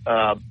did.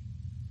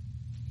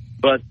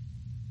 But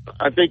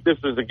I think this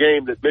is a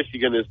game that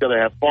Michigan is going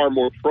to have far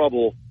more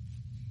trouble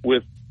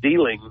with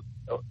dealing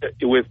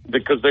with,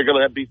 because they're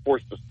going to be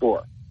forced to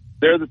score.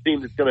 They're the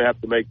team that's going to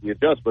have to make the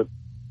adjustment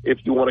if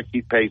you want to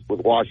keep pace with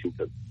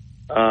Washington.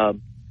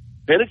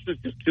 Penix is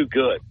just too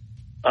good.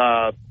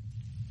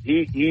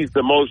 He's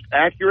the most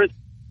accurate,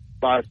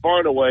 by far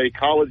and away,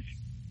 college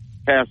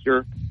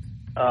passer,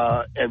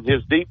 and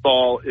his deep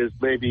ball is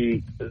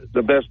maybe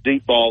the best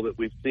deep ball that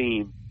we've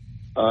seen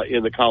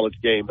in the college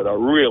game in a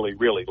really,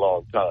 really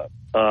long time.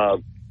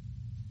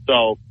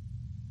 So,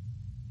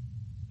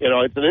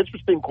 it's an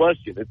interesting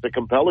question. It's a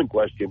compelling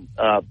question.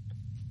 I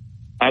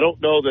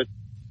don't know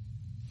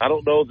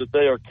that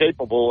they are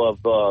capable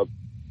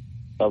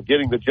of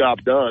getting the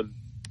job done,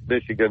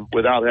 Michigan,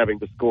 without having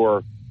to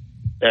score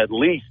at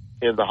least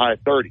in the high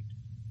 30s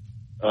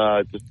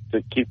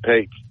to keep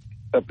pace.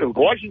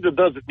 Washington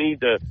doesn't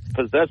need to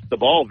possess the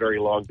ball very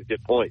long to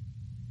get points.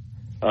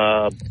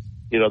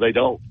 They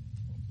don't.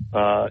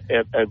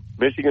 And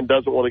Michigan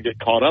doesn't want to get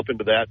caught up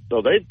into that,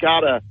 so they've got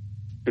to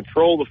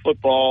control the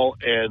football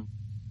and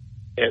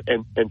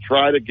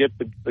try to get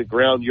the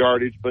ground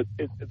yardage. But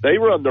they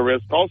run the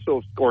risk also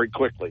of scoring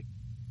quickly,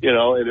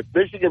 And if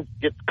Michigan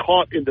gets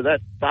caught into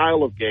that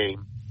style of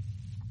game,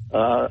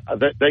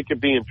 they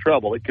could be in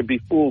trouble. It could be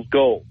fool's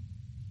gold.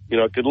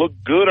 It could look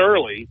good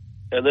early,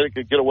 and then it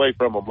could get away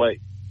from them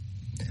late.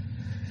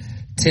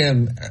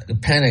 Tim,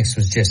 Penix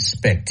was just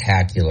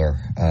spectacular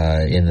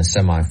in the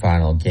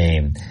semifinal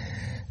game.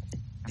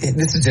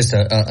 This is just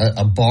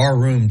a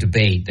barroom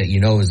debate that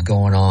is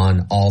going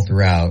on all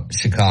throughout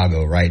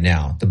Chicago right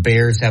now. The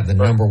Bears have the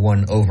number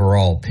one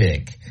overall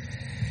pick,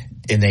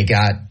 and they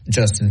got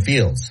Justin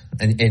Fields.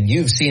 And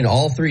you've seen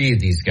all three of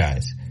these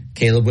guys,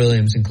 Caleb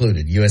Williams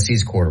included,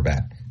 USC's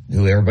quarterback,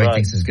 who everybody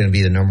thinks is going to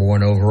be the number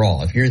one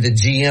overall. If you're the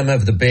GM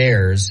of the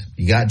Bears,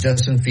 you got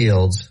Justin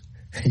Fields,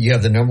 You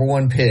have the number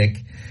one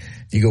pick.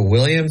 Do you go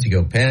Williams? You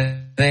go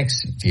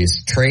Penix? Do you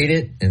trade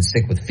it and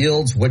stick with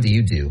Fields? What do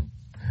you do?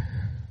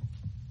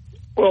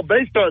 Well,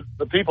 based on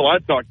the people I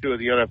talk to in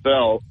the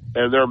NFL,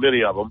 and there are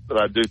many of them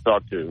that I do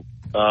talk to,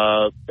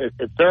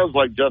 it sounds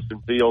like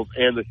Justin Fields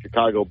and the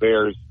Chicago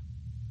Bears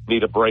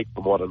need a break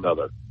from one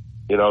another.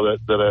 You know,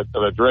 that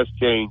an address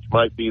change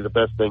might be the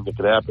best thing that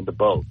could happen to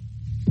both.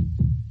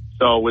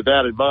 So with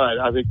that in mind,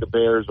 I think the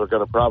Bears are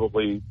going to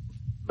probably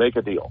make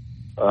a deal.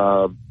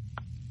 Now,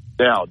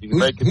 do you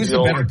make a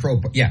deal?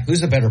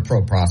 Who's a better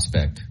pro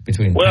prospect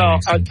between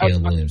Penix and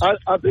Caleb Williams?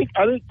 I think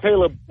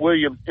Caleb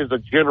Williams is a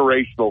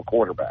generational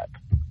quarterback.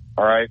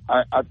 All right,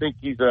 I think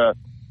he's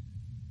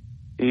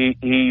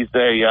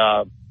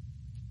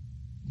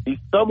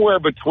somewhere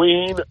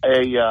between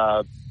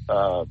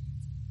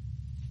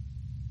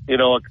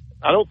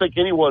I don't think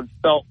anyone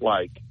felt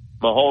like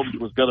Mahomes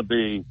was going to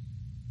be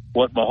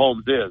what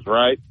Mahomes is,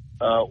 right?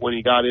 When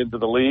he got into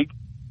the league.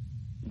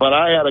 But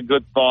I had a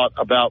good thought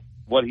about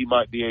what he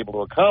might be able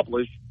to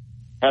accomplish,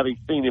 having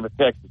seen him at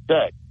Texas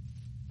Tech.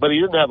 But he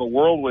didn't have a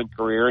whirlwind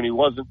career, and he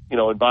wasn't,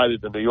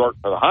 invited to New York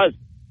for the Heisman.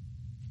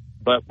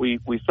 But we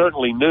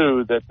certainly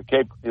knew that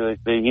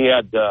he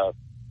had the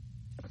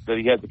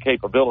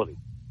capability,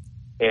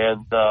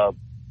 and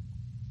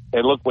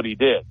look what he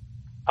did.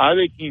 I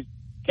think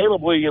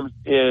Caleb Williams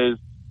is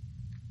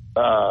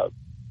a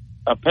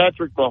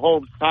Patrick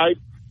Mahomes type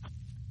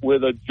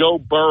with a Joe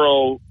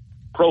Burrow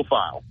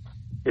profile,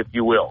 if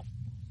you will.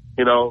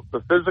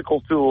 The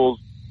physical tools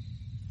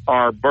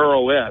are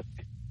Burrow-esque,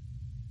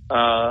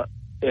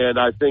 and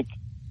I think,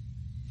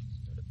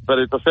 but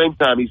at the same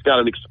time, he's got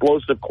an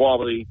explosive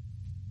quality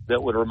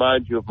that would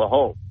remind you of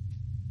Mahomes.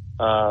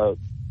 I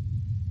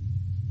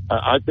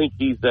think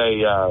he's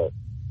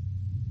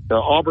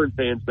Auburn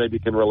fans maybe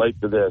can relate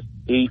to this.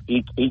 He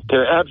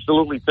can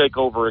absolutely take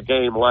over a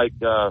game like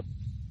Cam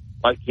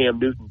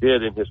Newton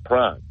did in his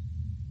prime.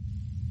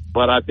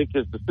 But I think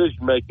his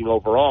decision making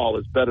overall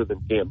is better than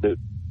Cam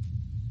Newton.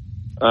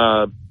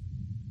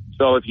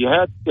 So if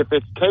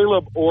it's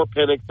Caleb or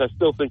Penix, I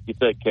still think you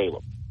take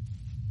Caleb.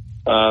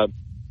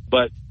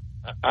 But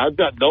I've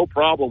got no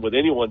problem with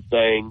anyone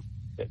saying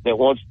that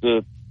wants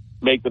to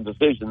make the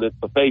decision that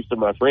the face of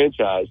my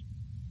franchise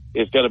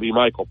is going to be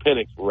Michael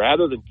Penix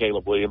rather than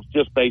Caleb Williams,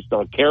 just based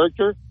on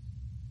character.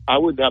 I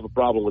wouldn't have a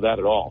problem with that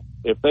at all.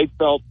 If they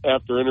felt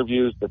after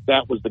interviews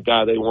that was the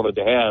guy they wanted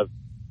to have,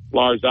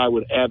 Lars, I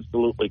would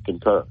absolutely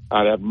concur.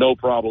 I'd have no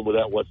problem with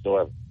that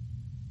whatsoever.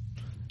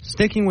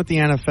 Sticking with the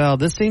NFL,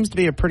 this seems to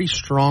be a pretty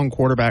strong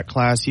quarterback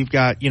class. You've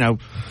got, 2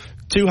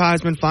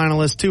 Heisman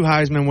finalists, 2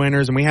 Heisman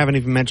winners, and we haven't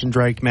even mentioned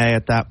Drake May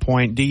at that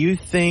point. Do you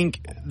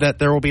think that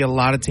there will be a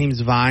lot of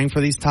teams vying for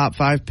these top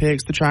 5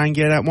 picks to try and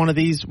get at one of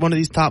these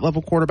top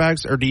level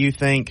quarterbacks, or do you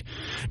think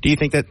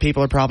that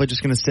people are probably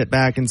just going to sit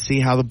back and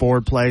see how the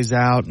board plays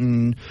out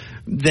and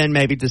then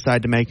maybe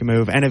decide to make a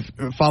move? And if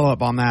follow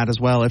up on that as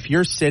well, if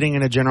you're sitting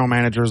in a general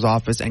manager's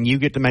office and you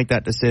get to make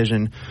that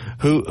decision,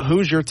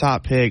 who's your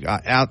top pick?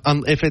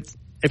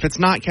 If it's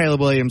not Caleb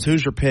Williams,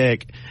 who's your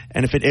pick?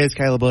 And if it is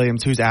Caleb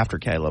Williams, who's after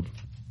Caleb?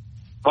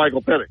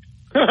 Michael Penix.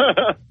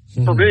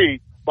 For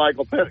me,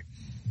 Michael Penix.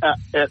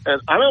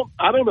 And I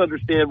don't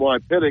understand why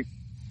Penix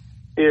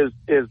is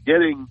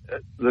getting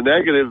the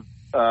negative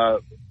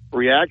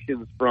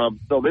reactions from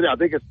so many. I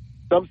think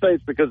some say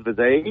it's because of his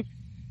age.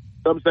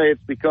 Some say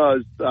it's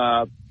because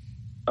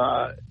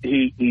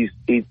he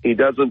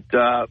doesn't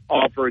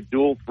offer a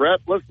dual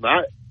threat. Listen,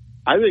 I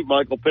think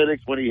Michael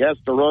Penix, when he has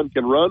to run,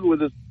 can run with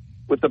the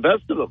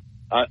best of them.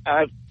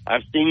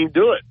 I've seen him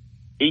do it.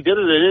 He did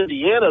it in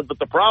Indiana, but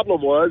the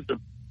problem was,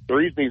 the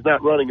reason he's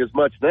not running as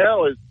much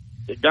now is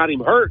it got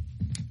him hurt.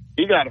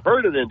 He got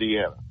hurt in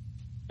Indiana.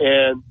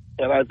 And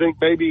I think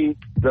maybe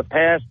the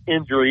past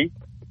injury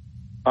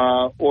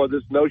or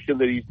this notion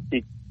that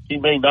he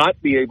may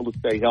not be able to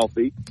stay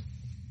healthy,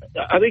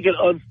 I think it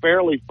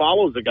unfairly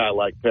follows a guy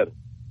like Penix.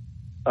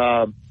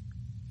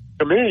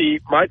 To me,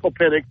 Michael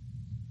Penix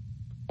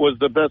was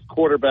the best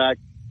quarterback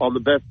on the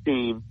best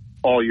team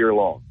all year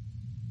long.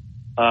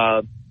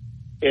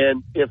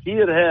 And if he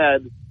had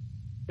had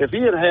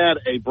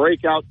a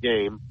breakout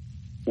game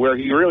where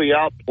he really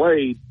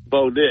outplayed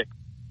Bo Nix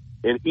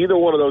in either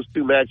one of those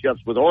 2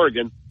 matchups with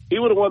Oregon, he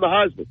would have won the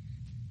Heisman.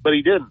 But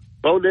he didn't.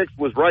 Bo Nix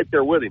was right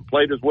there with him,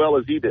 played as well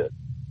as he did.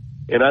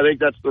 And I think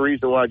that's the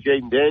reason why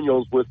Jaden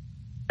Daniels, with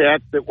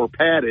stats that were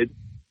padded,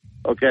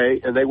 okay,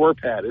 and they were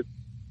padded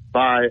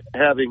by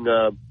having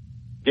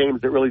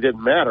games that really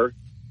didn't matter,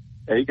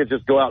 and he could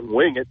just go out and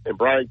wing it, and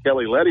Brian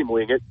Kelly let him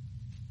wing it.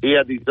 He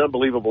had these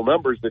unbelievable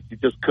numbers that you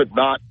just could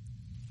not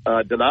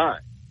deny.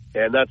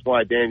 And that's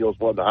why Daniels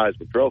won the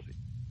Heisman Trophy.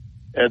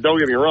 And don't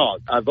get me wrong,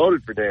 I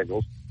voted for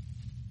Daniels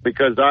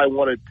because I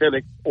wanted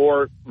Penix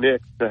or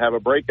Nix to have a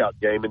breakout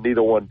game, and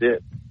neither one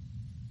did.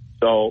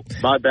 So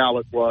my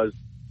ballot was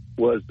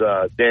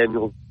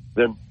Daniels,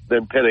 then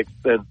Penix,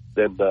 then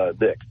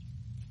Nix.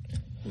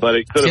 But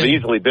it could have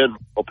easily been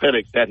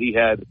Penix had he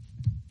had,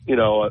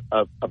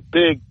 a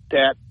big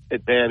stat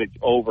advantage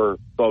over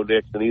Bo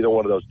Nix in either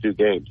one of those 2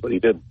 games, but he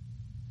didn't.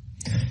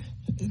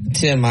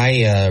 Tim,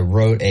 I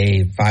wrote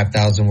a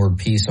 5,000-word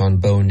piece on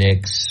Bo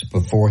Nix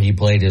before he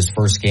played his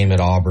first game at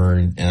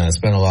Auburn.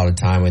 Spent a lot of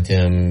time with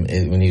him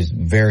when he was a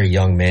very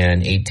young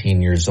man,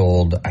 18 years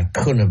old. I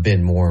couldn't have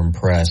been more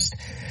impressed.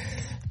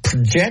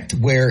 Project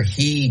where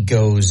he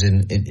goes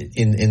in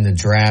the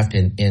draft,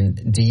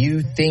 and do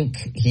you think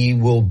he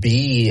will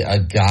be a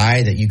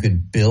guy that you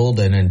could build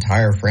an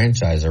entire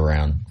franchise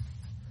around?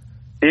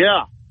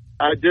 Yeah,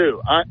 I do.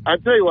 I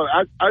tell you what,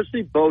 I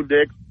see Bo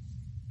Nix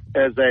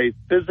as a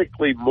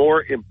physically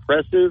more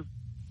impressive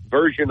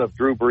version of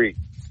Drew Brees.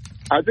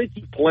 I think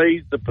he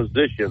plays the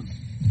position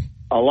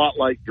a lot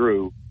like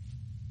Drew,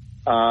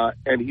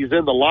 and he's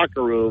in the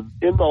locker room.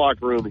 In the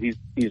locker room, he's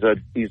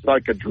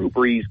like a Drew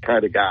Brees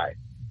kind of guy.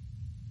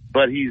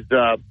 But he's,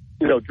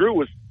 Drew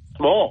was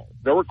small.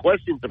 There were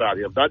questions about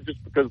him, not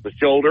just because of the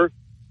shoulder,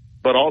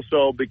 but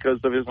also because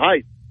of his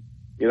height.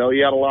 He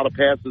had a lot of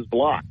passes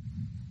blocked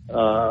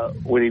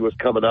when he was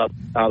coming up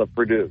out of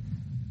Purdue.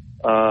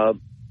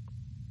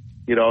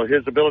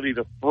 His ability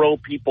to throw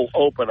people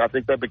open, I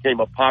think that became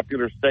a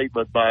popular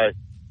statement by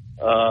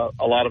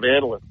a lot of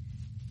analysts,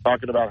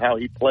 talking about how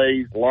he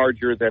plays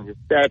larger than his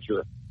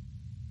stature.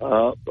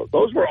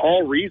 Those were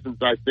all reasons,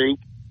 I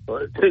think,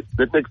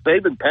 that Nick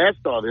Saban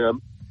passed on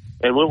him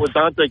and went with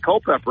Dante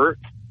Culpepper.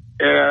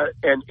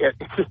 And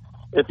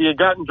if he had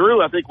gotten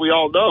Drew, I think we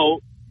all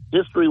know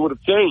history would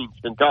have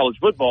changed in college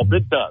football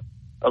big time.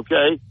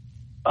 Okay?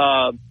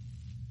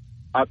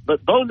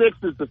 But Bo Nix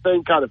is the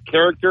same kind of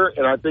character,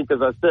 and I think,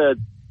 as I said,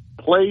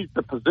 plays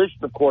the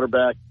position of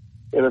quarterback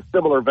in a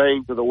similar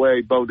vein to the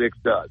way Bo Nix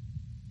does.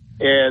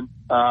 And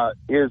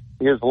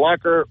his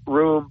locker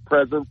room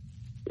presence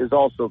is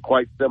also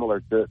quite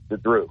similar to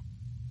Drew.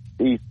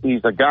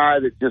 He's a guy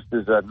that just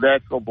is a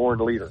natural-born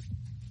leader.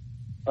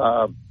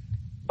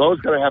 Bo's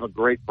going to have a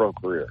great pro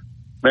career.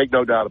 Make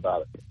no doubt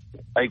about it.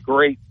 A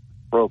great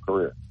pro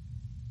career.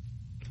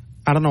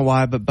 I don't know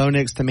why, but Bo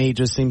Nix to me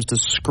just seems to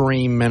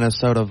scream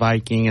Minnesota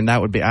Viking, and I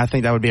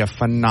think that would be a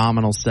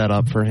phenomenal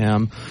setup for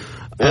him.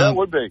 Yeah, it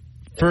would be.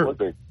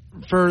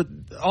 For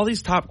all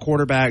these top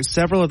quarterbacks,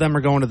 several of them are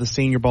going to the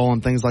Senior Bowl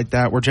and things like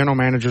that, where general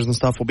managers and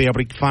stuff will be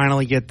able to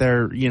finally get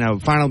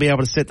finally be able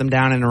to sit them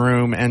down in a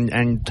room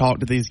and talk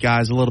to these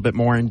guys a little bit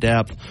more in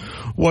depth.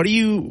 What are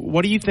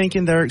you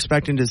thinking they're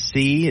expecting to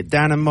see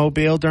down in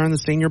Mobile during the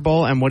Senior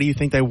Bowl, and what do you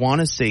think they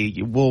want to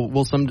see?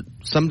 Will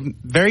some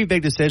very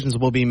big decisions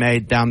will be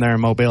made down there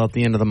in Mobile at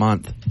the end of the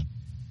month?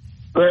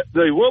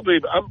 They will be.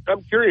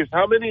 I'm curious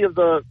how many of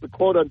the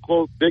quote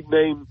unquote big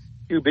name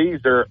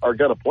QBs are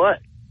going to play.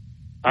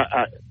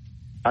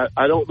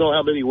 I don't know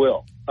how many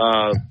will.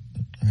 I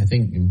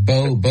think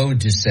Bo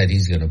just said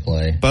he's going to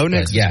play. Bo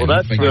Nix, well,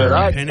 that's good.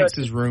 Penix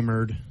is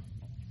rumored.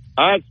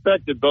 I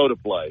expected Bo to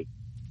play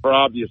for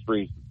obvious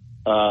reasons.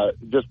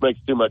 It just makes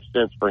too much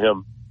sense for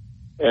him,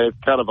 and it's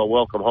kind of a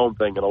welcome home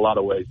thing in a lot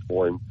of ways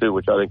for him too,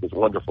 which I think is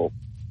wonderful.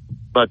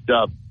 But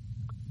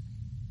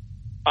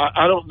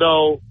I don't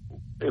know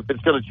if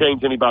it's going to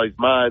change anybody's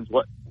minds.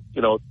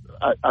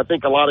 I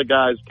think a lot of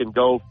guys can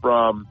go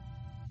from.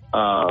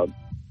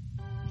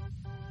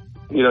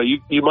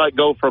 You might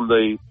go from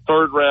the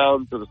third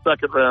round to the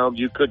second round.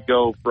 You could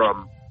go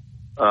from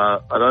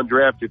an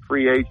undrafted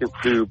free agent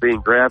to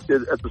being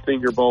drafted at the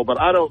Senior Bowl. But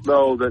I don't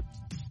know that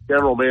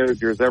general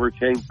managers ever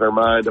change their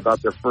mind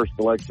about their first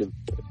selection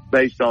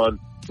based on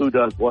who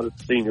does what at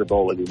the Senior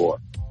Bowl anymore.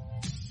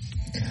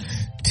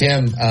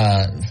 Tim,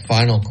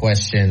 final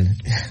question.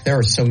 There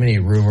were so many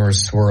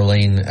rumors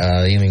swirling.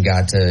 Even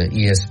got to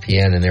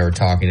ESPN and they were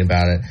talking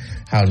about it,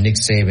 how Nick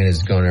Saban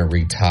is going to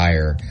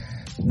retire.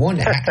 One,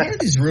 how did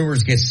these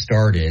rumors get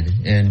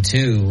started? And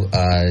two,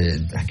 I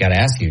got to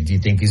ask you, do you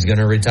think he's going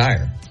to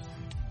retire?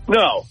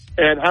 No.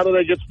 And how do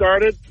they get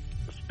started?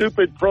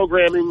 Stupid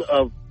programming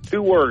of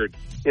two words: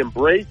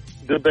 embrace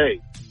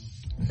debate.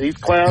 These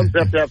clowns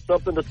have to have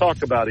something to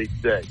talk about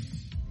each day.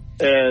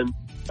 And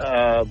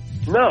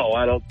no,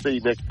 I don't see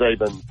Nick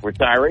Saban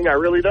retiring. I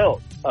really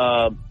don't.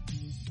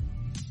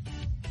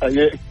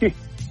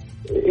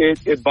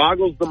 It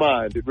boggles the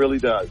mind. It really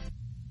does.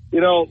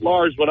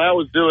 Lars, when I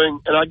was doing,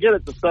 and I get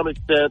it to some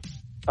extent,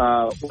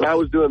 when I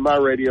was doing my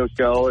radio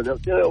show, and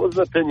it was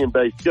an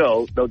opinion-based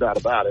show, no doubt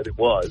about it, it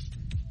was.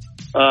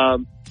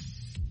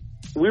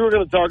 We were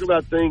going to talk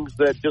about things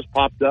that just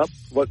popped up,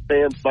 what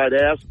fans might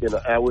ask, and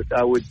I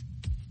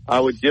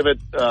would give it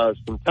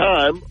some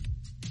time,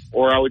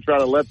 or I would try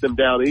to let them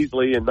down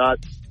easily and not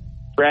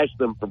trash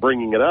them for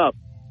bringing it up.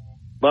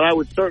 But I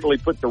would certainly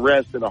put to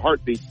rest in a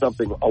heartbeat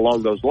something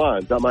along those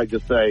lines. I might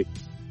just say,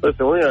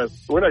 listen, we're not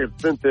going to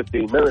spend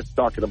 15 minutes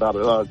talking about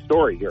a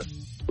story here.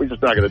 We're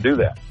just not going to do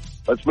that.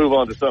 Let's move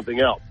on to something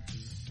else.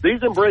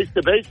 These Embrace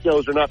Debate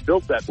shows are not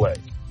built that way.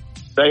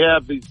 They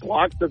have these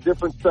blocks of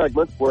different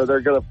segments where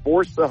they're going to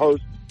force the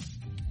host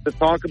to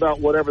talk about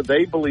whatever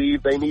they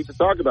believe they need to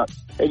talk about.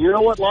 And you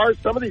know what, Lars?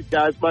 Some of these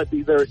guys might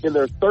be there in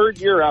their third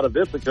year out of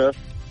Ithaca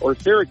or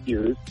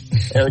Syracuse,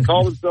 and they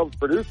call themselves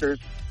producers,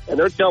 and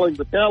they're telling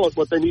the talent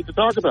what they need to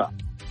talk about.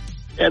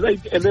 And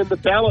then the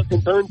talent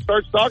in turn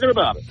starts talking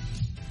about it.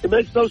 It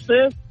makes no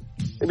sense.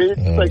 I mean,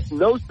 it makes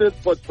no sense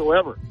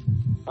whatsoever.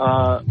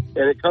 and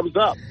it comes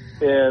up,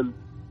 and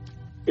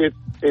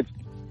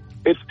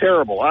it's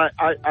terrible.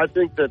 I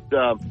think that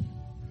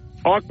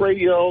talk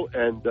radio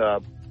and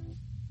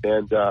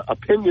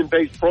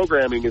opinion-based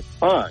programming is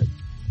fine.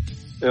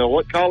 You know,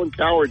 what Colin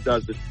Cowherd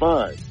does is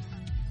fine.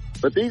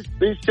 But these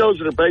shows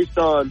that are based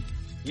on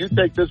you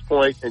take this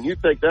point and you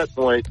take that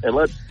point and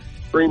let's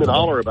scream and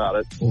holler about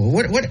it.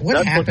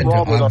 What happened to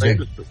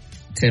object?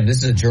 Tim,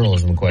 this is a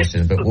journalism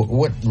question, but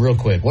what real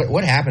quick,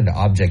 what happened to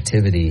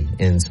objectivity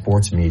in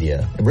sports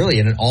media? Really,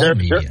 in all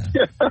media?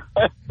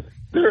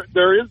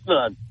 There is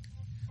none.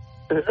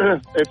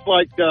 It's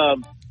like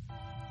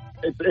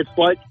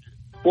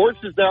sports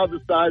has now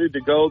decided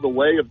to go the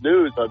way of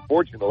news,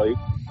 unfortunately,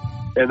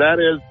 and that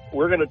is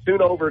we're going to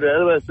tune over to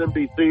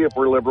MSNBC if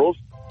we're liberals.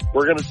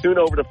 We're going to tune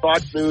over to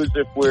Fox News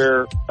if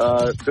we're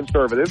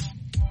conservatives,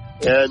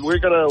 and we're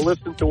going to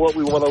listen to what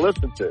we want to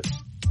listen to.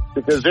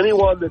 Because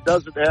anyone that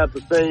doesn't have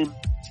the same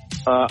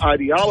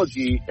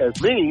ideology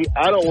as me,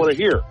 I don't want to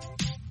hear.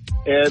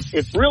 And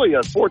it's really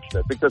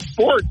unfortunate because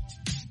sports,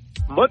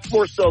 much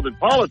more so than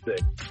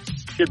politics,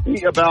 should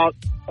be about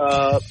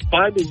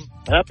finding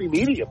happy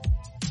medium,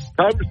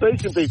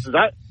 conversation pieces.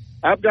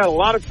 I've got a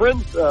lot of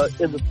friends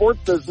in the sports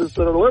business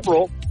that are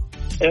liberal,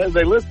 and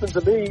they listen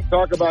to me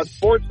talk about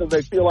sports, and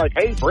they feel like,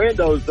 hey,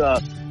 Brando's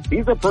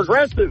he's a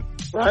progressive,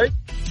 right?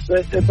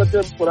 But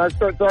then when I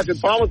start talking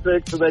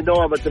politics and they know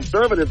I'm a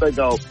conservative, they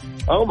go,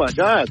 oh, my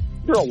God,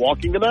 you're a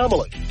walking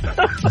anomaly.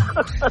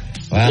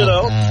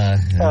 Well,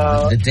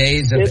 the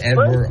days of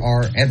Edward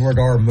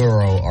R.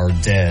 Murrow are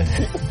dead.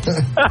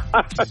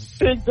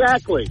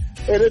 Exactly.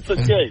 And it's a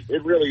shame.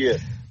 It really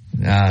is.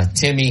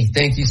 Timmy,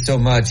 thank you so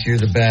much. You're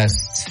the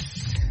best.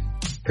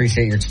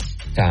 Appreciate your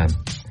time.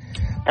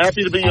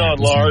 Happy to be on,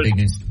 Lars.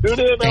 Tune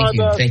in on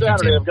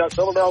Saturday. I've got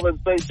Villanova and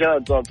St.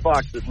 John's on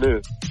Fox at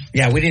noon.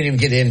 Yeah, we didn't even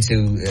get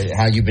into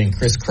how you've been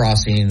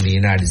crisscrossing the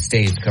United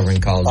States covering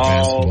college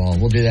basketball.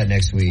 We'll do that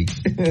next week.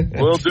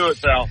 We'll do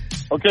it, pal.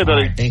 Okay,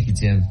 buddy. Right, thank you,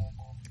 Tim.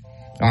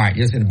 All right,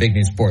 you're listening to Big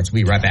News Sports.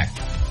 We'll be right back.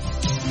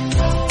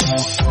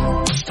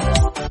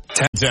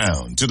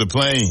 Down to the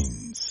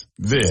Plains.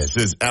 This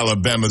is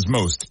Alabama's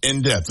most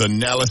in-depth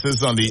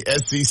analysis on the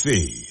SEC.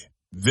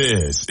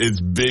 This is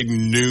Big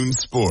Noon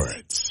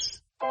Sports.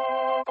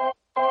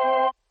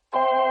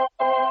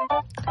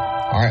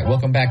 All right,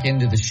 welcome back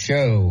into the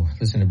show.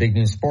 Listen to Big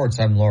News Sports.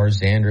 I'm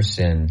Lars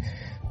Anderson.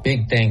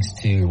 Big thanks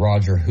to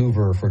Roger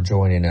Hoover for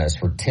joining us,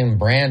 for Tim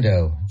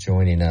Brando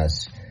joining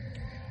us.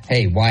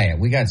 Hey, Wyatt,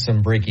 we got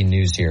some breaking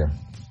news here.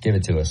 Give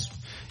it to us.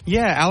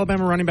 Yeah,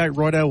 Alabama running back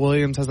Roydell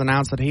Williams has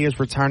announced that he is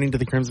returning to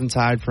the Crimson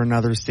Tide for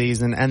another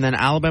season. And then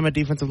Alabama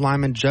defensive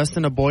lineman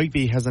Justin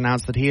Eboigbe has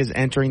announced that he is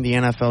entering the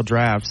NFL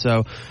draft.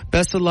 So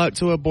best of luck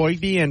to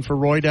Eboigbe, and for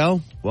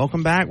Roydell,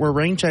 welcome back. We're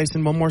ring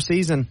chasing one more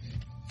season.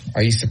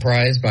 Are you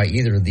surprised by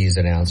either of these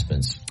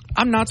announcements?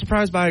 I'm not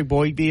surprised by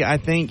Eboigbe. I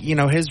think,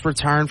 his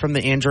return from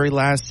the injury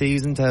last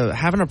season to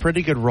having a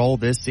pretty good role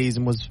this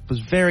season was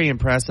very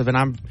impressive, and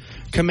I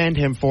commend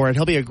him for it.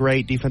 He'll be a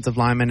great defensive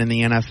lineman in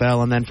the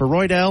NFL. And then for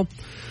Roydell,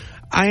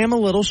 I am a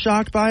little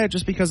shocked by it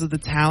just because of the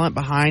talent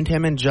behind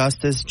him and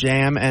Justice,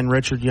 Jam, and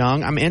Richard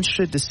Young. I'm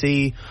interested to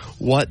see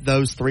what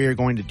those three are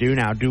going to do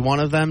now. Do one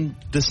of them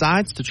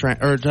decides to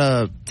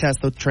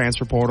test the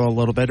transfer portal a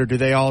little bit, or do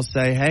they all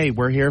say, hey,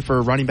 we're here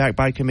for running back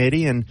by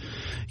committee? And,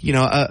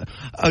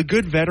 a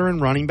good veteran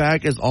running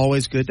back is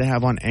always good to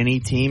have on any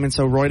team. And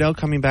so Roydell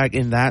coming back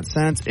in that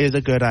sense is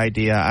a good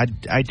idea.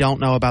 I don't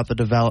know about the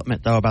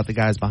development, though, about the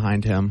guys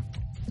behind him.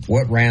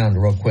 What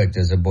round, real quick,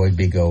 does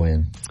Eboigbe go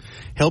in?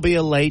 He'll be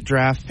a late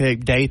draft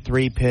pick, day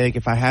 3 pick.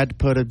 If I had to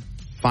put a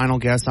final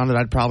guess on it,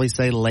 I'd probably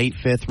say late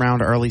 5th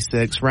round, early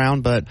 6th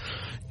round. But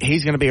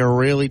he's going to be a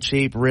really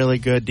cheap, really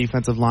good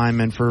defensive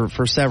lineman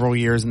for several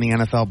years in the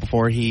NFL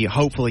before he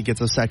hopefully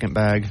gets a second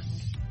bag.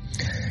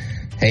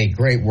 Hey,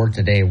 great work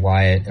today,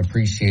 Wyatt.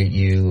 Appreciate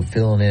you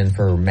filling in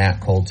for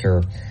Matt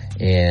Coulter.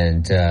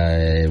 And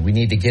we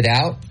need to get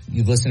out.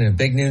 You've listened to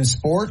Big Noon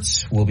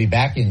Sports. We'll be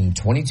back in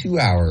 22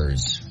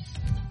 hours.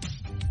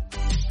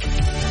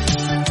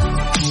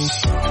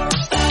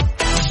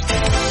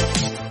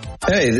 Hey,